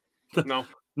 Yeah. No.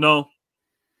 No.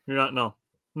 You're not. No.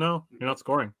 You're not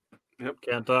scoring. Yep.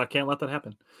 Can't let that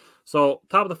happen. So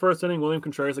top of the first inning, William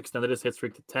Contreras extended his hit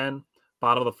streak to 10.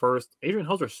 Bottom of the first, Adrian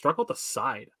Hauser struck out the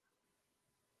side.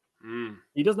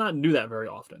 He does not do that very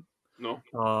often. No.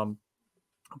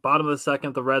 Bottom of the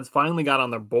second, the Reds finally got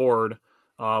on their board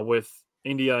with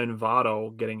India and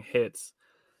Votto getting hits.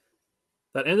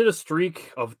 That ended a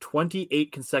streak of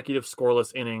 28 consecutive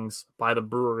scoreless innings by the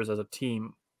Brewers as a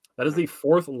team. That is the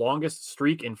 4th longest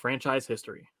streak in franchise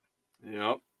history.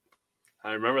 Yep.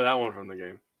 I remember that one from the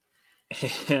game.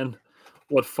 And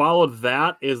what followed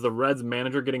that is the Reds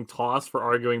manager getting tossed for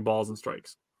arguing balls and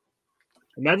strikes.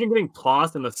 Imagine getting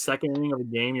tossed in the second inning of a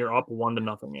game you're up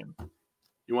 1-0 in.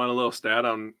 You want a little stat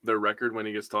on their record when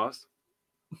he gets tossed?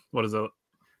 What is it?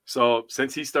 So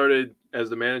since he started as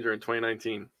the manager in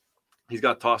 2019, he's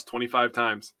got tossed 25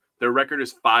 times. Their record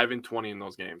is 5-20 in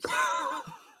those games.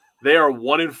 They are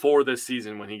 1-4 this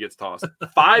season when he gets tossed.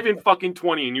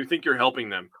 5-20, and you think you're helping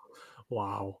them?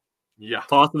 Wow. Yeah.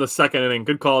 Tossed in the second inning.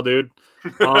 Good call, dude.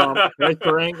 Bryce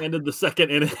Terang ended the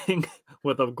second inning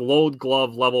with a Gold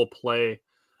Glove level play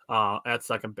at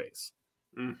second base.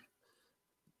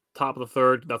 Top of the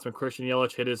third, that's when Christian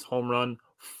Yelich hit his home run,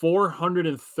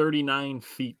 439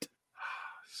 feet.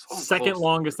 So second close.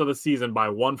 Longest of the season by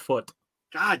 1 foot.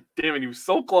 God damn it, he was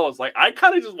so close. Like, I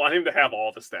kind of just want him to have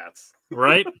all the stats.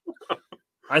 Right?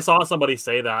 I saw somebody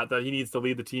say that he needs to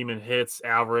lead the team in hits,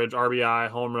 average, RBI,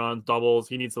 home runs, doubles.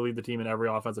 He needs to lead the team in every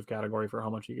offensive category for how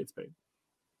much he gets paid.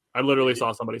 I literally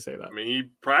saw somebody say that. I mean, he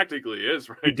practically is,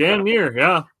 right? He damn near,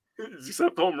 yeah.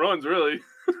 Except home runs, really.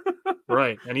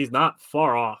 Right, and he's not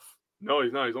far off. No,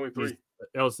 he's not. He's only 3. He's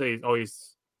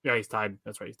tied.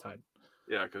 That's right, he's tied.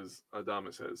 Yeah, because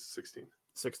Adames has 16.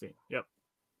 16, yep.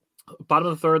 Bottom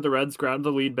of the third, the Reds grabbed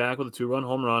the lead back with a 2-run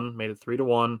home run, made it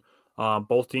 3-1.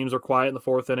 Both teams are quiet in the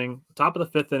fourth inning. Top of the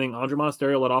fifth inning, Andre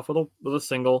Monasterio led off with a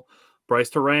single. Bryce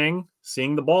Terang,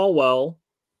 seeing the ball well,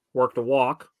 worked a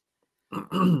walk.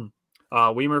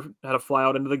 Weimer had a fly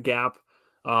out into the gap.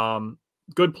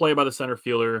 Good play by the center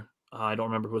fielder. I don't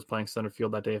remember who was playing center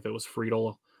field that day, if it was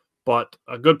Friedel, but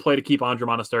a good play to keep Andre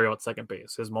Monasterio at second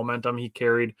base. His momentum he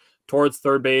carried towards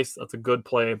third base. That's a good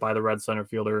play by the Red center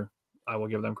fielder. I will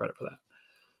give them credit for that.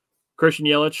 Christian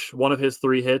Yelich, one of his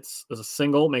 3 hits is a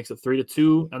single, makes it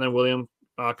 3-2, and then William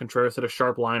Contreras hit a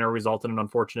sharp liner, resulted in an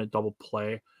unfortunate double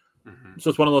play. It's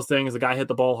just one of those things. The guy hit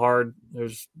the ball hard.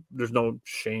 There's no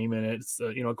shame in it. It's,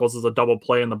 it goes as a double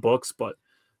play in the books, but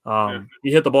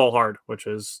he hit the ball hard, which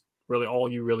is really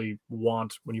all you really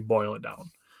want when you boil it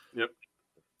down. Yep.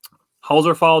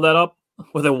 Hauser followed that up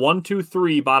with a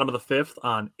 1-2-3 bottom of the fifth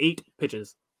on 8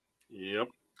 pitches. Yep.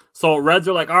 So Reds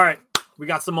are like, all right, we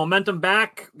got some momentum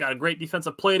back. Got a great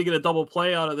defensive play to get a double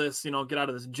play out of this, get out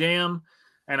of this jam.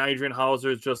 And Adrian Hauser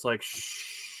is just like,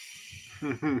 shh.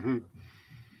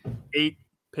 8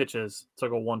 pitches.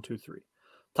 Took a 1-2-3.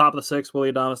 Top of the sixth,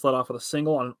 Willie Adames led off with a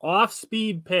single on an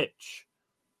off-speed pitch.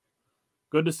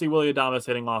 Good to see Willie Adames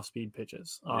hitting off-speed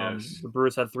pitches. Yes. The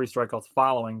Brewers had 3 strikeouts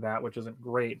following that, which isn't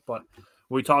great. But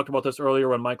we talked about this earlier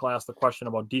when Michael asked the question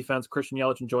about defense. Christian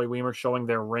Yelich and Joey Weimer showing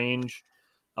their range.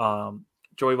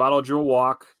 Joey Votto drew a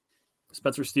walk.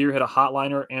 Spencer Steer hit a hot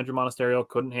liner. Andrew Monasterio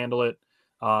couldn't handle it.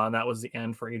 And that was the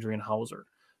end for Adrian Hauser.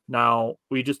 Now,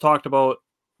 we just talked about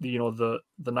the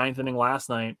ninth inning last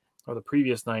night, or the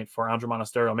previous night, for Andrew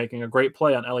Monasterio making a great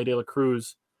play on Elly De La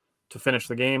Cruz to finish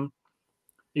the game.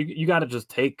 You got to just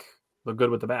take the good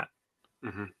with the bad.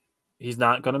 Mm-hmm. He's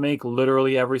not going to make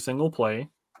literally every single play.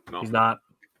 No. He's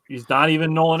not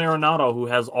even Nolan Arenado, who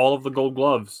has all of the Gold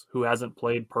Gloves, who hasn't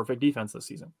played perfect defense this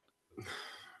season.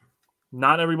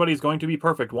 Not everybody's going to be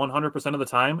perfect 100% of the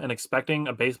time, and expecting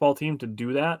a baseball team to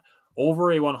do that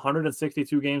over a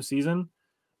 162-game season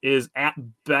is at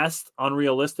best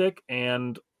unrealistic,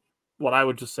 and what I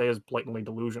would just say is blatantly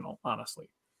delusional, honestly.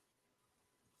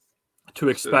 To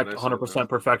expect 100%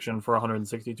 perfection for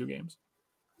 162 games.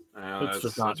 It's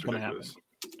just not going to happen.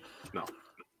 No.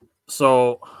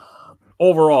 So,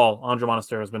 overall, Andre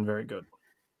Monasterio has been very good.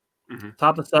 Mm-hmm.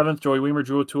 Top of the seventh, Joey Weimer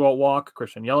drew a 2-out walk.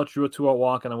 Christian Yelich drew a 2-out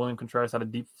walk, and then William Contreras had a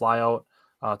deep flyout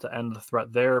to end the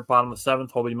threat there. Bottom of the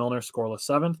seventh, Hobie Milner scoreless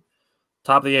 7th.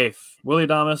 Top of the 8th, Willie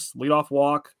Adames, leadoff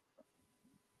walk.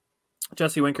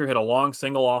 Jesse Winker hit a long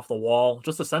single off the wall.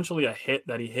 Just essentially a hit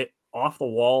that he hit off the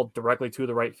wall directly to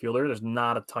the right fielder. There's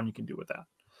not a ton you can do with that.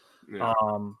 Yeah.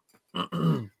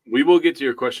 We will get to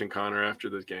your question, Connor, after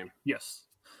this game. Yes.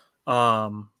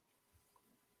 So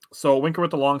Winker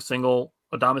with the long single.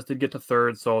 Adames did get to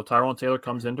third, so Tyrone Taylor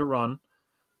comes in to run.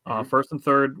 First and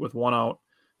third with 1 out.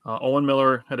 Owen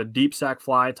Miller had a deep sac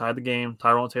fly, tied the game.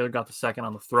 Tyrone Taylor got the second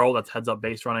on the throw. That's heads-up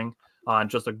base running. And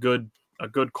just a good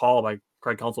call by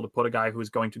Craig Counsell to put a guy who's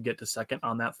going to get to second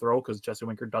on that throw, because Jesse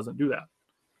Winker doesn't do that.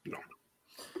 No.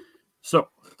 So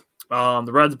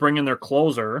the Reds bring in their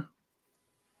closer,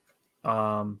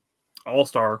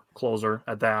 all-star closer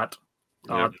at that.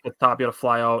 At the top, you had a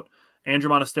fly out.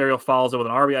 Andrew Monasterio follows it with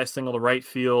an RBI single to right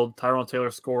field. Tyrone Taylor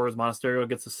scores. Monasterio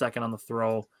gets the second on the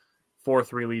throw.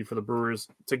 4-3 lead for the Brewers.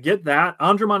 To get that,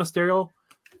 Andrew Monasterio,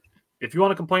 if you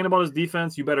want to complain about his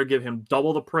defense, you better give him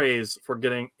double the praise for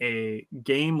getting a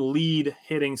game lead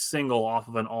hitting single off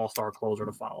of an all-star closer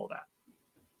to follow that.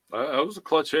 That was a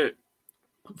clutch hit.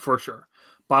 For sure.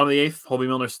 Bottom of the 8th, Hobie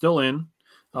Milner still in.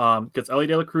 Gets Elly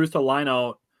De La Cruz to line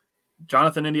out.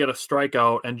 Jonathan India to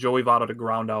strikeout, and Joey Votto to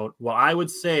ground out. What I would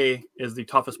say is the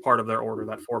toughest part of their order,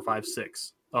 that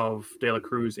 4-5-6 of De La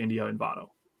Cruz, India, and Votto.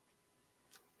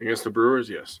 Against the Brewers,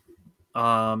 yes.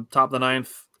 Top of the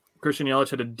 9th, Christian Yelich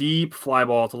had a deep fly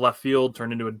ball to left field,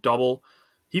 turned into a double.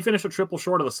 He finished a triple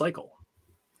short of the cycle.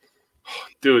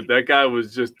 Dude, that guy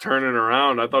was just turning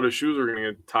around. I thought his shoes were going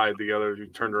to get tied together. He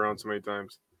turned around so many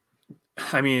times.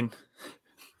 I mean,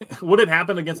 would it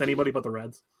happen against anybody but the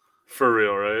Reds? For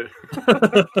real, right?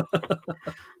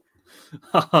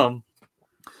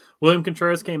 William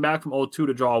Contreras came back from 0-2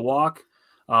 to draw a walk.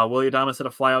 Willie Adames hit a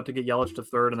flyout to get Yelich to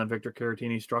third, and then Victor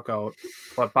Caratini struck out.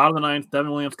 But bottom of the ninth,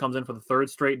 Devin Williams comes in for the third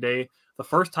straight day. The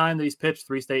first time that he's pitched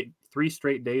three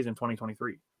straight days in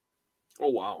 2023. Oh,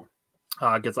 wow.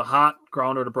 Gets a hot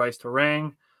grounder to Bryce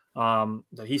Terang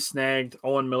that he snagged.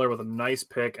 Owen Miller with a nice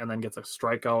pick, and then gets a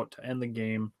strikeout to end the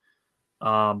game.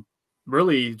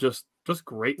 Really just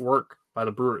great work by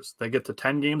the Brewers. They get to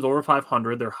 10 games over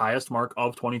 500, their highest mark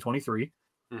of 2023.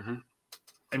 Mm-hmm.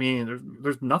 I mean,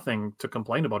 there's nothing to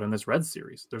complain about in this Reds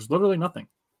series. There's literally nothing.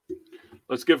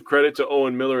 Let's give credit to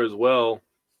Owen Miller as well.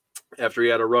 After he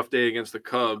had a rough day against the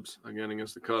Cubs,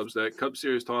 that Cubs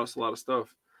series taught us a lot of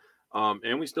stuff.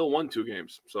 And we still won 2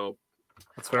 games. So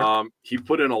that's fair. He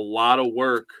put in a lot of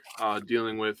work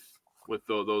dealing with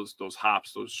those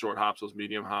hops, those short hops, those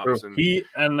medium hops.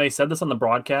 And they said this on the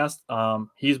broadcast.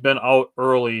 He's been out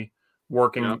early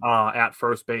working at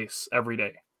first base every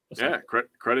day. Yeah,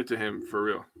 credit to him for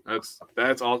real.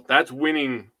 That's all. That's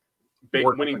winning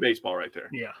baseball right there.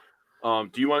 Yeah.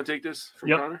 Do you want to take this from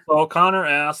Connor? So Connor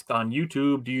asked on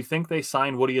YouTube, do you think they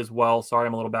signed Woody as well? Sorry,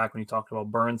 I'm a little back when you talked about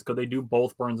Burns. Could they do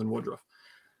both Burns and Woodruff?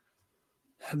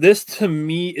 This, to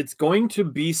me, it's going to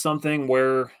be something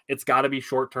where it's got to be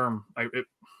short term.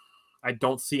 I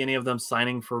don't see any of them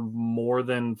signing for more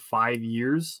than 5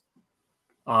 years.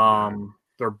 I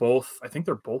think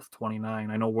they're both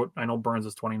 29. I know Burns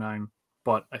is 29,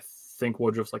 but I think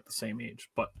Woodruff's like the same age.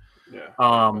 But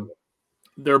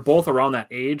they're both around that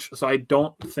age, so I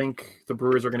don't think the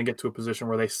Brewers are going to get to a position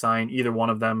where they sign either one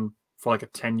of them for like a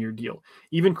 10-year deal.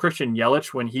 Even Christian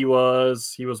Yelich, when he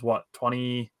was what,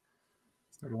 20,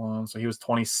 31, so he was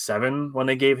 27 when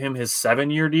they gave him his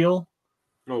 7-year deal.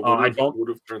 No, would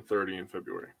have turned 30 in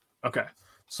February. Okay,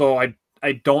 so I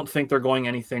don't think they're going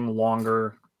anything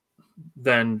longer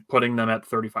than putting them at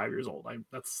 35 years old.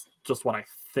 That's just what I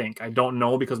think. I don't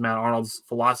know, because Matt Arnold's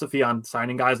philosophy on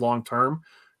signing guys long term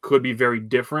could be very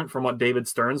different from what David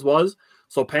Stearns was.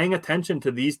 So paying attention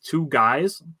to these 2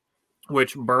 guys,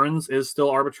 which Burns is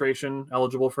still arbitration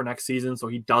eligible for next season, so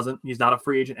he's not a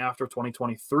free agent after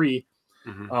 2023.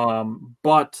 Mm-hmm.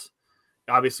 But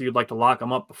obviously you'd like to lock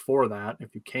him up before that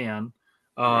if you can.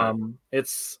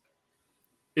 It's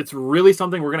really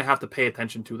something we're going to have to pay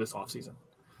attention to this offseason,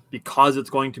 because it's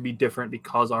going to be different,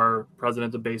 because our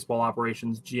president of baseball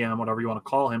operations, GM, whatever you want to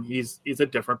call him, he's a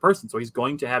different person. So he's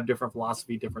going to have different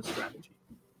philosophy, different strategy.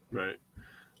 Right.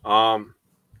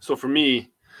 So for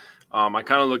me, I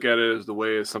kind of look at it as the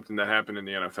way as something that happened in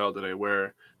the NFL today,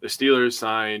 where the Steelers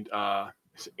signed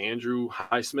Andrew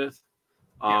Highsmith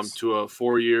to a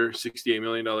 4-year, $68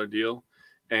 million deal.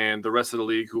 And the rest of the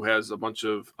league, who has a bunch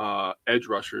of edge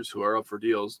rushers who are up for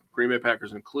deals, Green Bay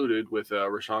Packers included, with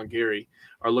Rashawn Gary,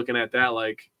 are looking at that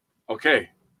like, okay,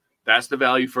 that's the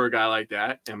value for a guy like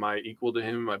that. Am I equal to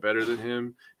him? Am I better than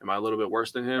him? Am I a little bit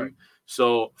worse than him? Right.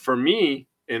 So for me,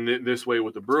 in this way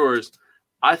with the Brewers,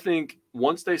 I think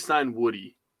once they sign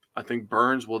Woody, I think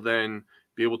Burns will then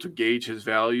be able to gauge his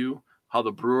value, how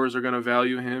the Brewers are going to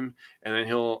value him, and then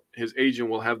his agent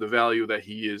will have the value that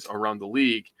he is around the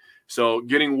league. So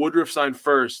getting Woodruff signed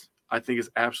first, I think, is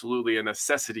absolutely a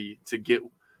necessity to get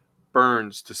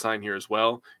Burns to sign here as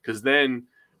well, because then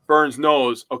Burns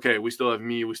knows, okay, we still have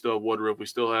me, we still have Woodruff, we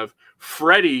still have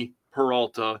Freddie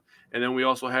Peralta, and then we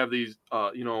also have these,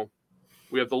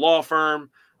 we have the law firm,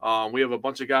 we have a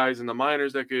bunch of guys in the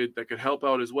minors that could help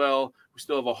out as well. We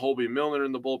still have a Hobie Milner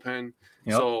in the bullpen.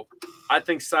 Yep. So I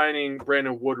think signing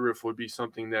Brandon Woodruff would be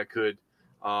something that could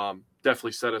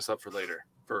definitely set us up for later.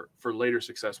 For later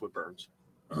success with Burns.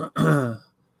 It's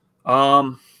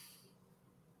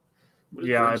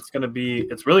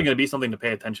really gonna be something to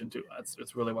pay attention to.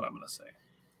 It's really what I'm gonna say.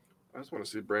 I just want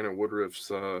to see Brandon Woodruff's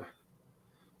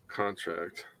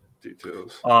contract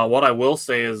details. What I will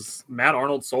say is Matt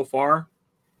Arnold so far,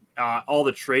 all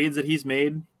the trades that he's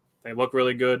made, they look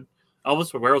really good. Elvis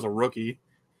Ferreira's a rookie,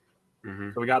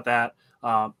 so we got that.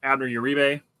 Abner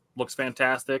Uribe looks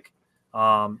fantastic.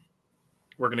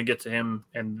 We're going to get to him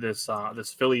in this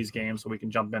Phillies game, so we can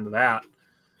jump into that.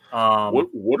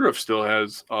 Woodruff still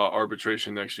has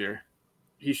arbitration next year.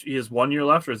 He has 1 year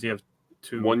left, or does he have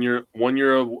 2? 1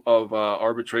 year of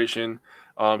arbitration.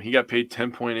 He got paid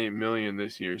 $10.8 million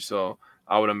this year, so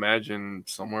I would imagine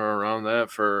somewhere around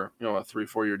that for a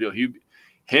 3-4 year deal.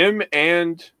 Him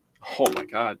and oh my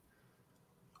god,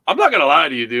 I'm not gonna lie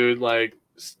to you, dude. Like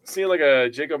seeing like a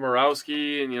Jacob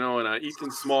Morowski and and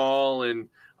Ethan Small and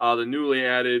the newly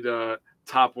added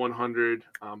top 100.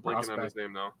 I'm blanking on his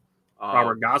name now.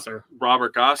 Robert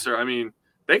Gosser. I mean,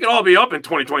 they could all be up in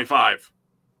 2025.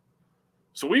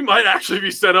 So we might actually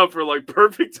be set up for like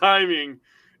perfect timing.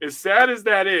 As sad as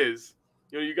that is,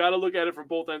 you got to look at it from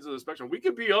both ends of the spectrum. We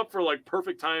could be up for like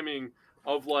perfect timing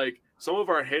of like some of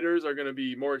our hitters are going to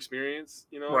be more experienced,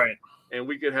 right. And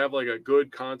we could have like a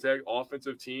good contact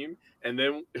offensive team. And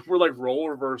then if we're like role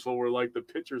reversal where like the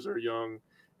pitchers are young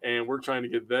and we're trying to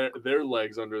get their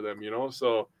legs under them,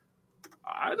 So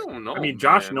I don't know. I mean,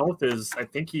 Josh Noth I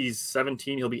think he's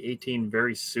 17. He'll be 18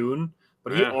 very soon,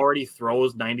 but he already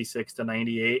throws 96 to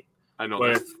 98. I know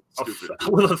with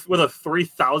a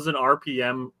 3,000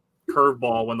 RPM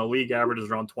curveball when the league average is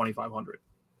around 2,500.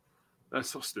 That's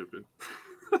so stupid.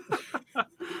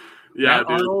 Yeah,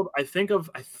 Arnold, I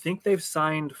think they've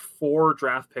signed 4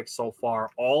 draft picks so far.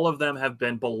 All of them have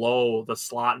been below the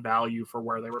slot value for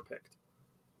where they were picked.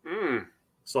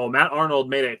 So Matt Arnold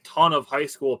made a ton of high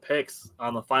school picks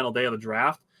on the final day of the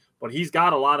draft, but he's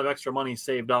got a lot of extra money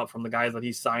saved up from the guys that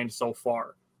he's signed so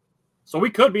far. So we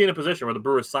could be in a position where the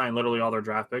Brewers sign literally all their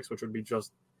draft picks, which would be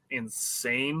just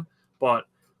insane. But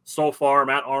so far,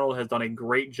 Matt Arnold has done a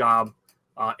great job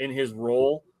in his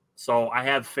role. So I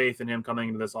have faith in him coming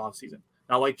into this offseason.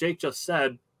 Now, like Jake just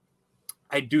said,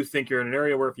 I do think you're in an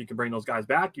area where if you can bring those guys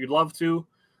back, you'd love to.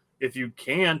 If you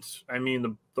can't, I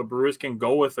mean, the Brewers can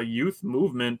go with a youth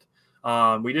movement.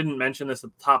 We didn't mention this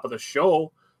at the top of the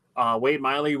show. Wade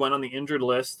Miley went on the injured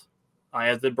list,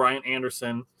 as did Brian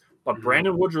Anderson. But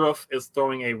Brandon Woodruff is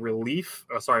throwing a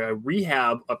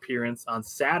rehab appearance on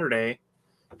Saturday,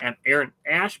 and Aaron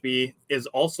Ashby is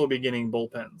also beginning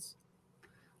bullpens.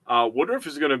 Woodruff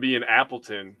is going to be in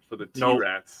Appleton for the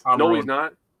T-Rats. No, he's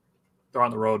not. They're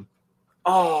on the road.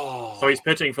 Oh, so he's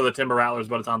pitching for the Timber Rattlers,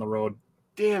 but it's on the road.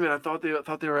 Damn it! I thought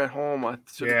they were at home.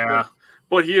 Yeah,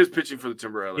 but he is pitching for the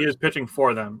Timber Rattlers. He is pitching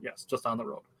for them. Yes, just on the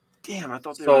road. Damn, I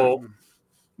thought they were at home.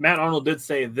 Matt Arnold did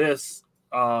say this.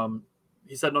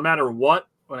 He said, no matter what,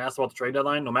 when asked about the trade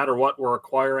deadline, no matter what, we're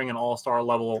acquiring an all-star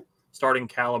level starting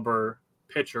caliber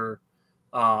pitcher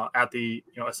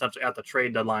essentially at the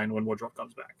trade deadline when Woodruff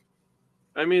comes back.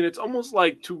 I mean, it's almost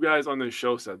like 2 guys on this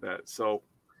show said that, so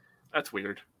that's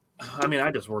weird. I mean,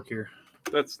 I just work here.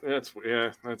 That's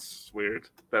weird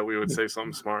that we would say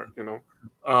something smart, Yeah,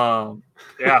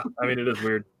 I mean, it is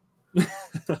weird.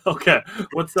 Okay,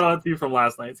 what stood out to you from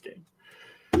last night's game?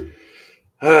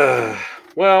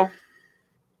 Well,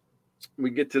 we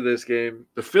get to this game.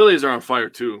 The Phillies are on fire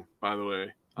too, by the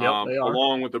way. Yep, they are.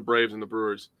 Along with the Braves and the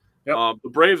Brewers. Yep. The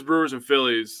Braves, Brewers, and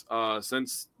Phillies,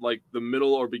 since like the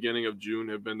middle or beginning of June,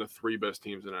 have been the 3 best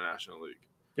teams in the National League.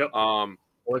 Yep.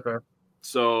 Totally fair.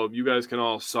 So you guys can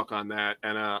all suck on that,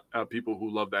 and people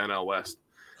who love the NL West.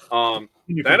 The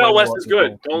NL West is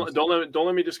good. Don't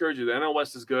let me discourage you. The NL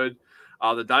West is good.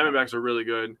 The Diamondbacks are really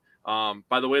good.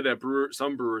 By the way,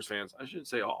 some Brewers fans, I shouldn't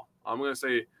say all. I'm going to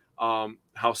say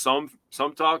how some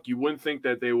talk. You wouldn't think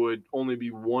that they would only be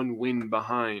 1 win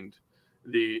behind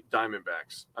the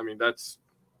Diamondbacks. I mean, that's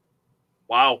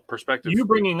perspective. You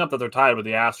bringing up that they're tied with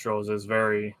the Astros is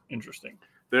very interesting.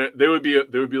 They would be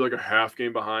like a half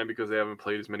game behind because they haven't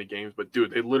played as many games. But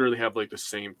dude, they literally have like the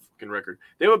same fucking record.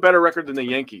 They have a better record than the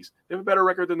Yankees. They have a better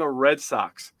record than the Red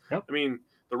Sox. Yep. I mean,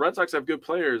 the Red Sox have good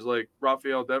players like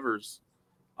Rafael Devers.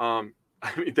 I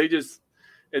mean,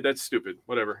 that's stupid.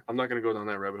 Whatever. I'm not going to go down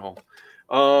that rabbit hole.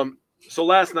 So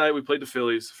last night we played the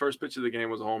Phillies. First pitch of the game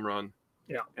was a home run.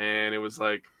 Yeah. And it was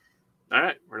like, all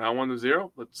right, we're now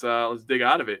 1-0. Let's dig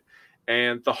out of it.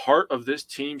 And the heart of this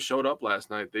team showed up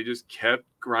last night. They just kept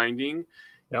grinding,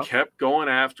 kept going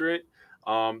after it.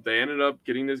 They ended up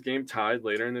getting this game tied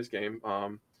later in this game.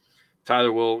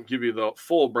 Tyler will give you the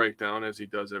full breakdown as he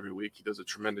does every week. He does a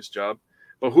tremendous job.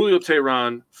 But Julio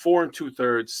Teheran, 4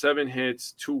 2/3, 7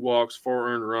 hits, 2 walks, 4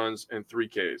 earned runs, and 3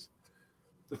 Ks.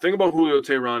 The thing about Julio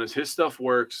Teheran is his stuff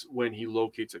works when he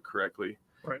locates it correctly.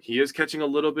 Right. He is catching a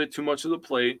little bit too much of the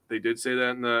plate. They did say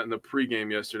that in the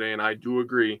pregame yesterday, and I do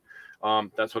agree.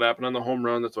 That's what happened on the home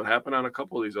run. That's what happened on a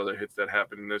couple of these other hits that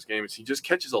happened in this game. Is he just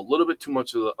catches a little bit too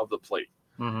much of the plate.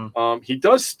 Mm-hmm. He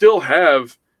does still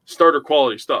have starter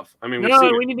quality stuff. I mean,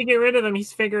 we need to get rid of him.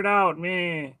 He's figured out.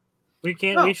 Man, we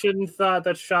can't. No. We shouldn't have thought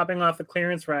that shopping off the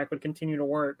clearance rack would continue to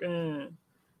work. Told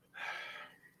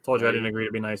you I didn't agree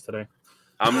to be nice today.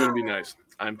 I'm going to be nice.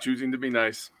 I'm choosing to be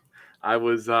nice. I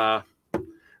was.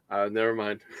 Never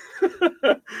mind.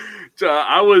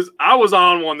 I was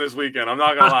on one this weekend. I'm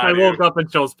not gonna lie. I woke up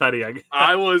and chose petty.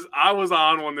 I was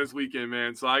on one this weekend,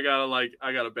 man. So I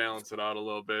gotta balance it out a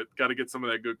little bit. Got to get some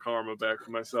of that good karma back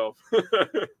for myself.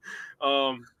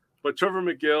 But Trevor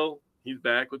McGill, he's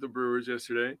back with the Brewers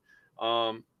yesterday.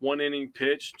 1 inning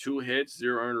pitch, 2 hits,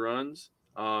 0 earned runs.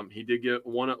 He did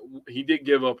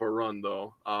give up a run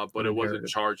though, but it wasn't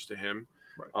charged to him.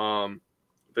 Right.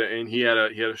 And he had a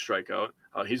strikeout.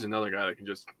 He's another guy that can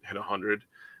just hit 100.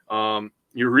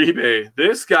 Uribe,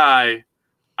 this guy,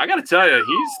 I got to tell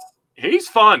you, he's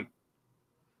fun.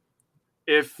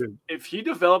 If he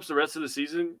develops the rest of the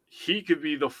season, he could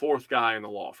be the 4th guy in the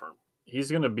law firm. He's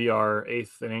going to be our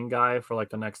 8th inning guy for like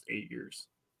the next 8 years.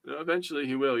 Eventually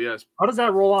he will, yes. How does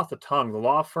that roll off the tongue? The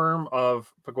law firm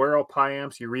of Peguero,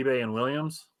 Piamps, Uribe, and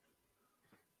Williams?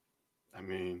 I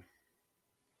mean,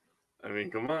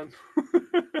 come on.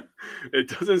 It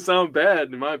doesn't sound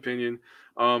bad, in my opinion.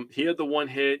 He had the 1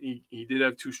 hit. He did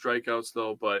have 2 strikeouts,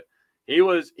 though, but he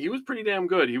was pretty damn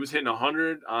good. He was hitting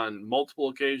 100 on multiple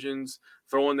occasions,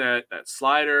 throwing that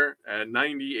slider at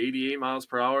 90, 88 miles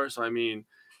per hour. So, I mean,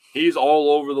 he's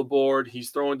all over the board. He's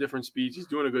throwing different speeds. He's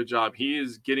doing a good job. He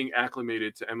is getting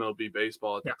acclimated to MLB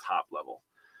baseball at the top level.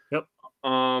 Yep.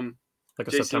 Like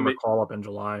a September call-up in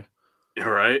July.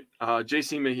 All right.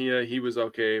 JC Mejia, he was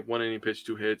okay. 1 inning pitch,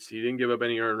 2 hits. He didn't give up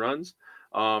any earned runs.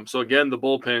 So, again, the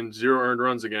bullpen, 0 earned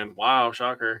runs again. Wow,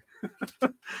 shocker.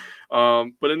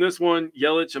 But in this one,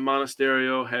 Yelich and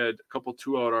Monasterio had a couple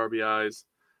 2-out RBIs.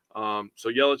 So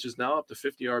Yelich is now up to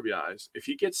 50 RBIs. If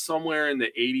he gets somewhere in the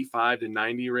 85 to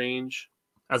 90 range.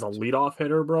 As a leadoff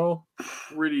hitter, bro?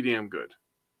 Pretty damn good.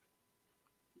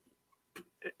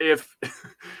 If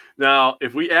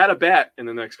we add a bat in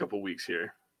the next couple of weeks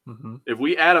here, if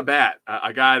we add a bat,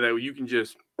 a guy that you can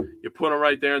you put him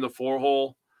right there in the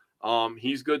 4-hole,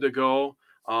 he's good to go.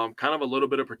 Kind of a little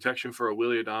bit of protection for a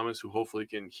Willy Adames, who hopefully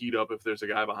can heat up if there's a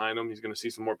guy behind him. He's going to see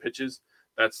some more pitches.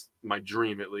 That's my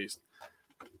dream, at least.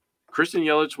 Christian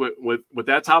Yelich with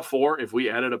that top 4, if we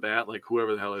added a bat, like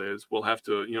whoever the hell it is, we'll have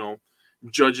to,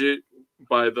 judge it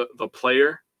by the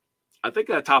player. I think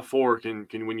that top 4 can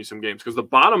win you some games, because the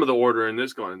bottom of the order in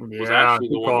this one was actually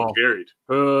the one who carried.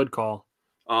 Good call.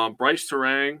 Bryce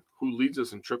Terang, who leads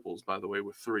us in triples, by the way,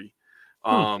 with 3.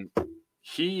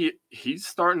 He's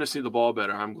starting to see the ball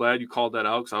better. I'm glad you called that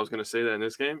out, because I was going to say that in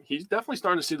this game. He's definitely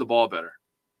starting to see the ball better.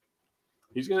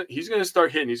 He's gonna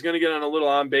start hitting. He's gonna get on a little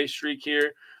on base streak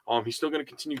here. He's still gonna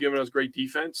continue giving us great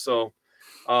defense. So,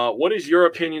 what is your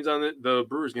opinions on the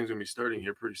Brewers game's gonna be starting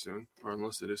here pretty soon, or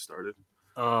unless it is started?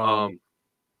 But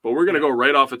we're gonna go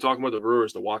right off of talking about the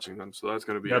Brewers to watching them. So that's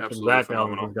gonna be absolutely exactly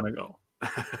phenomenal. How we're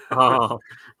gonna go.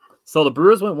 So the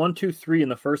Brewers went 1-2-3 in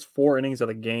the first 4 innings of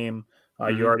the game.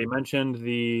 You already mentioned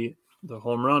the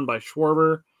home run by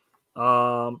Schwarber.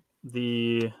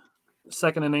 The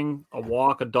second inning, a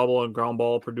walk, a double, and ground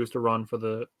ball produced a run for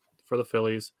the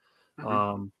Phillies.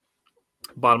 Bottom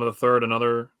of the third,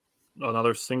 another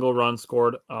single run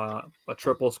scored, a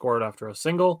triple scored after a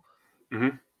single.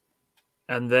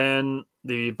 And then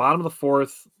the bottom of the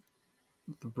fourth,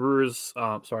 the Phillies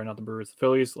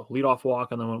leadoff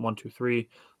walk, and then went 1-2-3.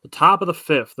 The top of the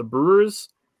fifth, the Brewers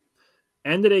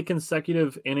ended a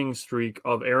consecutive inning streak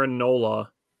of Aaron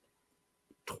Nola,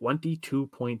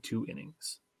 22.2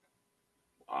 innings.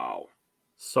 Wow.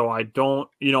 So I don't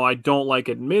like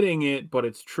admitting it, but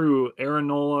it's true. Aaron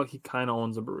Nola, he kind of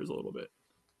owns the Brewers a little bit.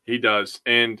 He does.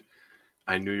 And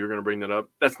I knew you were going to bring that up.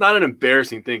 That's not an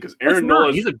embarrassing thing, because Aaron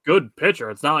Nola, he's a good pitcher.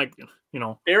 It's not like,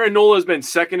 Aaron Nola has been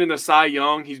second in the Cy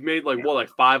Young. He's made like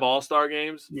 5 All-Star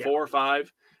games, 4 or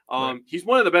 5. He's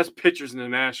one of the best pitchers in the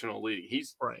National League.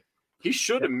 He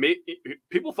should have made.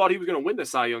 People thought he was going to win the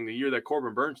Cy Young the year that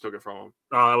Corbin Burns took it from him.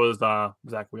 That was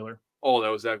Zach Wheeler. Oh, that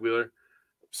was Zach Wheeler.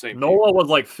 Same. Nola was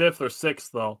like 5th or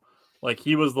 6th though. Like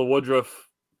he was the Woodruff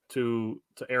to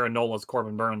Aaron Nola's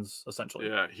Corbin Burns, essentially.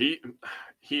 Yeah, he.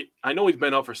 I know he's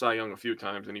been up for Cy Young a few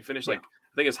times, and he finished I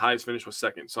think his highest finish was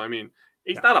 2nd. So I mean,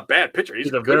 he's not a bad pitcher.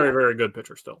 He's a very, very good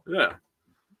pitcher still. Yeah.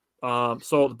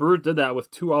 So the Brewers did that with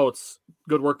 2 outs.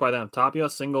 Good work by them. Tapia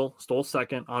single, stole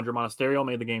second. Andre Monasterio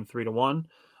made the game 3-1.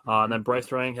 And then Bryce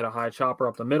Terang hit a high chopper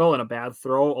up the middle, and a bad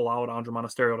throw allowed Andre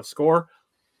Monasterio to score.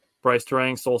 Bryce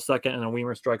Terang stole second, and a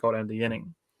Weimer strikeout ended the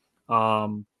inning.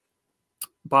 Bottom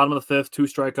of the fifth, 2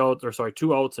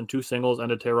 outs and 2 singles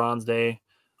ended Tehran's day.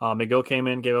 McGill came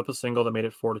in, gave up a single that made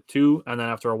it 4-2, and then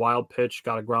after a wild pitch,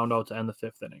 got a ground out to end the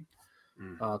 5th inning.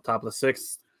 Top of the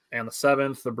 6th and the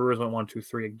 7th, the Brewers went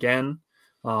 1-2-3 again.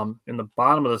 In the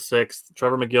bottom of the 6th,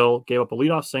 Trevor McGill gave up a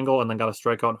leadoff single and then got a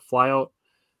strikeout and a flyout.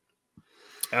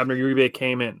 Abner Uribe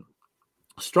came in,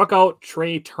 struck out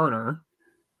Trey Turner,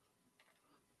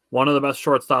 one of the best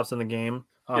shortstops in the game.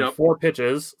 4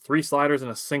 pitches, 3 sliders,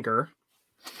 and a sinker.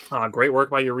 Great work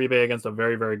by Uribe against a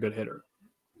very, very good hitter.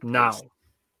 Now,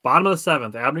 bottom of the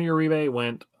 7th, Abner Uribe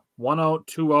went 1 out,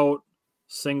 2 out,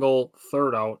 single,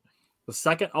 3rd out. The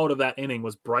second out of that inning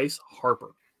was Bryce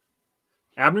Harper.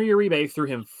 Abner Uribe threw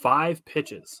him 5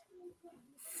 pitches.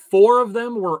 4 of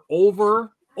them were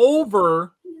over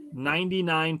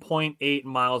 99.8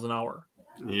 miles an hour.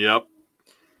 Yep.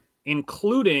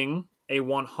 Including a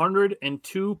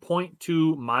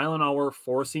 102.2 mile an hour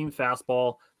four-seam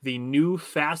fastball, the new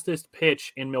fastest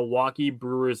pitch in Milwaukee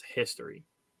Brewers history.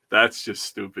 That's just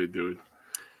stupid, dude.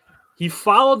 He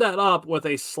followed that up with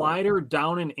a slider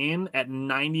down and in at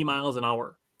 90 miles an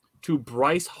hour to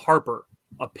Bryce Harper,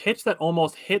 a pitch that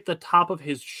almost hit the top of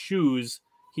his shoes.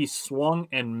 He swung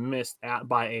and missed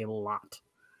by a lot.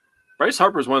 Bryce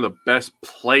Harper is one of the best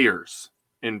players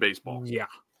in baseball. Yeah.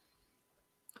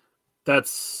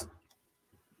 That's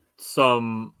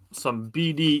some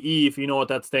BDE, if you know what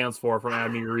that stands for, from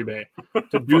Abner Uribe.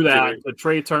 To do that, to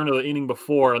Trey Turner the inning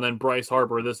before, and then Bryce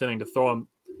Harper this inning to throw him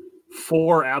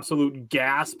 4 absolute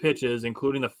gas pitches,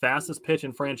 including the fastest pitch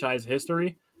in franchise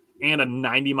history and a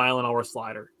 90-mile-an-hour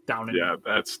slider down in. Yeah,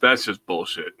 that's just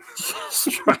bullshit.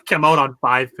 Struck him out on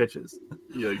 5 pitches.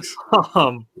 Yikes.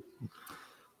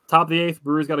 Top of the 8th,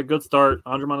 Brewers got a good start.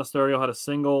 Andre Monasterio had a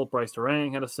single. Bryce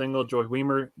Terang had a single. Joey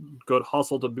Weimer, good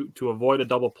hustle to avoid a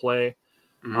double play.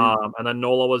 Mm-hmm. And then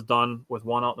Nola was done with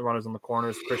 1 out, the runners in the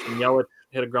corners. Christian Yelich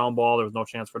hit a ground ball. There was no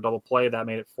chance for a double play. That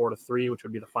made it 4-3, which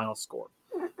would be the final score.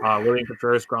 William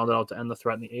Contreras grounded out to end the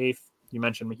threat in the 8th. You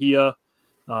mentioned Mejia.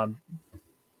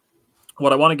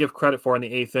 What I want to give credit for in the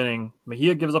 8th inning,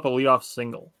 Mejia gives up a leadoff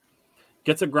single.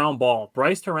 Gets a ground ball.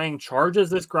 Bryce Terang charges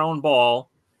this ground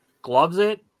ball, gloves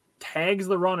it, tags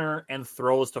the runner, and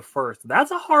throws to first.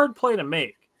 That's a hard play to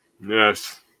make.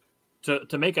 Yes.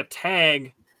 To make a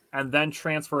tag and then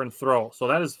transfer and throw. So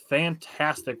that is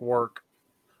fantastic work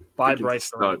by Bryce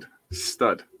Terang.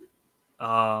 Stud.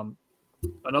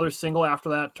 Another single after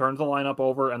that, turns the lineup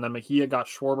over, and then Mejia got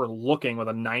Schwarber looking with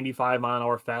a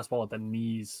 95-mile-an-hour fastball at the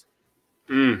knees.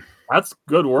 That's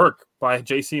good work by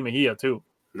J.C. Mejia, too.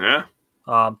 Yeah.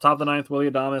 Top of the 9th, Willie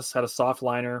Adames had a soft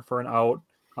liner for an out.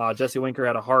 Jesse Winker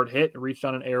had a hard hit, reached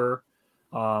on an error.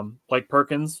 Blake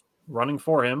Perkins running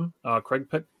for him.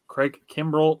 Craig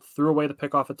Kimbrell threw away the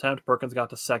pickoff attempt. Perkins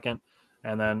got to second.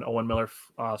 And then Owen Miller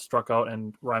struck out,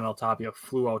 and Raimel Tapia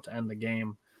flew out to end the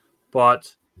game.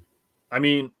 But, I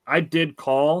mean, I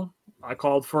called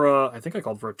for a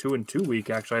 2-2 week,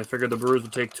 actually. I figured the Brewers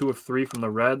would take 2 of 3 from the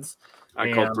Reds.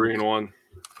 I called 3-1.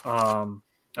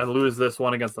 And lose this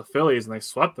one against the Phillies, and they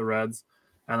swept the Reds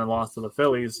and then lost to the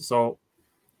Phillies. So,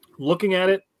 looking at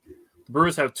it, the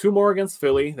Brewers have 2 more against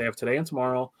Philly. They have today and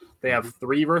tomorrow. They have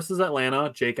 3 versus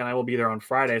Atlanta. Jake and I will be there on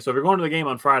Friday. So if you're going to the game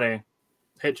on Friday,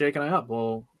 hit Jake and I up.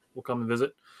 We'll come and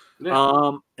visit.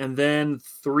 Yeah. And then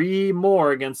 3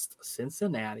 more against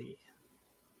Cincinnati.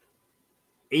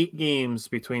 8 games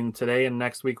between today and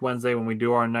next week, Wednesday, when we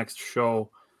do our next show.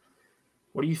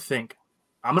 What do you think?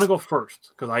 I'm going to go first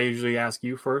because I usually ask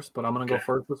you first, but I'm going to go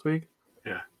first this week.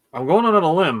 Yeah. I'm going on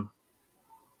a limb.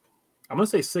 I'm going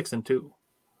to say 6-2.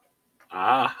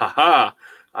 I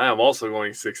am also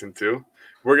going 6-2.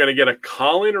 We're going to get a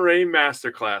Colin Ray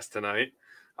masterclass tonight.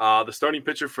 The starting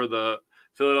pitcher for the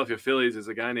Philadelphia Phillies is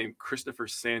a guy named Christopher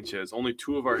Sanchez. Only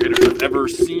 2 of our hitters I've ever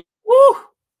seen. Woo!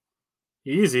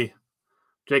 Easy.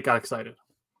 Jake got excited.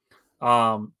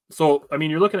 So, I mean,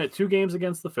 you're looking at 2 games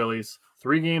against the Phillies,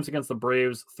 3 games against the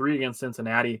Braves, 3 against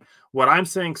Cincinnati. What I'm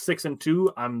saying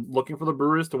 6-2, I'm looking for the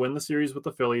Brewers to win the series with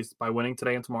the Phillies by winning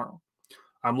today and tomorrow.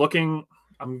 I'm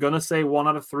going to say 1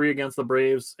 out of 3 against the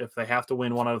Braves. If they have to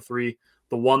win 1 out of 3,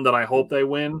 the one that I hope they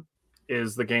win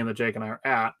is the game that Jake and I are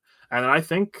at. And I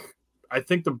think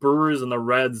the Brewers and the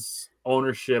Reds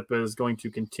ownership is going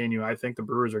to continue. I think the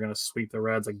Brewers are going to sweep the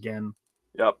Reds again.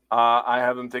 Yep. I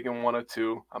have them taking 1 or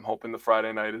 2. I'm hoping the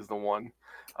Friday night is the one.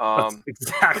 That's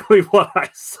exactly what I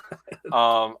said.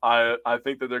 I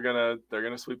think that they're gonna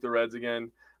sweep the Reds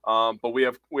again. But we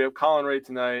have Colin Ray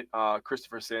tonight.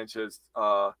 Christopher Sanchez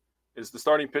is the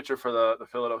starting pitcher for the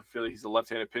Philadelphia Phillies. He's a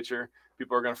left-handed pitcher.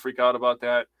 People are gonna freak out about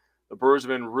that. The Brewers have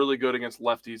been really good against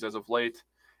lefties as of late.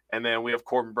 And then we have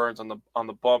Corbin Burns on the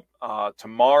bump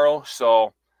tomorrow.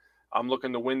 So I'm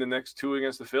looking to win the next 2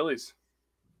 against the Phillies.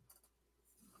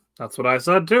 That's what I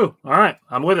said too. All right,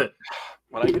 I'm with it.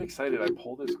 When I get excited, I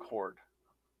pull this cord.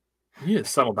 You need to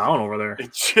settle down over there.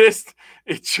 It just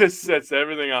sets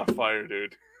everything on fire,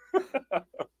 dude.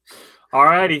 All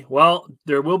righty. Well,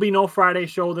 there will be no Friday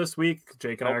show this week.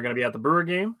 Jake and I are going to be at the Brewer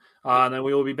game. And then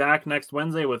we will be back next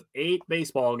Wednesday with 8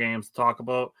 baseball games to talk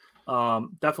about.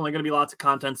 Definitely going to be lots of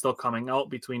content still coming out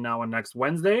between now and next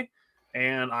Wednesday.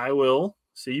 And I will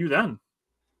see you then.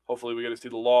 Hopefully we get to see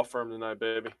the law firm tonight,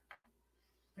 baby.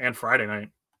 And Friday night.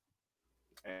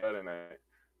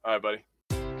 All right, buddy.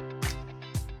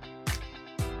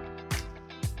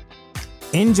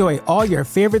 Enjoy all your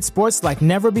favorite sports like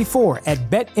never before at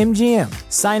BetMGM.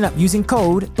 Sign up using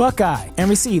code Buckeye and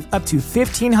receive up to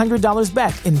 $1,500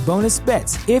 back in bonus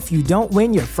bets if you don't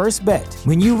win your first bet.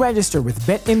 When you register with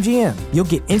BetMGM, you'll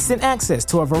get instant access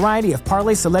to a variety of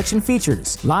parlay selection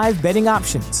features, live betting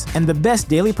options, and the best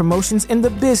daily promotions in the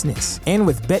business. And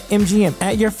with BetMGM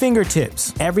at your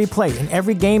fingertips, every play and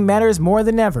every game matters more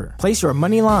than ever. Place your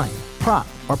money line, prop,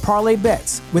 or parlay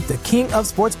bets with the king of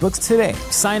sportsbooks today.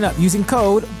 Sign up using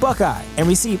code Buckeye and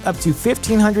receive up to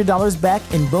 $1,500 back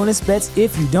in bonus bets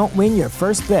if you don't win your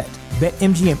first bet.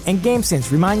 BetMGM and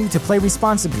GameSense remind you to play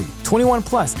responsibly. 21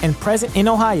 plus and present in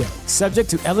Ohio, subject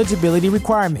to eligibility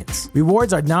requirements.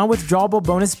 Rewards are non-withdrawable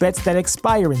bonus bets that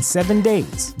expire in 7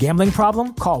 days. Gambling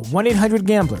problem? Call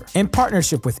 1-800-GAMBLER. In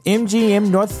partnership with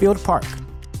MGM Northfield Park.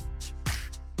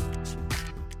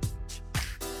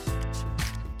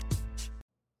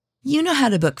 You know how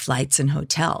to book flights and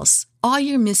hotels. All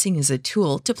you're missing is a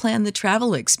tool to plan the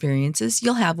travel experiences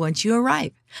you'll have once you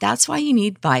arrive. That's why you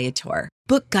need Viator.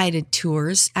 Book guided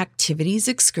tours, activities,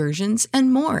 excursions,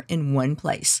 and more in one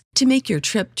place to make your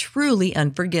trip truly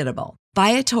unforgettable.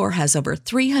 Viator has over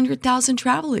 300,000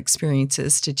 travel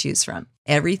experiences to choose from.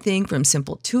 Everything from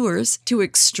simple tours to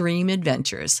extreme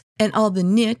adventures and all the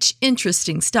niche,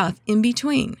 interesting stuff in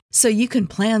between. So you can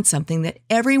plan something that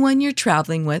everyone you're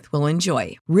traveling with will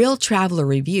enjoy. Real traveler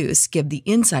reviews give the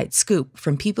inside scoop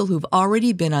from people who've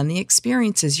already been on the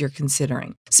experiences you're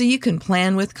considering. So you can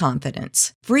plan with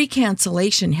confidence. Free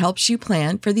cancellation helps you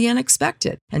plan for the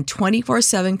unexpected. And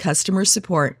 24/7 customer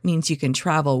support means you can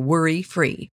travel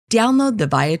worry-free. Download the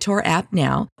Viator app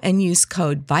now and use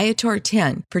code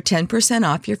Viator10 for 10%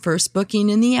 off your first booking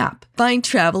in the app. Find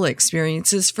travel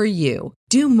experiences for you.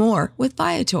 Do more with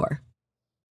Viator.